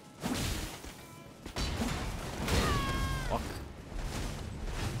then. Fuck.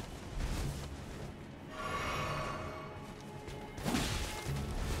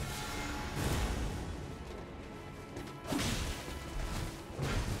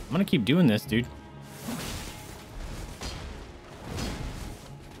 I'm gonna keep doing this, dude.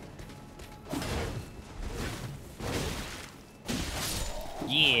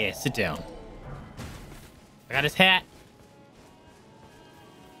 Yeah, sit down. I got his hat.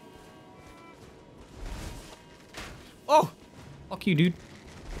 Oh! Fuck you, dude.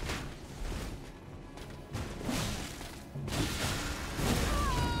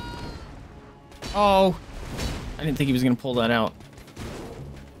 Oh! I didn't think he was gonna pull that out.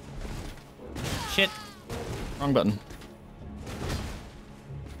 Shit. Wrong button.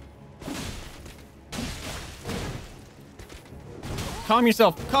 Calm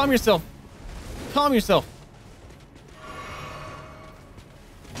yourself. Calm yourself. Calm yourself.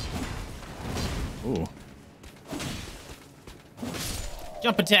 Ooh.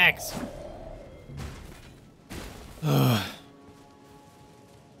 Jump attacks. All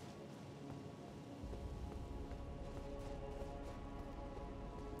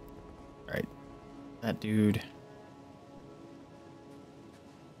right. That dude.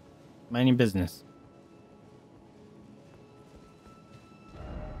 Mind your business.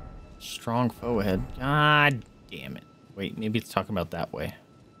 Strong foe ahead. God damn it. Wait, maybe it's talking about that way.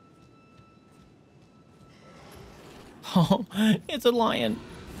 Oh, it's a lion.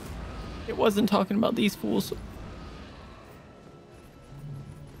 It wasn't talking about these fools.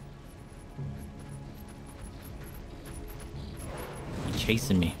 He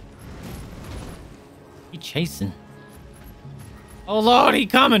chasing me. He chasing. Oh Lord, he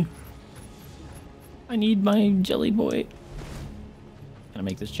coming. I need my jelly boy. Can I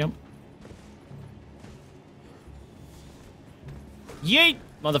make this jump? Yeet,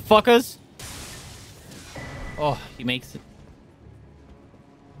 motherfuckers. Oh, he makes it.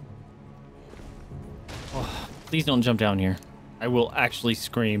 Please don't jump down here. I will actually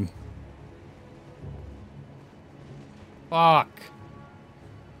scream. Fuck.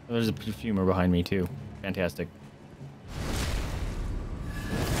 Oh, there's a perfumer behind me too. Fantastic.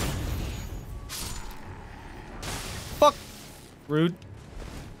 Fuck. Rude.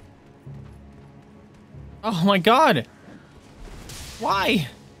 Oh my god. Why?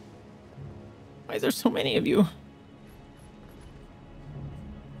 Why is there so many of you?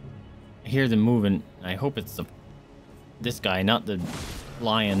 I hear them moving. I hope it's this guy, not the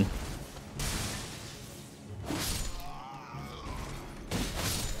lion.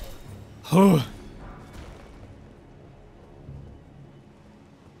 Oh.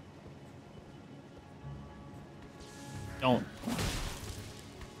 Don't.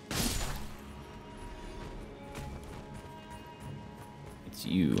 It's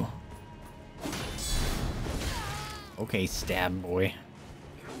you. Okay, stab boy.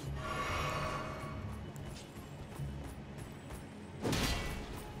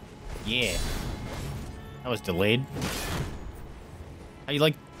 Yeah. That was delayed. How you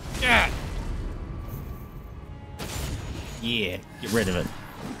like that? Yeah, get rid of it.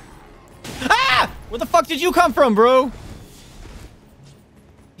 Ah! Where the fuck did you come from, bro?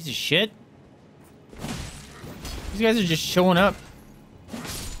 Piece of shit. These guys are just showing up.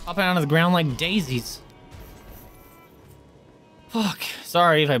 Popping out of the ground like daisies. Fuck.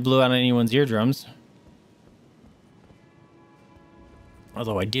 Sorry if I blew out anyone's eardrums.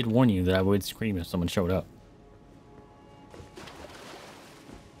 Although I did warn you that I would scream if someone showed up.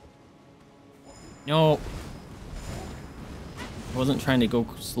 No. I wasn't trying to go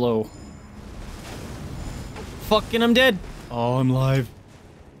slow. Fucking, I'm dead. Oh, I'm live.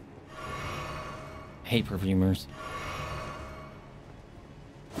 I hate perfumers.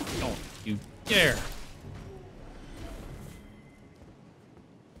 Don't you dare.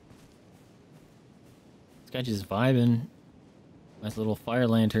 This guy just vibing. Nice little fire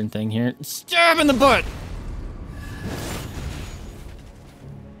lantern thing here. Stab in the butt!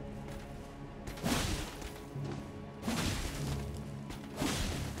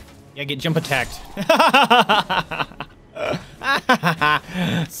 Yeah, get jump attacked.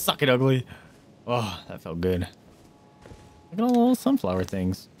 Suck it, ugly. Oh, that felt good. Look at all the little sunflower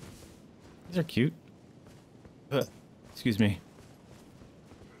things. These are cute. Excuse me.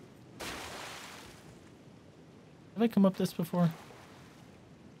 Have I come up this before?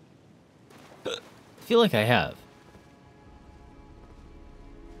 I feel like I have.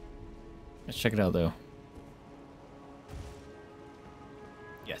 Let's check it out, though.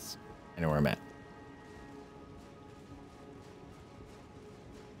 Yes, I know where I'm at.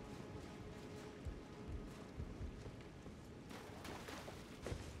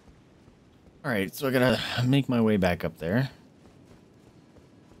 All right, so I gotta make my way back up there.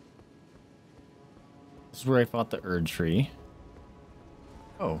 This is where I fought the Erd tree.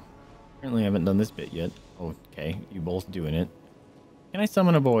 Oh, apparently I haven't done this bit yet. Okay, you both doing it. Can I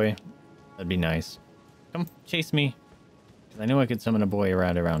summon a boy? That'd be nice. Come chase me. Because I know I could summon a boy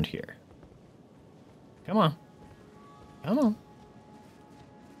around here. Come on. Come on.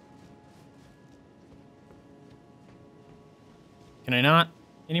 Can I not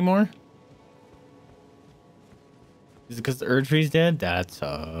anymore? Is it because the Erd tree's dead? That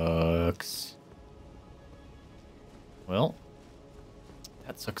sucks. Well,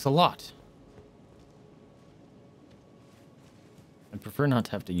 that sucks a lot. I'd prefer not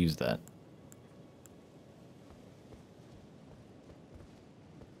to have to use that.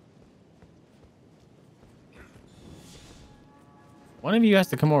 One of you has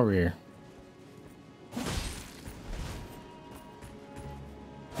to come over here.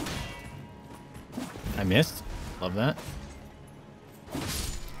 I missed. Love that.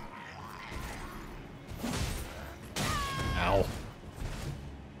 Ow.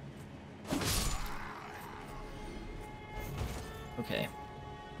 Okay.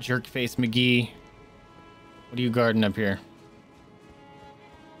 Jerkface McGee. What are you guarding up here?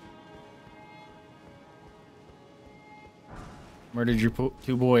 Murdered your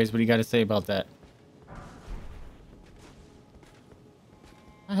two boys. What do you got to say about that?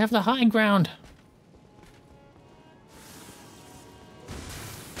 I have the high ground.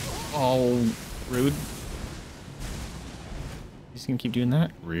 Oh, rude. You just gonna keep doing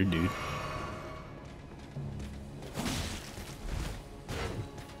that? Rude, dude.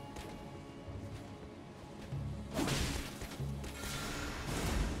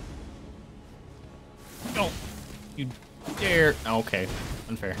 Don't you dare. Oh, okay,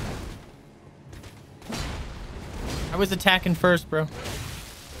 unfair. I was attacking first, bro.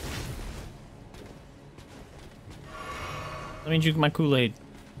 Let me juke my Kool-Aid.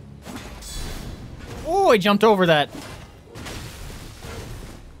 Oh, I jumped over that.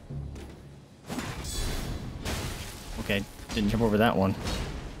 Okay, didn't jump over that one.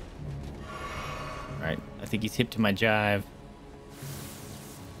 All right, I think he's hip to my jive.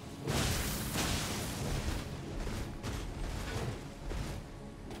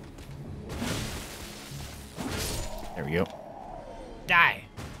 There we go. Die!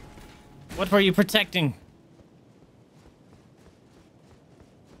 What were you protecting?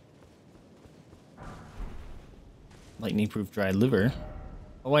 Lightning-proof dried liver.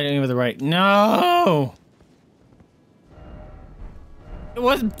 Oh, I didn't even have the right. No! It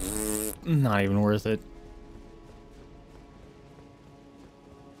wasn't. Not even worth it.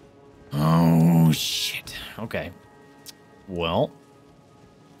 Oh, shit. Okay. Well.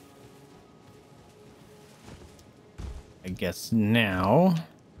 I guess now.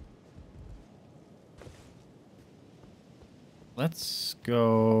 Let's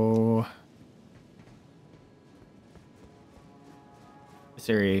go. This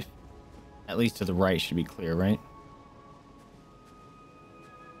area, at least to the right, should be clear, right?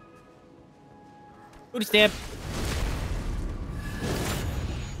 Booty stab.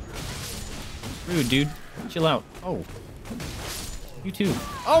 Rude, dude. Chill out. Oh. You too.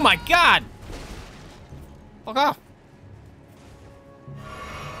 Oh my god! Fuck off.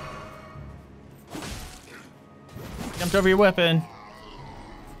 Jumped over your weapon.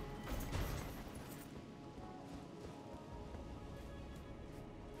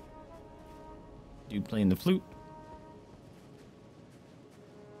 Dude playing the flute.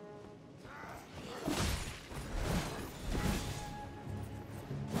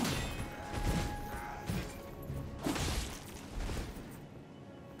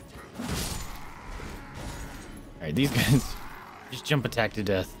 Alright, these guys just jump attack to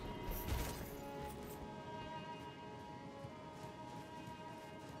death.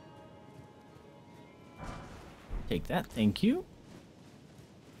 Take that, thank you.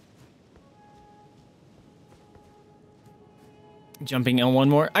 Jumping on one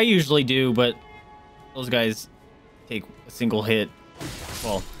more. I usually do, but those guys take a single hit.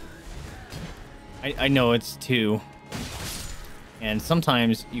 Well, I know it's 2. And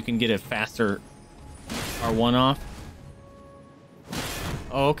sometimes you can get a faster R1 off.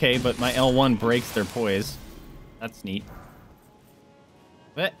 Oh, okay, but my L1 breaks their poise. That's neat.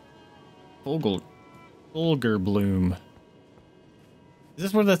 What? Fulgur bloom. Is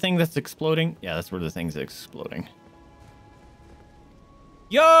this where the thing that's exploding? Yeah, that's where the thing's exploding.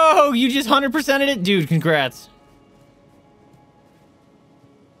 Yo, you just 100%ed it? Dude, congrats.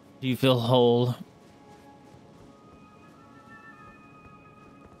 Do you feel whole? All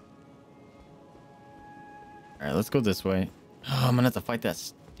right, let's go this way. Oh, I'm gonna have to fight that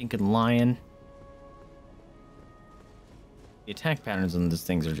stinking lion. The attack patterns on these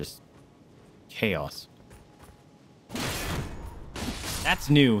things are just chaos. That's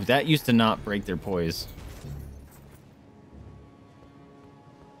new. That used to not break their poise.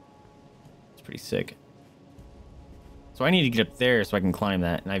 It's pretty sick. So I need to get up there so I can climb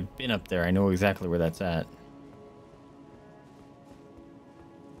that. And I've been up there. I know exactly where that's at.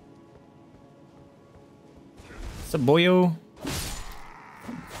 What's up, boyo?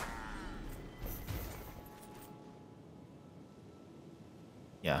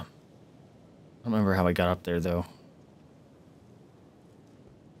 Yeah. I don't remember how I got up there, though.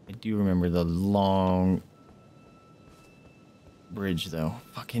 I do remember the long bridge, though.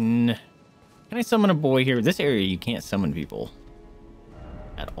 Fucking... Can I summon a boy here? This area, you can't summon people.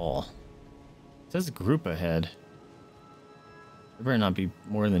 At all. It says group ahead. There better not be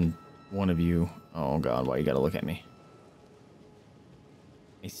more than one of you. Oh, God, why you gotta look at me?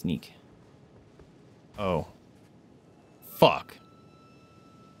 I sneak. Oh. Fuck.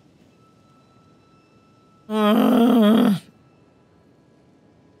 No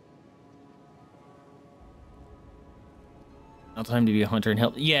time to be a hunter and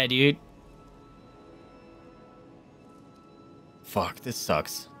help. Yeah, dude. Fuck, this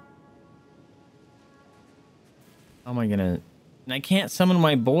sucks. How am I gonna... And I can't summon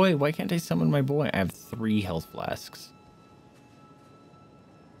my boy? Why can't I summon my boy? I have 3 health flasks.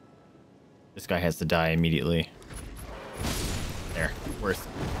 This guy has to die immediately. There, worth.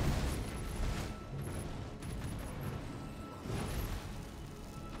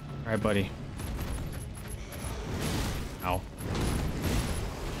 Alright, buddy. Ow.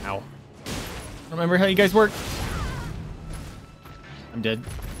 Ow. I don't remember how you guys work. I'm dead.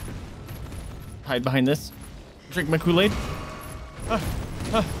 Hide behind this. Drink my Kool-Aid.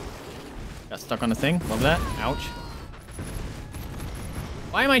 Got stuck on a thing. Love that. Ouch.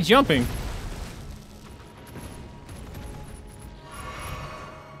 Why am I jumping?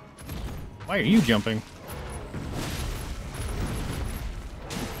 Why are you jumping?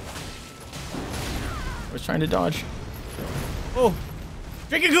 I was trying to dodge. Oh!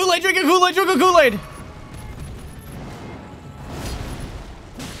 Drink a Kool-Aid! Drink a Kool-Aid! Drink a Kool-Aid!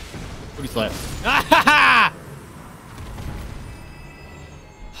 Booty slap. Ah ha ha!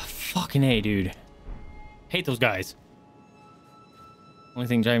 Fucking A, dude. Hate those guys. Only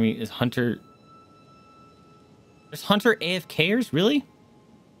thing driving me is Hunter. There's Hunter AFKers? Really?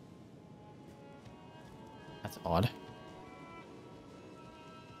 That's odd.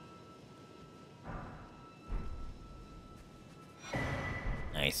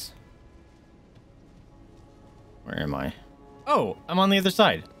 Nice. Where am I? Oh, I'm on the other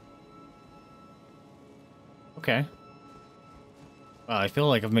side. Okay. Wow, I feel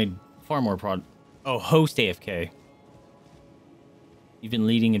like I've made far more Oh, host AFK. You've been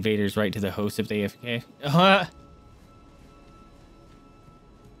leading invaders right to the host of the AFK.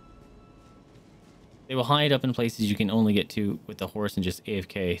 They will hide up in places you can only get to with the horse and just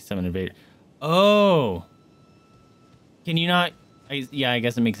AFK summon invader. Oh. Can you not? Yeah, I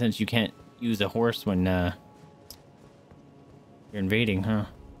guess it makes sense. You can't use a horse when you're invading, huh?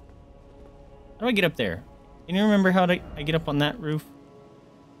 How do I get up there? Can you remember how I get up on that roof?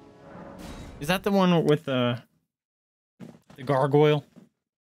 Is that the one with the gargoyle?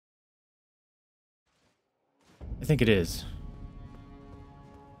 I think it is.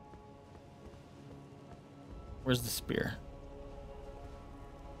 Where's the spear?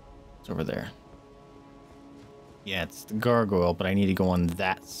 It's over there. Yeah, it's the gargoyle, but I need to go on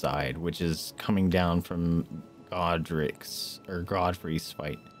that side, which is coming down from Godfrey's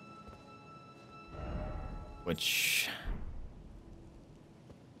fight. Which...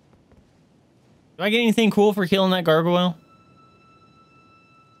 Do I get anything cool for killing that gargoyle?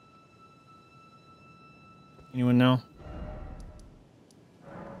 Anyone know?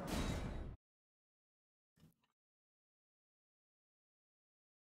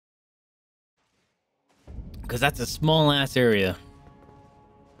 Because that's a small ass area.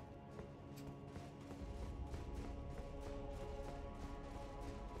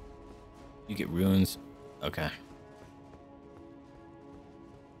 You get runes. Okay.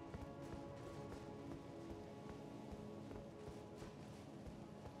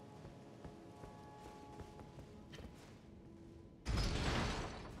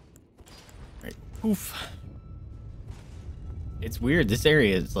 Right. Poof. It's weird. This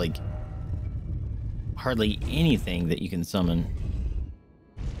area is like hardly anything that you can summon.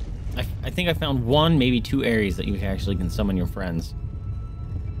 I think I found one, maybe two areas that you actually can summon your friends.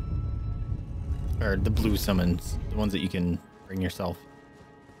 Or the blue summons, the ones that you can bring yourself.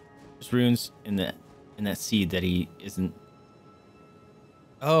 There's runes in that seed that he isn't.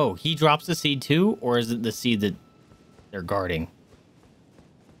 Oh, he drops the seed too, or is it the seed that they're guarding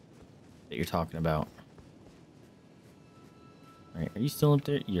that you're talking about? All right, are you still up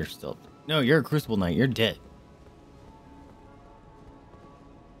there? You're still up there. No, you're a Crucible Knight. You're dead.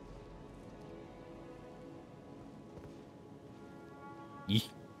 Yee.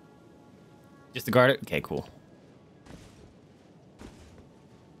 Just to guard it? Okay, cool.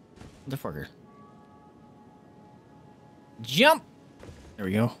 Motherfucker. Jump! There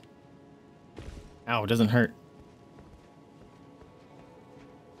we go. Ow, it doesn't hurt.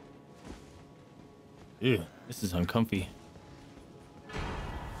 Ew, this is uncomfy.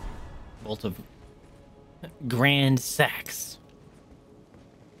 Bolt of Grand Sacks.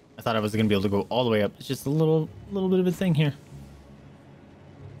 I thought I was gonna be able to go all the way up. It's just a little bit of a thing here.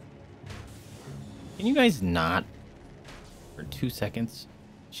 Can you guys not for 2 seconds?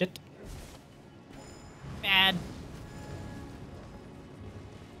 Shit. Bad.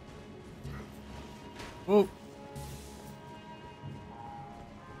 Whoa.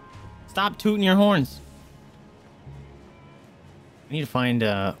 Stop tooting your horns. I need to find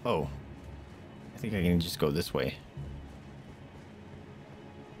oh. I think I can just go this way.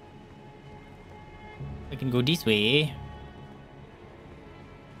 I can go this way.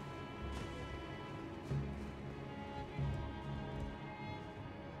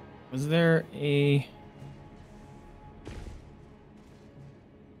 Was there a...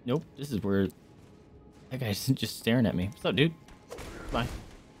 Nope, this is where... That guy's just staring at me. What's up, dude? Bye.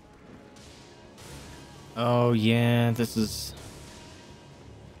 Oh, yeah, this is...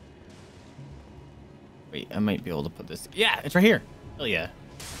 Wait, I might be able to put this... Yeah, it's right here. Hell yeah.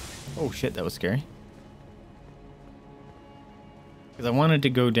 Oh, shit, that was scary. Because I wanted to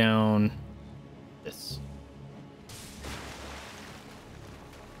go down... this.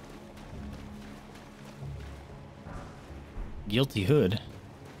 Guilty Hood.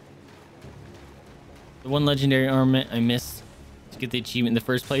 The one legendary armament I missed to get the achievement in the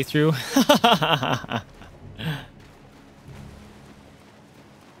first playthrough.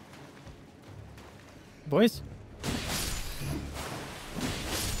 Boys.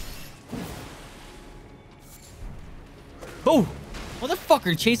 Oh!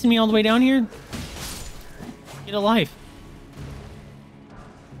 Motherfucker chasing me all the way down here? Get a life.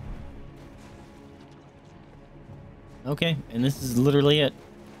 Okay, and this is literally it.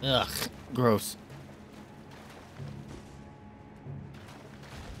 Ugh, gross.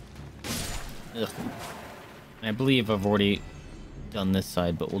 Ugh. I believe I've already done this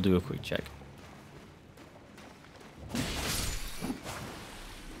side, but we'll do a quick check.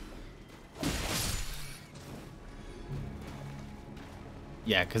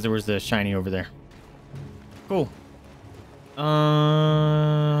 Yeah, because there was a shiny over there. Cool.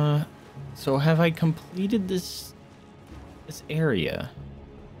 So have I completed this area?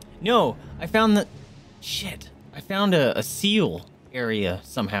 No, I found the shit. I found a seal area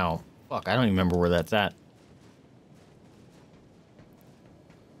somehow. Fuck, I don't even remember where that's at.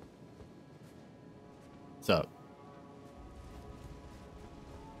 What's up?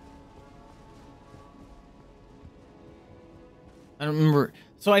 I don't remember.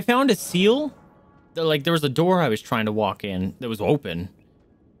 So I found a seal. Like there was a door I was trying to walk in that was open,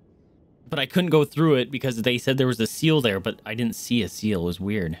 but I couldn't go through it because they said there was a seal there, but I didn't see a seal. It was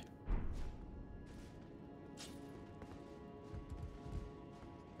weird.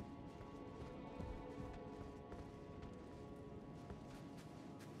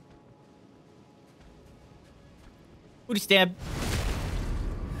 Booty stab.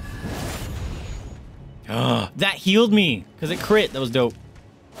 That healed me because it crit. That was dope.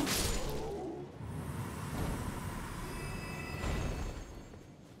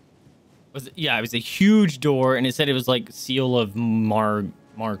 Yeah, it was a huge door, and it said it was like seal of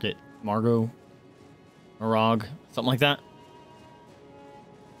Morgott, something like that.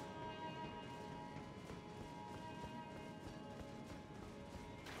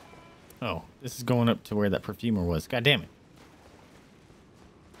 Oh, this is going up to where that perfumer was. God damn it.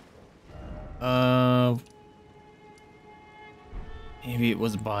 Maybe it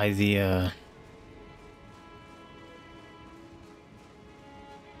was by the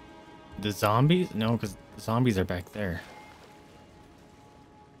zombies? No, because the zombies are back there.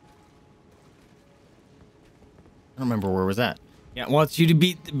 I don't remember where was that. Yeah, it wants you to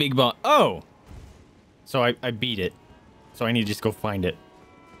beat the big boss. Oh! So I beat it. So I need to just go find it.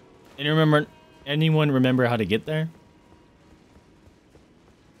 And remember, anyone remember how to get there?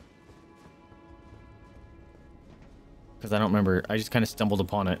 Because I don't remember. I just kind of stumbled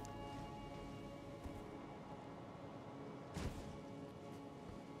upon it.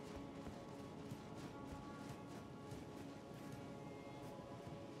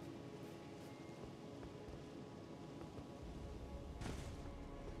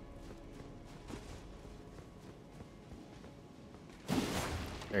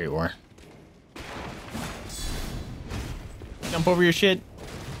 There you are. Jump over your shit.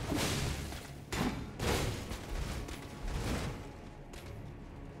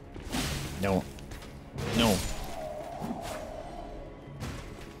 No. No.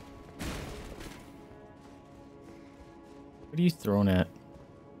 What are you throwing at?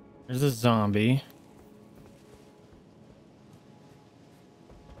 There's a zombie.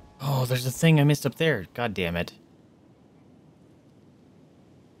 Oh, there's a thing I missed up there. God damn it.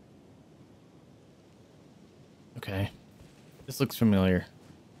 Okay. This looks familiar.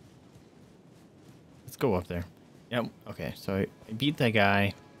 Let's go up there. Yep. Okay, so I beat that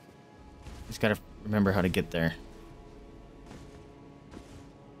guy. Just gotta remember how to get there.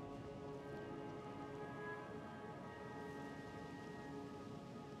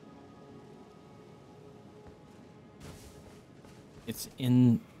 It's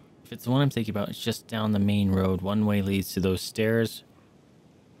in... If it's the one I'm thinking about, it's just down the main road. One way leads to those stairs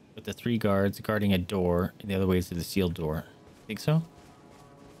with the 3 guards guarding a door, and the other way is to the sealed door. Think so?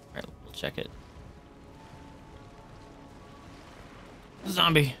 Alright, we'll check it.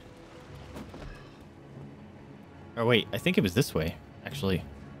 Zombie! Oh wait, I think it was this way, actually.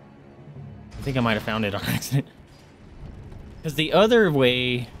 I think I might have found it on accident. Because the other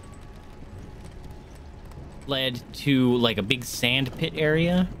way led to like a big sand pit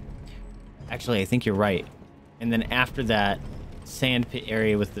area. Actually, I think you're right. And then after that sand pit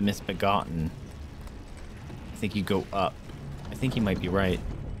area with the misbegotten, I think you go up. I think you might be right.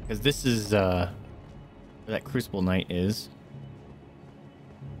 Because this is where that Crucible Knight is.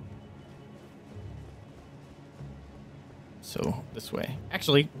 So this way.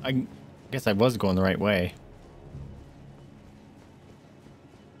 Actually, I guess I was going the right way.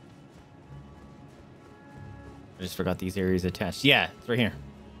 I just forgot these areas attached. Yeah, it's right here.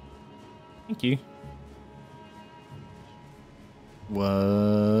 Thank you.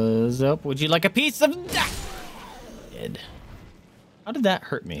 What's up? Would you like a piece of that? Dead. How did that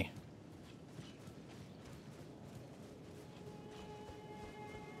hurt me?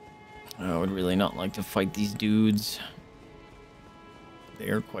 I would really not like to fight these dudes. They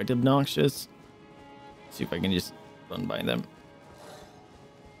are quite obnoxious. Let's see if I can just run by them.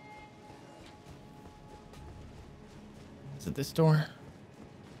 Is it this door?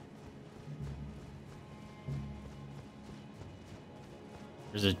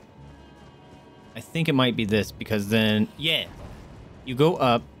 There's a... I think it might be this because then... Yeah. You go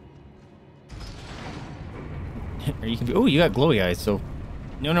up. Or you can be... Oh, you got glowy eyes, so...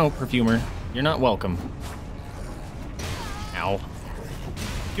 No, perfumer. You're not welcome. Ow.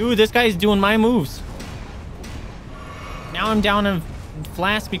 Dude, this guy's doing my moves. Now I'm down in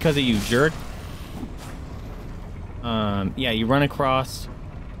flask because of you, jerk. Yeah, you run across,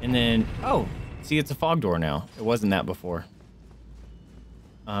 and then... Oh, see, it's a fog door now. It wasn't that before.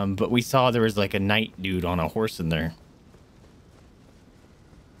 But we saw there was like a knight dude on a horse in there.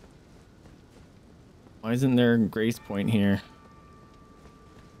 Why isn't there a grace point here?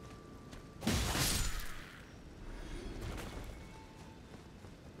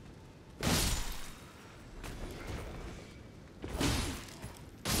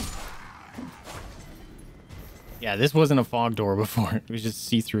 Yeah, this wasn't a fog door before. It was just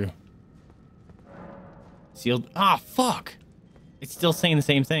see-through. Sealed. Ah, fuck! It's still saying the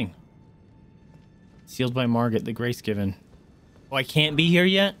same thing. Sealed by Morgott, the grace given. Oh, I can't be here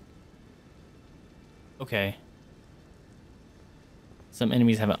yet? Okay. Some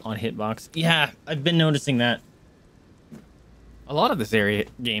enemies have an on hitbox. Yeah, I've been noticing that. A lot of this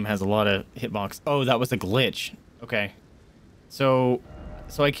game has a lot of hitbox. Oh, that was a glitch. Okay. So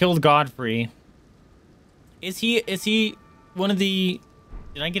I killed Godfrey. Is he one of the...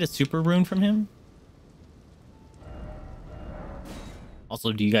 Did I get a super rune from him?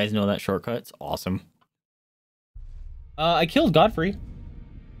 Also, do you guys know that shortcut? It's awesome. I killed Godfrey.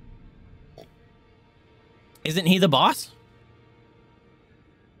 Isn't he the boss?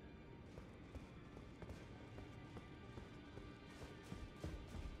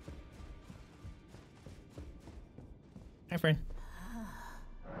 Hi, friend.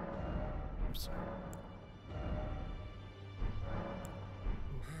 Oops.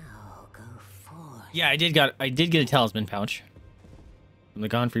 Now go forth. Yeah, I did get a talisman pouch. From the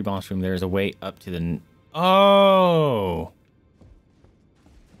Godfrey boss room, there's a way up to the... Oh!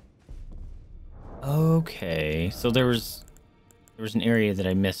 Okay, so there was an area that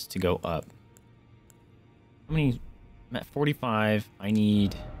I missed to go up. How many? I'm at 45. I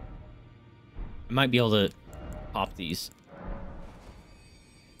might be able to pop these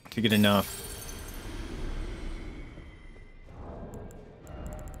to get enough.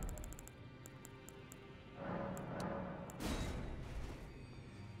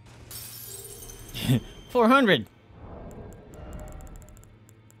 $400.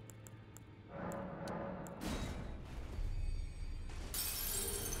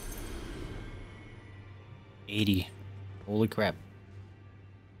 $80. Holy crap.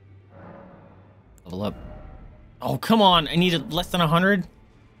 Level up. Oh, come on. I needed less than 100.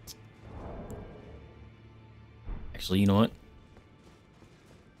 Actually, you know what?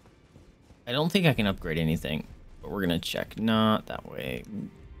 I don't think I can upgrade anything, but we're gonna check. Not that way.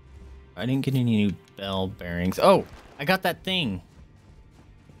 I didn't get any new bell bearings. Oh, I got that thing.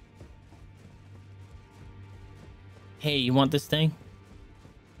 Hey, you want this thing?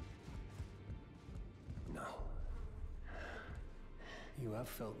 No. You have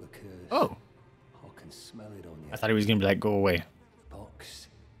felt the curse. Oh. I can smell it on you. I thought he was gonna be like, go away. Box,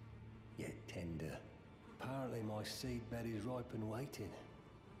 yet tender. Apparently my seed bed is ripe and waiting.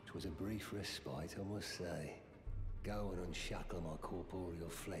 'Twas a brief respite, I must say. Go and unshackle my corporeal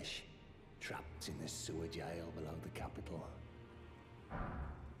flesh, trapped in the sewer jail below the capital.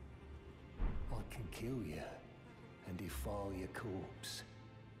 I can kill you and defile your corpse.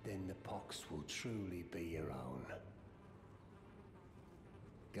 Then the pox will truly be your own.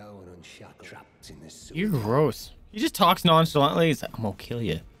 Go and unshackle, trapped in the sewer. You're gross. He just talks nonchalantly. He's like, I'm gonna kill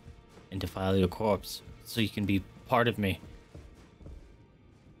you and defile your corpse so you can be part of me.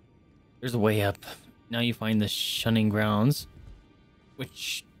 There's a way up. Now you find the shunning grounds,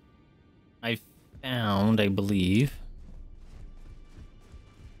 which I found, I believe.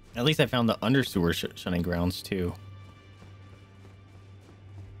 At least I found the undersewer shunning grounds too.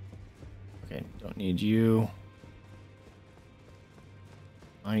 Okay, don't need you.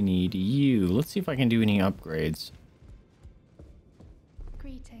 I need you. Let's see if I can do any upgrades.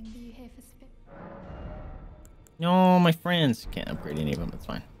 Greeting, are you here for spit? No, my friends can't upgrade any of them. That's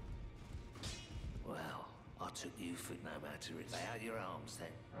fine. Well, I took you for no matter if they had your arms then.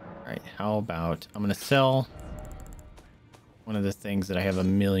 All right, how about I'm gonna sell one of the things that I have a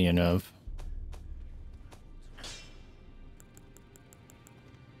million of.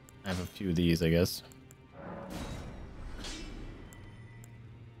 I have a few of these, I guess.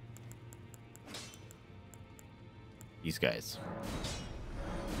 These guys.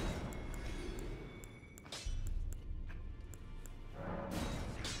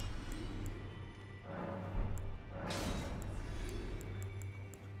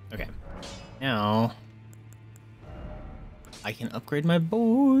 Okay. Now I can upgrade my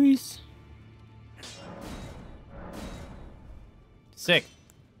boys. Sick.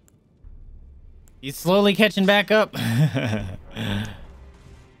 He's slowly catching back up.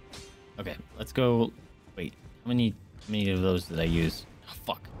 Okay, let's go. Wait, how many of those did I use? Oh,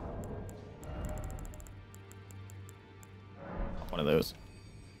 fuck. One of those.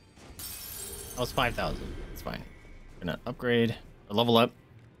 That was 5,000. It's fine. We're gonna upgrade or level up.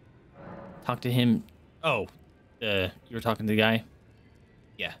 Talk to him. Oh, you were talking to the guy?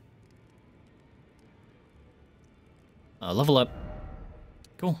 Yeah. Level up.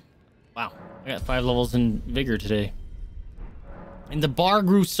 Cool. Wow. I got 5 levels in vigor today. And the bar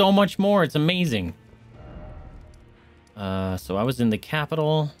grew so much more. It's amazing. So I was in the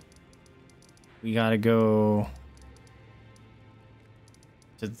capital. We gotta go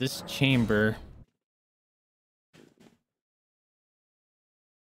to this chamber.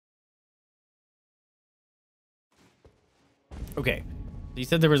 Okay. You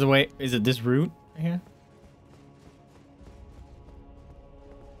said there was a way. Is it this route right here?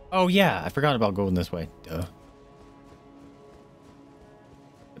 Oh, yeah. I forgot about going this way. Duh.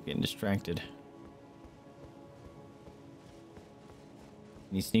 I'm getting distracted.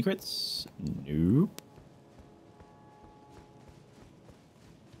 Any secrets? Nope.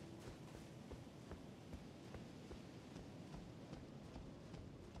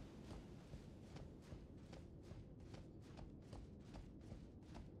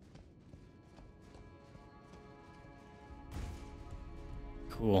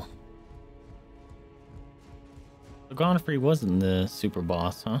 Cool. So Godfrey wasn't the super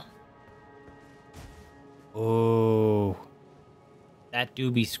boss, huh? Oh. That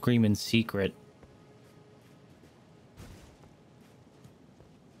do be screaming secret.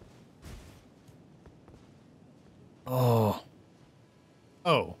 Oh.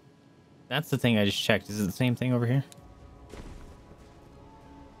 Oh. That's the thing I just checked. Is it the same thing over here?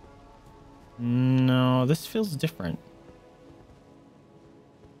 No, this feels different.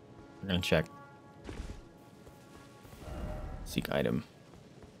 We're gonna check. Seek item.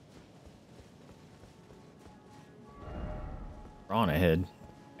 We're on ahead.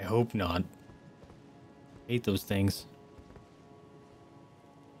 I hope not. Hate those things.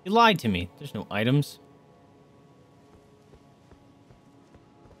 You lied to me. There's no items.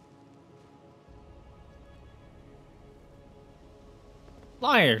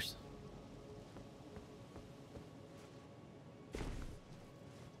 Liars.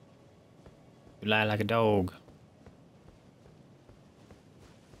 You lie like a dog.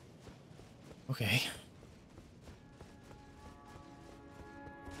 Okay.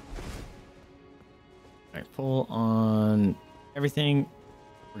 Alright, full on everything.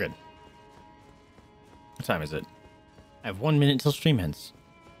 We're good. What time is it? I have 1 minute till stream ends.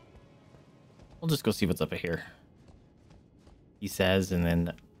 We'll just go see what's up here. He says, and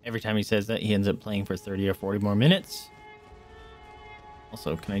then every time he says that, he ends up playing for 30 or 40 more minutes.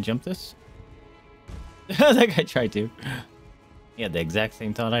 Also, can I jump this? That guy tried to. He had the exact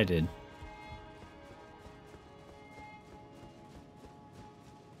same thought I did.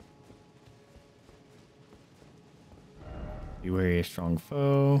 Be wary of strong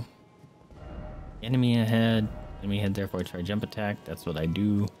foe. Enemy ahead. Enemy ahead, therefore try jump attack. That's what I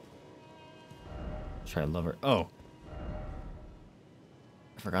do. Try lover. Oh.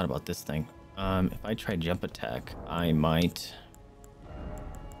 I forgot about this thing. If I try jump attack, I might...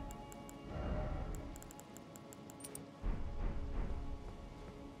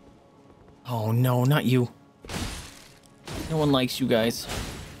 Oh no, not you. No one likes you guys.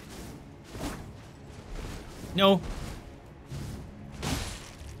 No.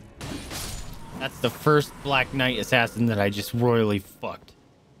 That's the first Black Knight assassin that I just royally fucked.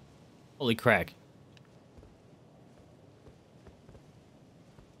 Holy crack.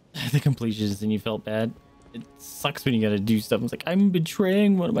 The completions and you felt bad. It sucks when you gotta do stuff. It's like, I'm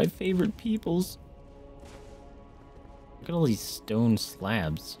betraying one of my favorite peoples. Look at all these stone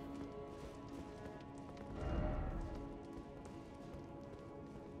slabs.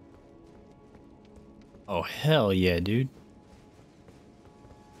 Oh, hell yeah, dude.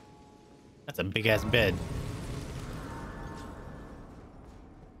 That's a big ass bed.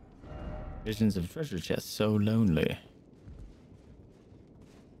 Visions of treasure chest, so lonely.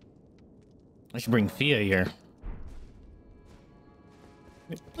 I should bring Fia here.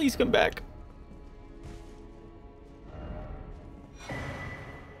 Please come back.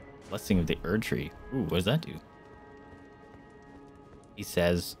 Blessing of the Erd Tree. Ooh, what does that do? He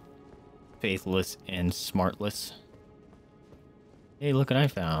says, faithless and smartless. Hey, look what I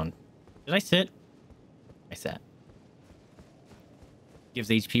found. Did I sit? I sat. Gives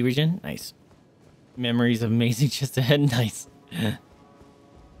HP regen. Nice. Memories of amazing just ahead. Nice.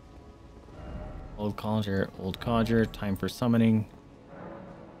 Old conjure. Time for summoning.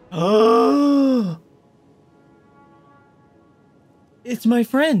 Oh! It's my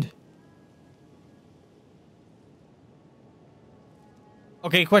friend.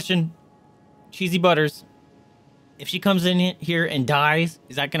 Okay, question. Cheesy Butters. If she comes in here and dies,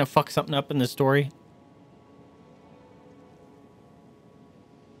 is that gonna fuck something up in the story?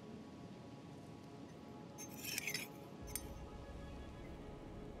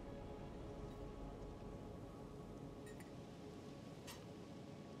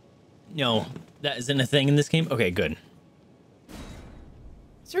 No, that isn't a thing in this game. Okay, good.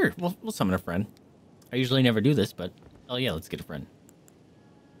 Sure, we'll summon a friend. I usually never do this, but oh yeah, let's get a friend.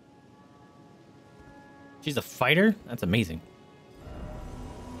 She's a fighter? That's amazing.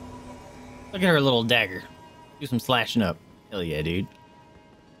 Look at her little dagger. Do some slashing up. Hell yeah, dude.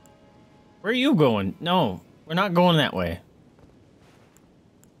 Where are you going? No, we're not going that way.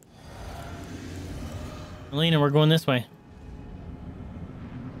 Melina, we're going this way.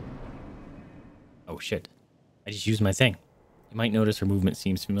 Oh shit. I just used my thing. You might notice her movement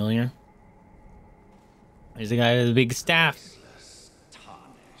seems familiar. There's the guy with the big staff.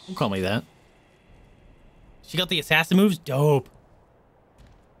 Don't call me that. She got the assassin moves? Dope.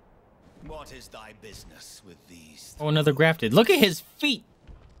 What is thy business with these? Oh, another grafted. Look at his feet.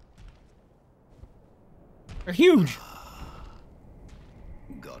 They're huge.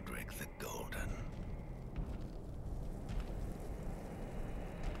 Godric the Golden.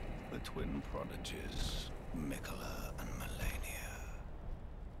 The twin prodigies, Mikola and Melania.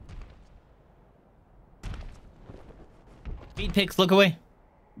 Feet picks, look away.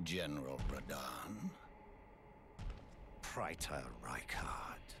 General Radahn. Praetor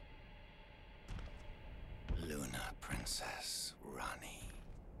Rykard. Luna Princess Rani.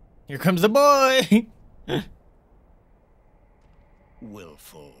 Here comes the boy.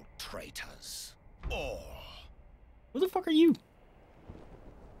 Willful traitors. All. Who the fuck are you?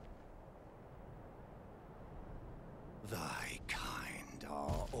 Thy kind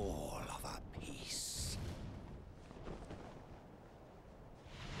are all of a piece.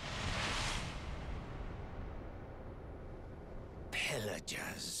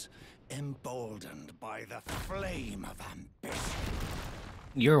 Pillagers, emboldened by the flame of ambition.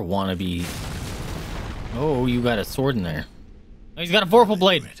 You're a wannabe. Oh, you got a sword in there. Oh, he's got a vorpal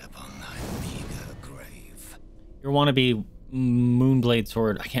blade. Upon thy meager grave. Your wannabe moonblade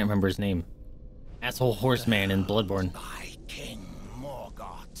sword. I can't remember his name. Asshole horseman in Bloodborne. By King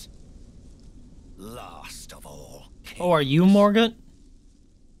Morgott. Last of all kings. Oh, are you Morgott?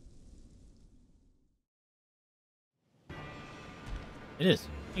 It is.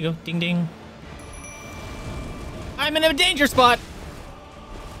 Here you go. Ding ding. I'm in a danger spot.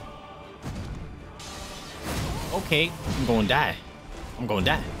 Okay, I'm going to die. I'm going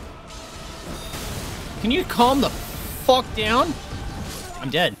to die. Can you calm the fuck down? I'm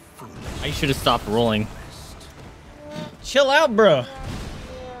dead. I should have stopped rolling. Chill out, bro.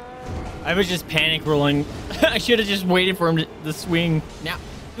 I was just panic rolling. I should have just waited for him to swing. Now,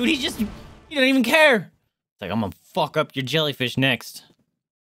 dude, he don't even care. It's like, I'm gonna fuck up your jellyfish next.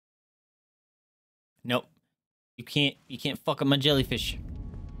 Nope. You can't fuck up my jellyfish.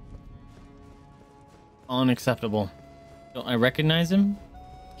 Unacceptable. Don't I recognize him?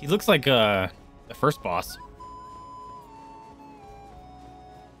 He looks like the first boss.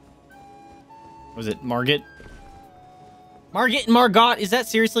 Was it Morgott? Morgott and Morgott, is that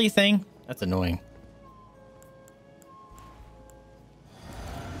seriously a thing? That's annoying.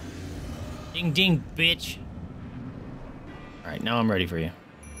 Ding ding, bitch. Alright, now I'm ready for you.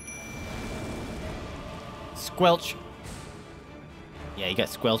 Squelch. Yeah, he got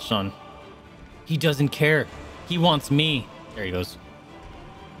squelched on. He doesn't care. He wants me. There he goes.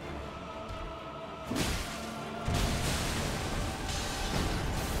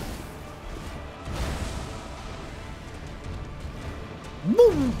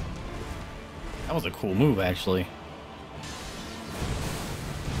 Boom. That was a cool move, actually.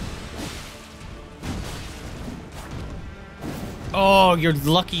 Oh, you're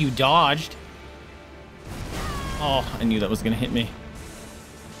lucky you dodged. Oh, I knew that was gonna hit me.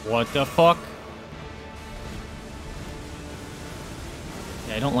 What the fuck?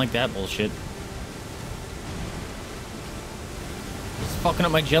 Yeah, I don't like that bullshit. It's fucking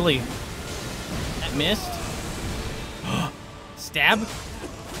up my jelly. That missed. Stab?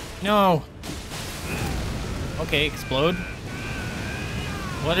 No. Okay, explode.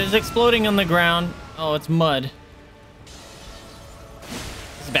 What is exploding on the ground? Oh, it's mud.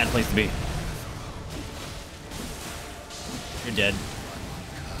 It's a bad place to be. You're dead.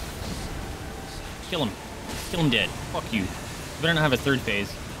 Kill him. Kill him dead. Fuck you. You better not have a third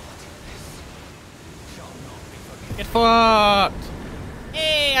phase. Get fucked!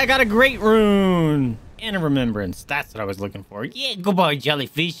 Hey, I got a great rune! And a remembrance. That's what I was looking for. Yeah, good boy,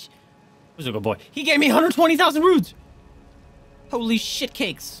 jellyfish. Who's a good boy? He gave me 120,000 runes! Holy shit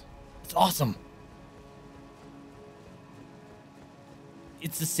cakes. It's awesome.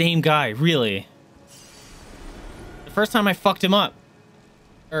 It's the same guy, really. The first time I fucked him up.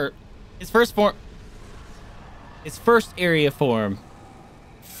 Or, his first area form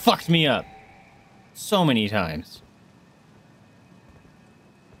fucked me up. So many times.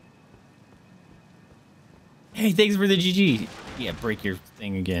 Hey, thanks for the GG. Yeah, break your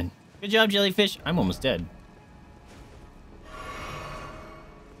thing again. Good job, jellyfish. I'm almost dead.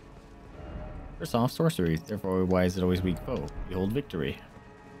 First off, sorcery. Therefore, why is it always weak foe? Behold victory.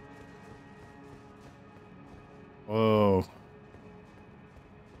 Whoa.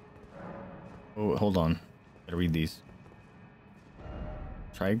 Oh, hold on. Gotta read these.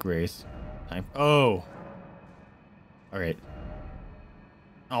 Try grace. Time. Oh. Alright.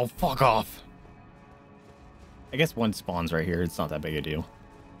 Oh, fuck off. I guess one spawns right here. It's not that big a deal.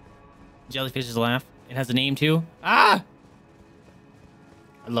 Jellyfish's laugh. It has a name too. Ah!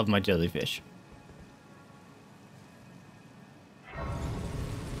 I love my jellyfish.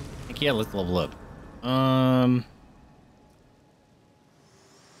 Heck yeah, let's level up.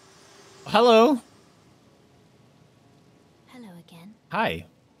 Hello. Hello again. Hi.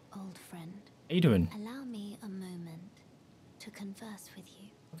 Old friend. How you doing? Allow me a moment to converse with you.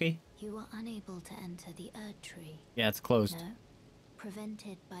 Okay. You were unable to enter the Erd Tree. Yeah, it's closed. No.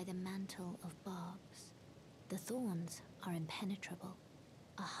 Prevented by the mantle of barbs. The thorns are impenetrable.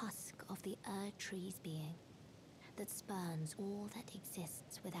 A husk of the Erd Tree's being that spurns all that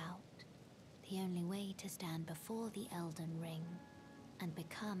exists without. The only way to stand before the Elden Ring and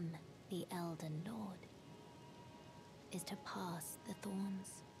become the Elden Lord is to pass the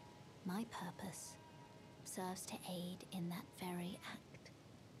thorns. My purpose serves to aid in that very act.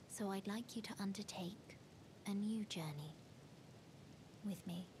 So I'd like you to undertake a new journey with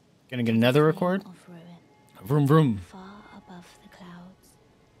me. Gonna get another record? Of ruin, Vroom vroom. far above the clouds,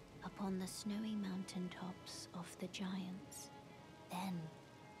 upon the snowy mountain tops of the giants. Then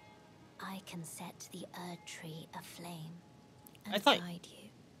I can set the Erd Tree aflame and guide you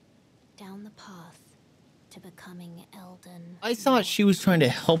down the path to becoming Elden. I thought she was trying to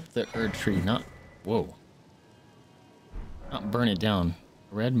help the Erd Tree, not... Whoa. Not burn it down.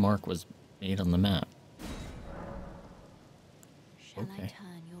 A red mark was made on the map. Shall I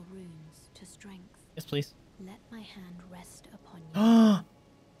turn your runes to strength? Yes, please. Let my hand rest upon you.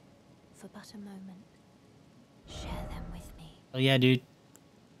 For but a moment. Share them with me. Oh yeah, dude.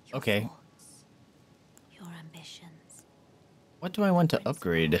 Your Okay. thoughts, your ambitions. What do I want to Prince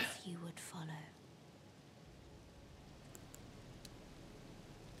upgrade? Wolf you would follow.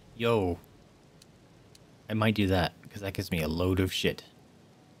 Yo. I might do that, because that gives me a load of shit.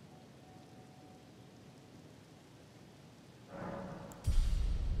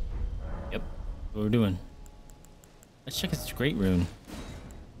 Yep. What we're doing. Let's check this great rune.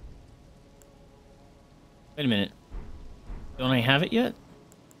 Wait a minute. Don't I have it yet?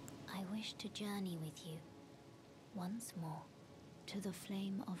 I wish to journey with you once more to the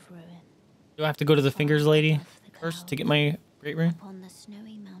flame of ruin. Do I have to go to the fingers lady first to get my great rune? Upon the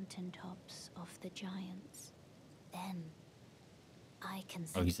snowy mountain tops of the giants. Then I can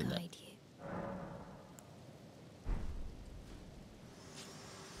he said that. guide you.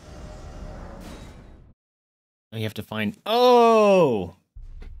 Oh, you have to find... Oh!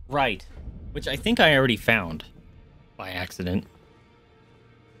 Right. Which I think I already found. By accident.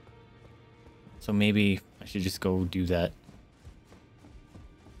 So maybe I should just go do that.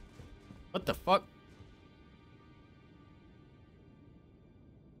 What the fuck?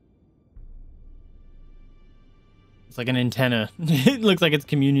 It's like an antenna. It looks like it's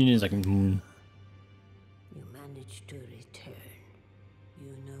communion. It's like... You managed to return. You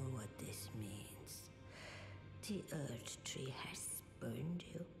know what this means. The Erd Tree has spurned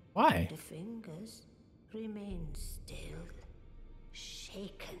you. Why? The fingers remain still.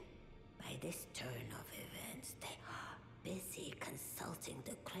 shaken by this turn of events. They are busy consulting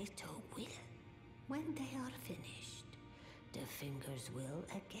the greater will. When they are finished, the fingers will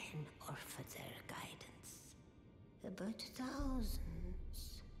again offer their guidance. But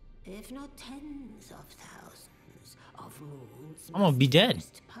thousands, if not tens of thousands, of moons I'm gonna be dead.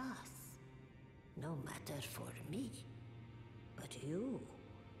 must pass. No matter for me, but you.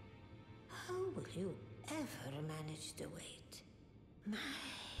 How will you ever manage to wait? My,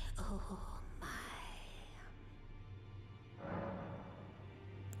 oh my.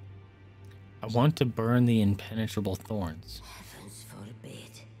 I want to burn the impenetrable thorns. Heavens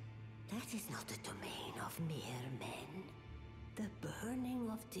forbid. That is not the domain of mere men. The burning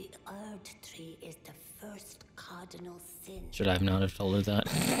of the Erd tree is the first cardinal sin. Should I not have told her that?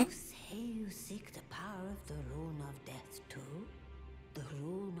 You say you seek the power of the rune of death too? The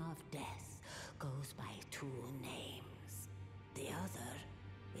rune of death goes by two names. The other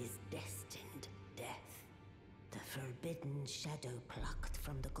is destined death. The forbidden shadow plucked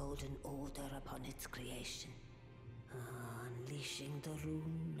from the Golden Order upon its creation. Unleashing the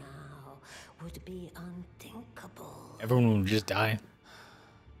rune now would be unthinkable. Everyone would just die.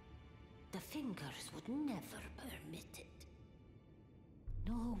 The fingers would never permit it.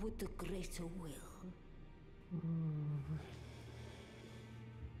 Nor would the greater will.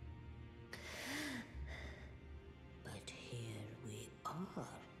 But here we are.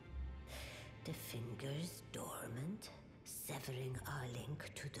 The fingers dormant, severing our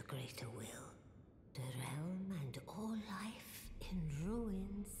link to the greater will. The realm and all life in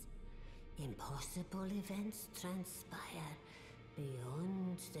ruins. Impossible events transpire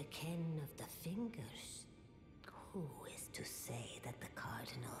beyond the ken of the fingers. Who is to say that the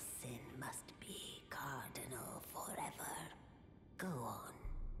cardinal sin must be cardinal forever? Go on.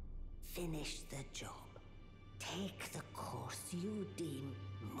 Finish the job. Take the course you deem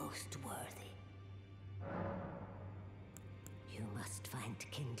most worthy. You must find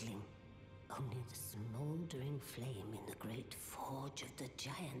kindling. Only the smoldering flame in the great forge of the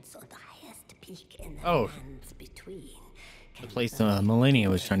giants on the highest peak in the lands between. The place Millennia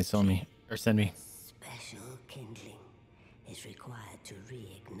was trying to sell me, or send me. Special kindling is required to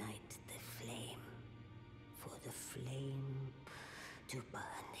reignite the flame. For the flame to burn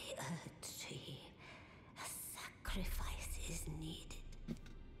the earth tree, a sacrifice is needed.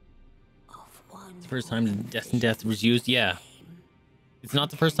 Of one It's the first time Destined Death was used? Yeah. It's not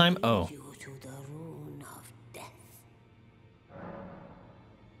the first time? Oh. to the rune of death.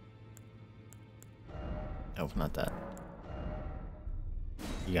 Oh, not that.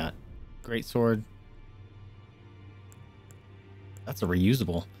 You got Great Sword. That's a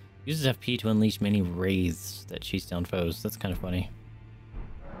reusable. Uses FP to unleash many wraiths that chase down foes. That's kind of funny.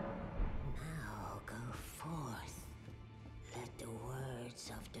 Now go forth. Let the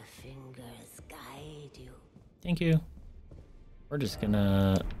words of the fingers guide you. Thank you. We're just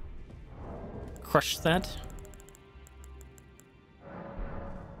gonna crush that.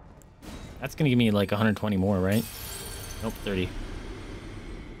 That's gonna give me like 120 more, right? Nope, 30. All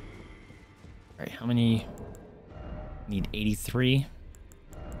right, how many? Need 83.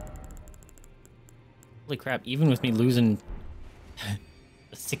 Holy crap, even with me losing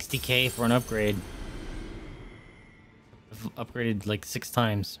 60k for an upgrade, I've upgraded like 6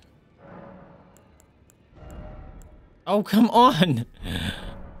 times. Oh, come on!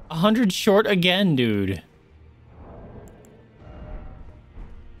 100 short again, dude.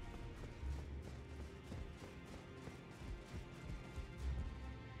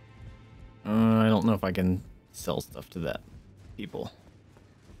 I don't know if I can sell stuff to that people.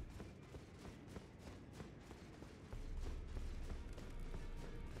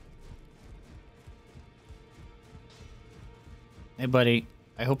 Hey, buddy.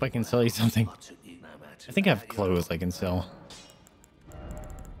 I hope I can sell you something. I think I have clothes I can sell.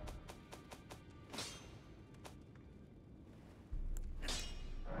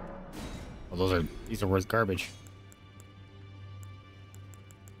 Well, these are worth garbage.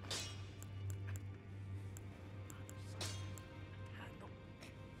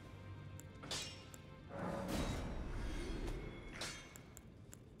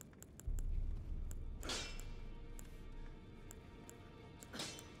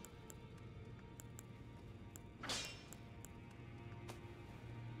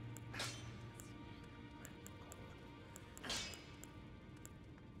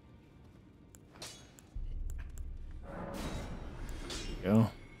 Go.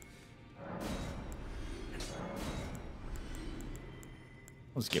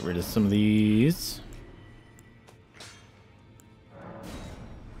 Let's get rid of some of these.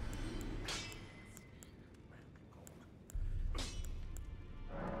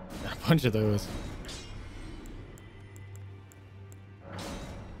 bunch of those.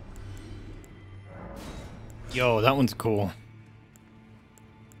 Yo, that one's cool.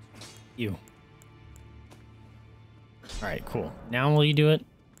 You. Alright, cool. Now will you do it?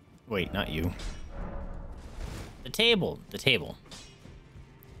 Wait, not you. The table. The table.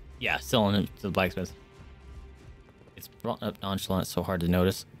 Yeah, still in the blacksmith. It's brought up nonchalant, so hard to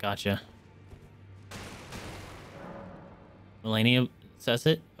notice. Gotcha. Melania says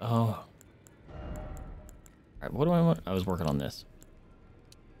it? Oh. Alright, what do I want? I was working on this.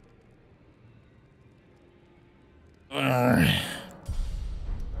 Alright,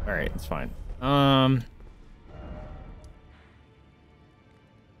 it's fine.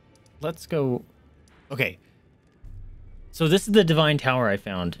 Let's go. Okay. So this is the divine tower I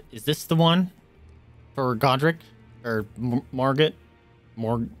found. Is this the one for Godric or Morgott?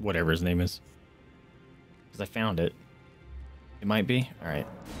 Whatever his name is. Because I found it. It might be. All right.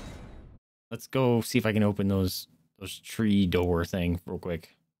 Let's go see if I can open those tree door thing real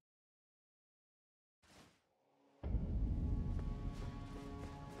quick.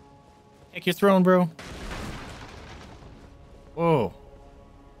 Take your throne, bro. Whoa.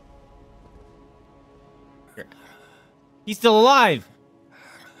 Here. He's still alive.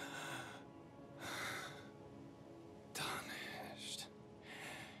 Tarnished.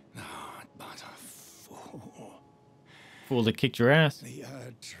 Not but a fool. Fool that kicked your ass. The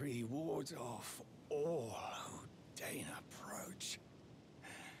Erd Tree wards off all who deign approach.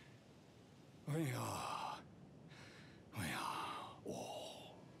 We are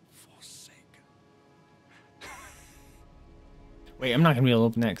all forsaken. Wait, I'm not gonna be able to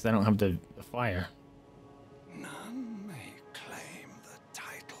open that because I don't have the fire. None may claim the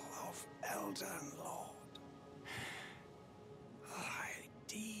title of Elden Lord. Thy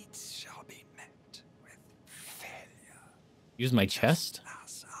deeds shall be met with failure. Use my chest?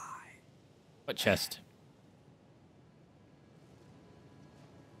 As I. What chest?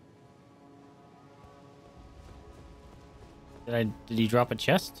 Did he drop a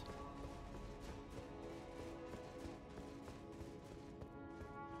chest?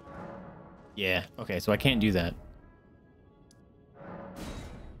 Yeah, okay, so I can't do that.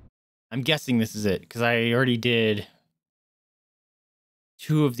 I'm guessing this is it, because I already did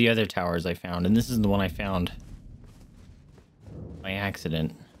 2 of the other towers I found, and this is the one I found by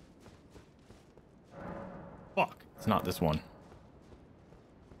accident. Fuck, it's not this one.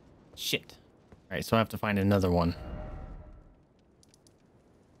 Shit. Alright, so I have to find another one.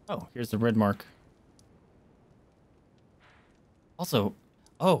 Oh, here's the red mark. Also,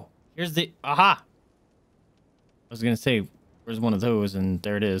 oh, here's the... Aha! I was gonna say, where's one of those? And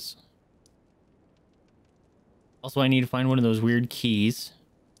there it is. Also, I need to find one of those weird keys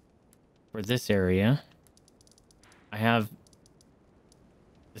for this area. I have...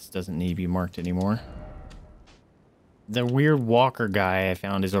 This doesn't need to be marked anymore. The weird walker guy I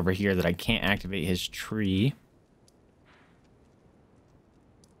found is over here that I can't activate his tree.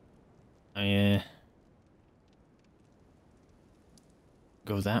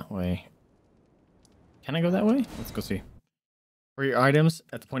 Go that way. Can I go that way? Let's go see. For your items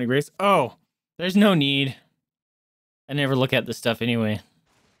at the point of grace. Oh, there's no need. I never look at this stuff anyway.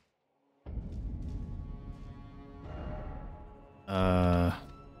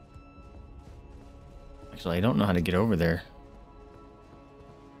 Actually, I don't know how to get over there.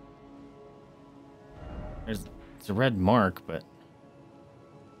 It's a red mark, but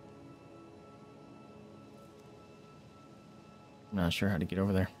I'm not sure how to get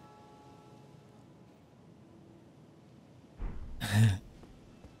over there.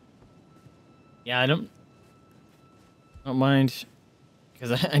 Yeah, I don't mind,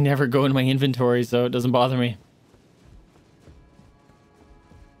 because I never go in my inventory, so it doesn't bother me.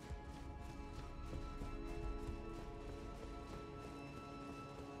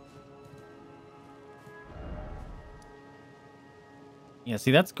 Yeah,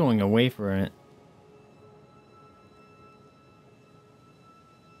 see, that's going away for it.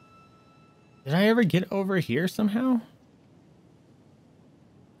 Did I ever get over here somehow?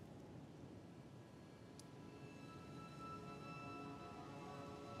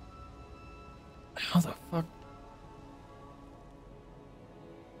 How the fuck?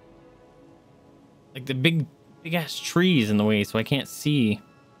 Like the big ass trees in the way, so I can't see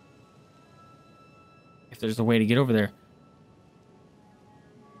if there's a way to get over there.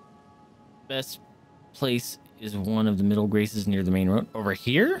 Best place is one of the middle graces near the main road. Over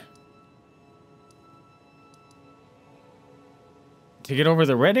here? To get over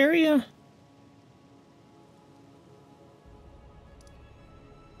the red area?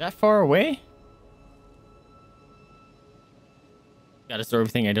 That far away? Gotta store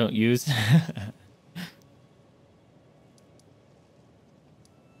everything I don't use.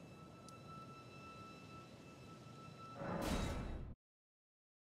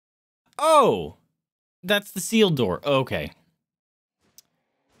 Oh! That's the sealed door. Okay.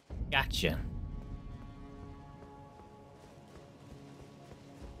 Gotcha.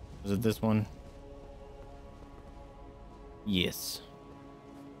 Was it this one? Yes.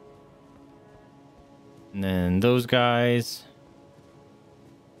 And then those guys.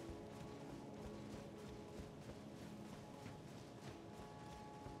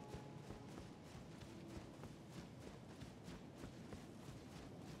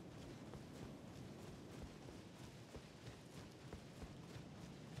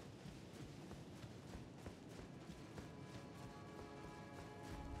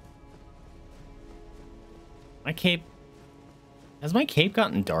 My cape... Has my cape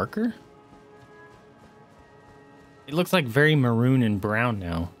gotten darker? It looks like very maroon and brown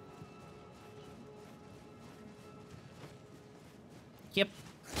now. Yep.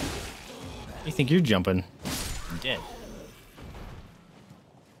 You think you're jumping? I'm dead.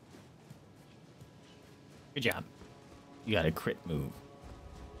 Good job. You got a crit move.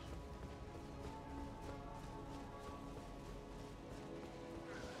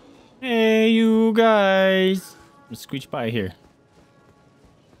 Hey, you guys. I'm gonna screech by here.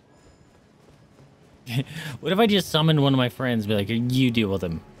 What if I just summoned one of my friends and be like, you deal with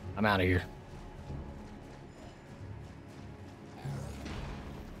him. I'm out of here.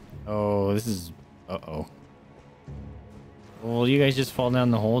 Oh, this is... Uh-oh. Well, you guys just fall down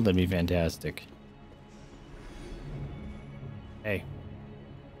the hole? That'd be fantastic. Hey.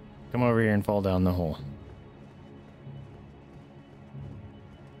 Come over here and fall down the hole.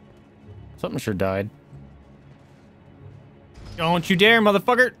 Something sure died. Don't you dare,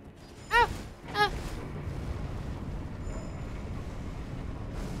 motherfucker! Ah, ah.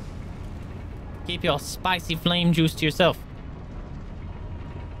 Keep your spicy flame juice to yourself.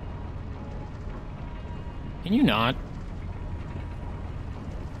 Can you not?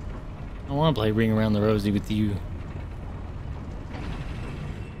 I don't want to play Ring Around the Rosie with you.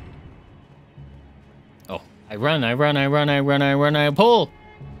 Oh, I run, I pull!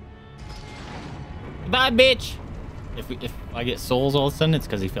 Bye, bitch! If I get souls all of a sudden, it's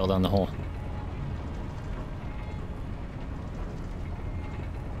because he fell down the hole.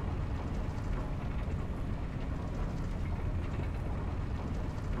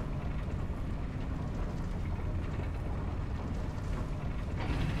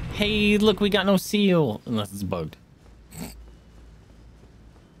 Hey, look, we got no seal. Unless it's bugged.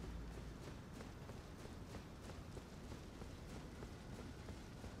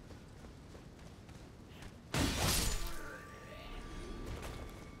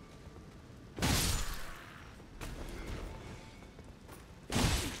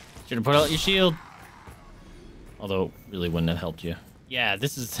 Should have put out your shield. Although, really wouldn't have helped you. Yeah,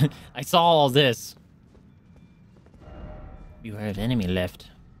 this is... I saw all this. You have enemy left.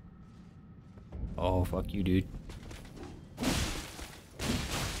 Oh, fuck you, dude.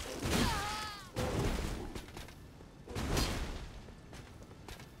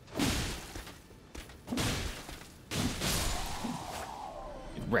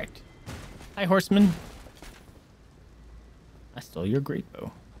 Get wrecked. Hi, horseman. I stole your great bow.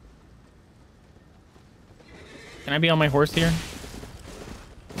 Can I be on my horse here?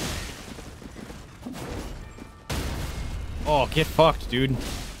 Oh, get fucked, dude.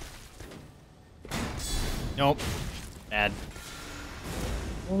 Nope. Bad.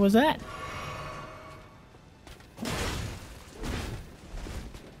 What was that?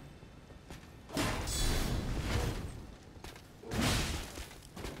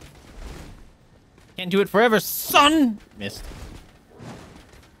 Can't do it forever, son! Missed.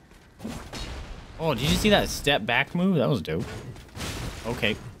 Oh, did you see that step back move? That was dope.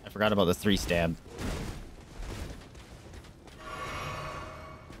 Okay, I forgot about the 3 stab.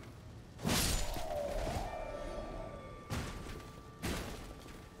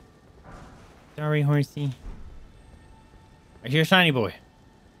 Sorry, horsey. I hear shiny boy.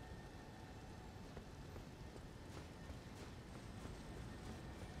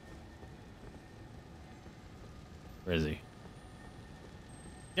 Where is he?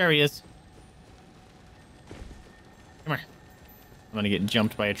 There he is. Come here. I'm gonna get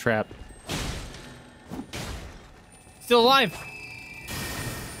jumped by a trap. Still alive!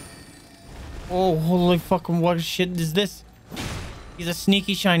 Oh, holy fucking what shit is this? He's a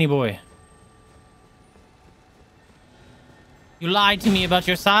sneaky shiny boy. You lied to me about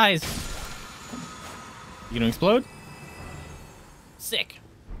your size. You gonna explode? Sick.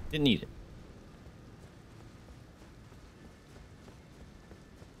 Didn't need it.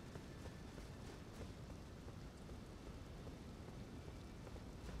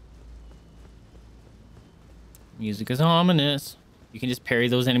 Music is ominous. You can just parry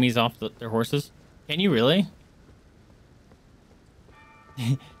those enemies off their horses. Can you really?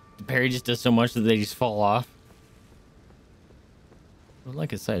 The parry just does so much that they just fall off. I would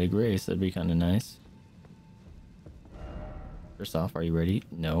like a sight of grace. That'd be kind of nice. First off, are you ready?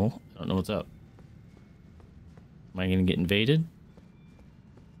 No. I don't know what's up. Am I going to get invaded?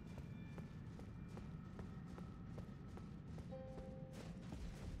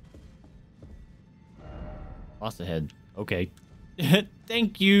 Boss ahead. Okay.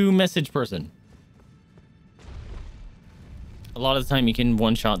 Thank you, message person. A lot of the time you can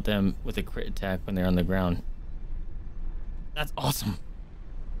one-shot them with a crit attack when they're on the ground. That's awesome.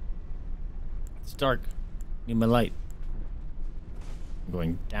 It's dark. Need my light. I'm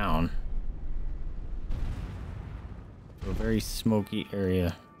going down to a very smoky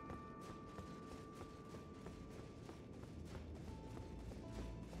area.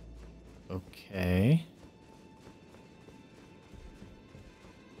 Okay.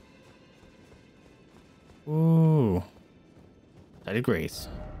 Ooh. Sight of grace.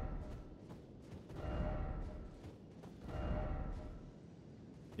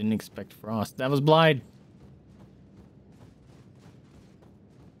 Didn't expect frost. That was Blide.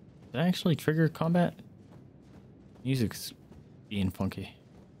 Did I actually trigger combat? Music's being funky.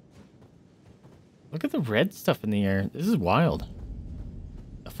 Look at the red stuff in the air. This is wild.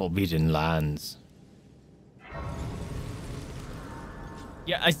 The Forbidden Lands.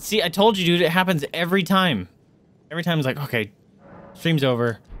 Yeah, I see. I told you, dude. It happens every time. Every time it's like, okay, stream's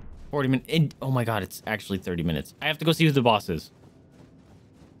over. 40 minutes. Oh my god, it's actually 30 minutes. I have to go see who the boss is.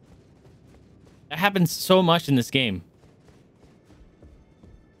 That happens so much in this game.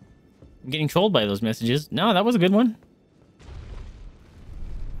 I'm getting trolled by those messages. No, that was a good one.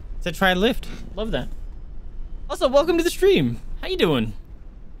 It said try lift. Love that. Also, welcome to the stream. How you doing?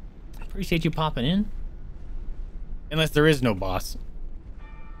 Appreciate you popping in. Unless there is no boss.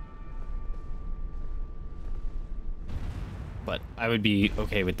 But I would be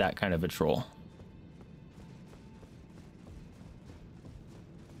okay with that kind of a troll.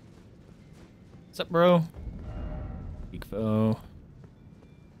 What's up, bro? Big foe.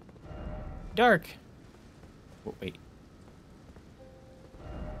 Dark. Oh, wait.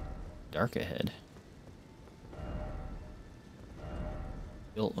 Dark ahead.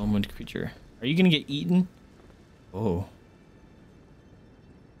 Ill-omened creature. Are you gonna get eaten? Oh.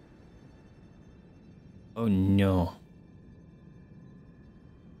 Oh no.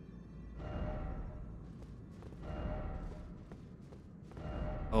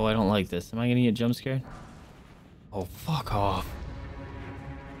 Oh, I don't like this. Am I gonna get jump scared? Oh, fuck off.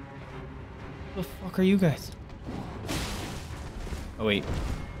 Who the fuck are you guys? Oh, wait.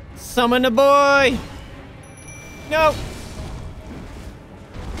 Summon a boy! No!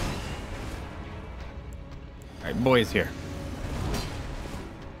 Alright, boy is here.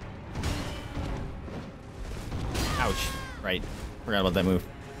 Ouch. Right. Forgot about that move.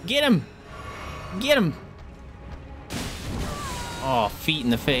 Get him! Get him! Oh, feet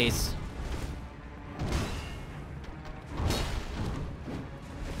in the face.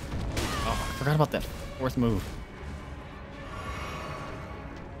 Oh, I forgot about that fourth move.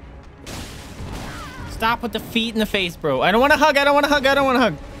 Stop with the feet in the face, bro. I don't want to hug. I don't want to hug. I don't want to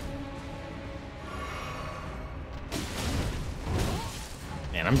hug.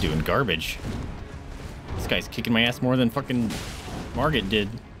 Man, I'm doing garbage. This guy's kicking my ass more than fucking Morgott did.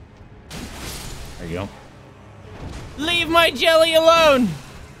 There you go. Leave my jelly alone!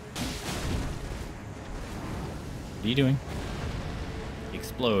 What are you doing?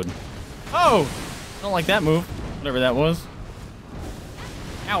 Explode. Oh! I don't like that move. Whatever that was.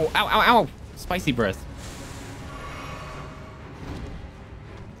 Ow, ow, ow, ow! Spicy breath.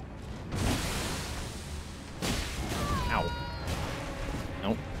 Ow.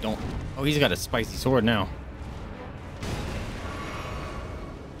 Nope, don't. Oh, he's got a spicy sword now.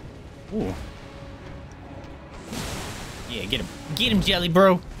 Ooh. Yeah, get him. Get him, Jelly,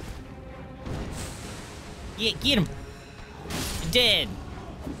 bro. Yeah, get him. You're dead.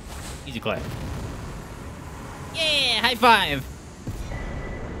 Easy clap. Yeah, high five.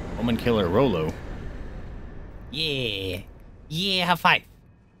 Omen Killer Rolo. Yeah. Yeah, high five.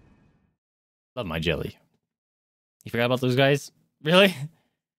 Love my jelly. You forgot about those guys? Really?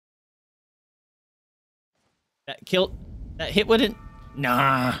 That killed... That hit wouldn't...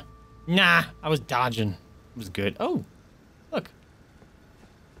 Nah. Nah. I was dodging. It was good. Oh. Look.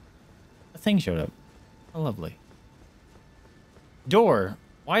 A thing showed up. Oh, lovely. Door.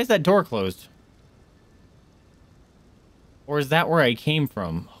 Why is that door closed? Or is that where I came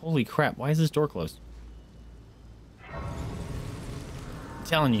from? Holy crap. Why is this door closed? I'm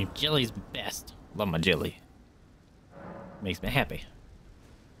telling you, jelly's best. Love my jelly. Makes me happy.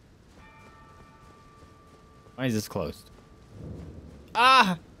 Why is this closed?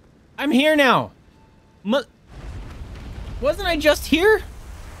 Ah! I'm here now! Wasn't I just here?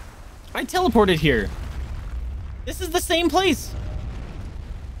 I teleported here. This is the same place.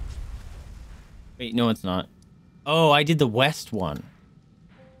 Wait, no, it's not. Oh, I did the west one.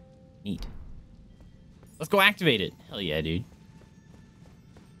 Neat. Let's go activate it. Hell yeah, dude.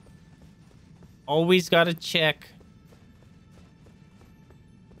 Always gotta check.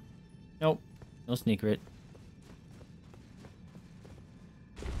 Nope. No secret.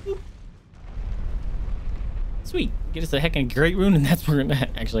 Boop. Sweet. Get us a heckin' great rune, and that's what we're gonna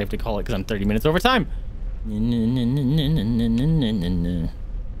actually have to call it because I'm 30 minutes over time.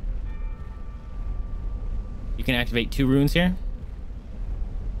 You can activate 2 runes here.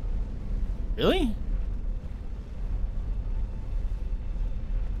 Really?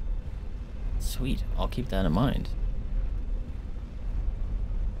 Sweet. I'll keep that in mind.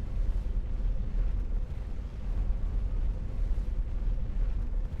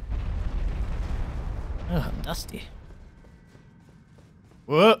 Ugh, I'm dusty.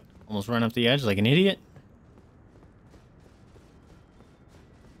 Whoa! Almost run off the edge like an idiot.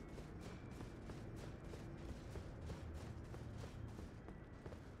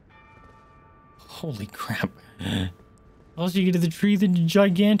 Holy crap. Also, you get to the tree, the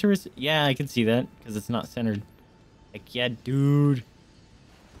gigantorous. Yeah, I can see that because it's not centered. Like, yeah, dude.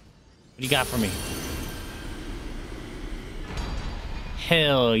 What do you got for me?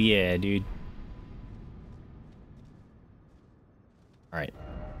 Hell yeah, dude. All right.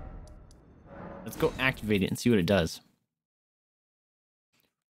 Let's go activate it and see what it does.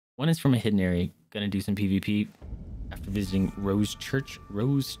 One is from a hidden area. Gonna do some PvP after visiting Rose Church.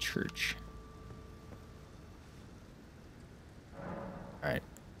 Rose Church. All right.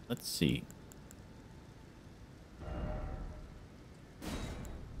 Let's see.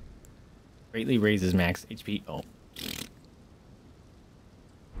 Greatly raises max HP. Oh.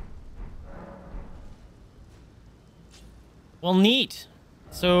 Well, neat.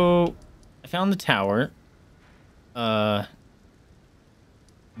 So, I found the tower.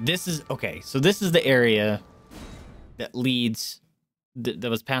 This is... Okay, so this is the area that leads... That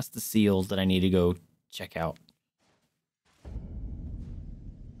was past the seals that I need to go check out.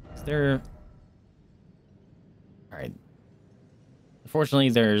 Is there... Alright. Unfortunately,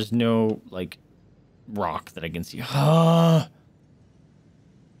 there's no, like, rock that I can see. I'm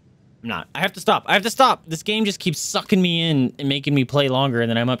not. I have to stop. I have to stop. This game just keeps sucking me in and making me play longer, and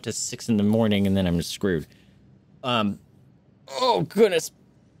then I'm up to 6 in the morning, and then I'm just screwed. Oh, goodness.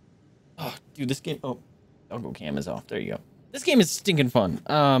 Oh, dude, this game... Oh, doggo cam is off. There you go. This game is stinking fun.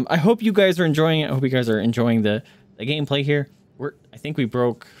 I hope you guys are enjoying it. I hope you guys are enjoying the gameplay here. I think we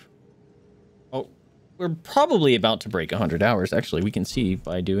broke... Oh, we're probably about to break 100 hours, actually. We can see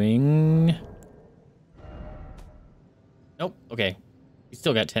by doing... Nope. Okay. We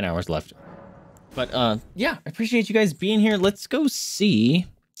still got 10 hours left. But, yeah, I appreciate you guys being here. Let's go see.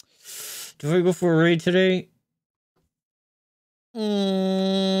 Do I go for a raid today?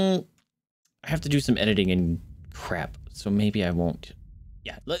 I have to do some editing and crap, so maybe I won't.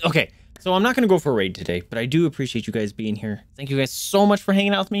 Yeah, okay. So I'm not going to go for a raid today, but I do appreciate you guys being here. Thank you guys so much for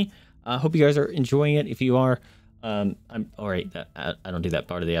hanging out with me. I hope you guys are enjoying it. If you are, I'm all right. I don't do that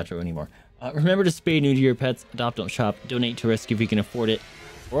part of the outro anymore. Remember to spay new to your pets, adopt, don't shop, donate to rescue if you can afford it,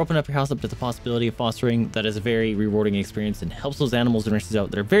 or open up your house up to the possibility of fostering. That is a very rewarding experience and helps those animals and races out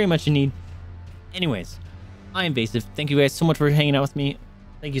that are very much in need. Anyways, I am Vaesive. Thank you guys so much for hanging out with me.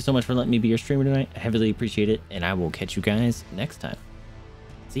 Thank you so much for letting me be your streamer tonight. I heavily appreciate it, and I will catch you guys next time.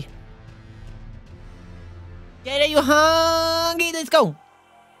 See ya. Get it, you hungry? Let's go.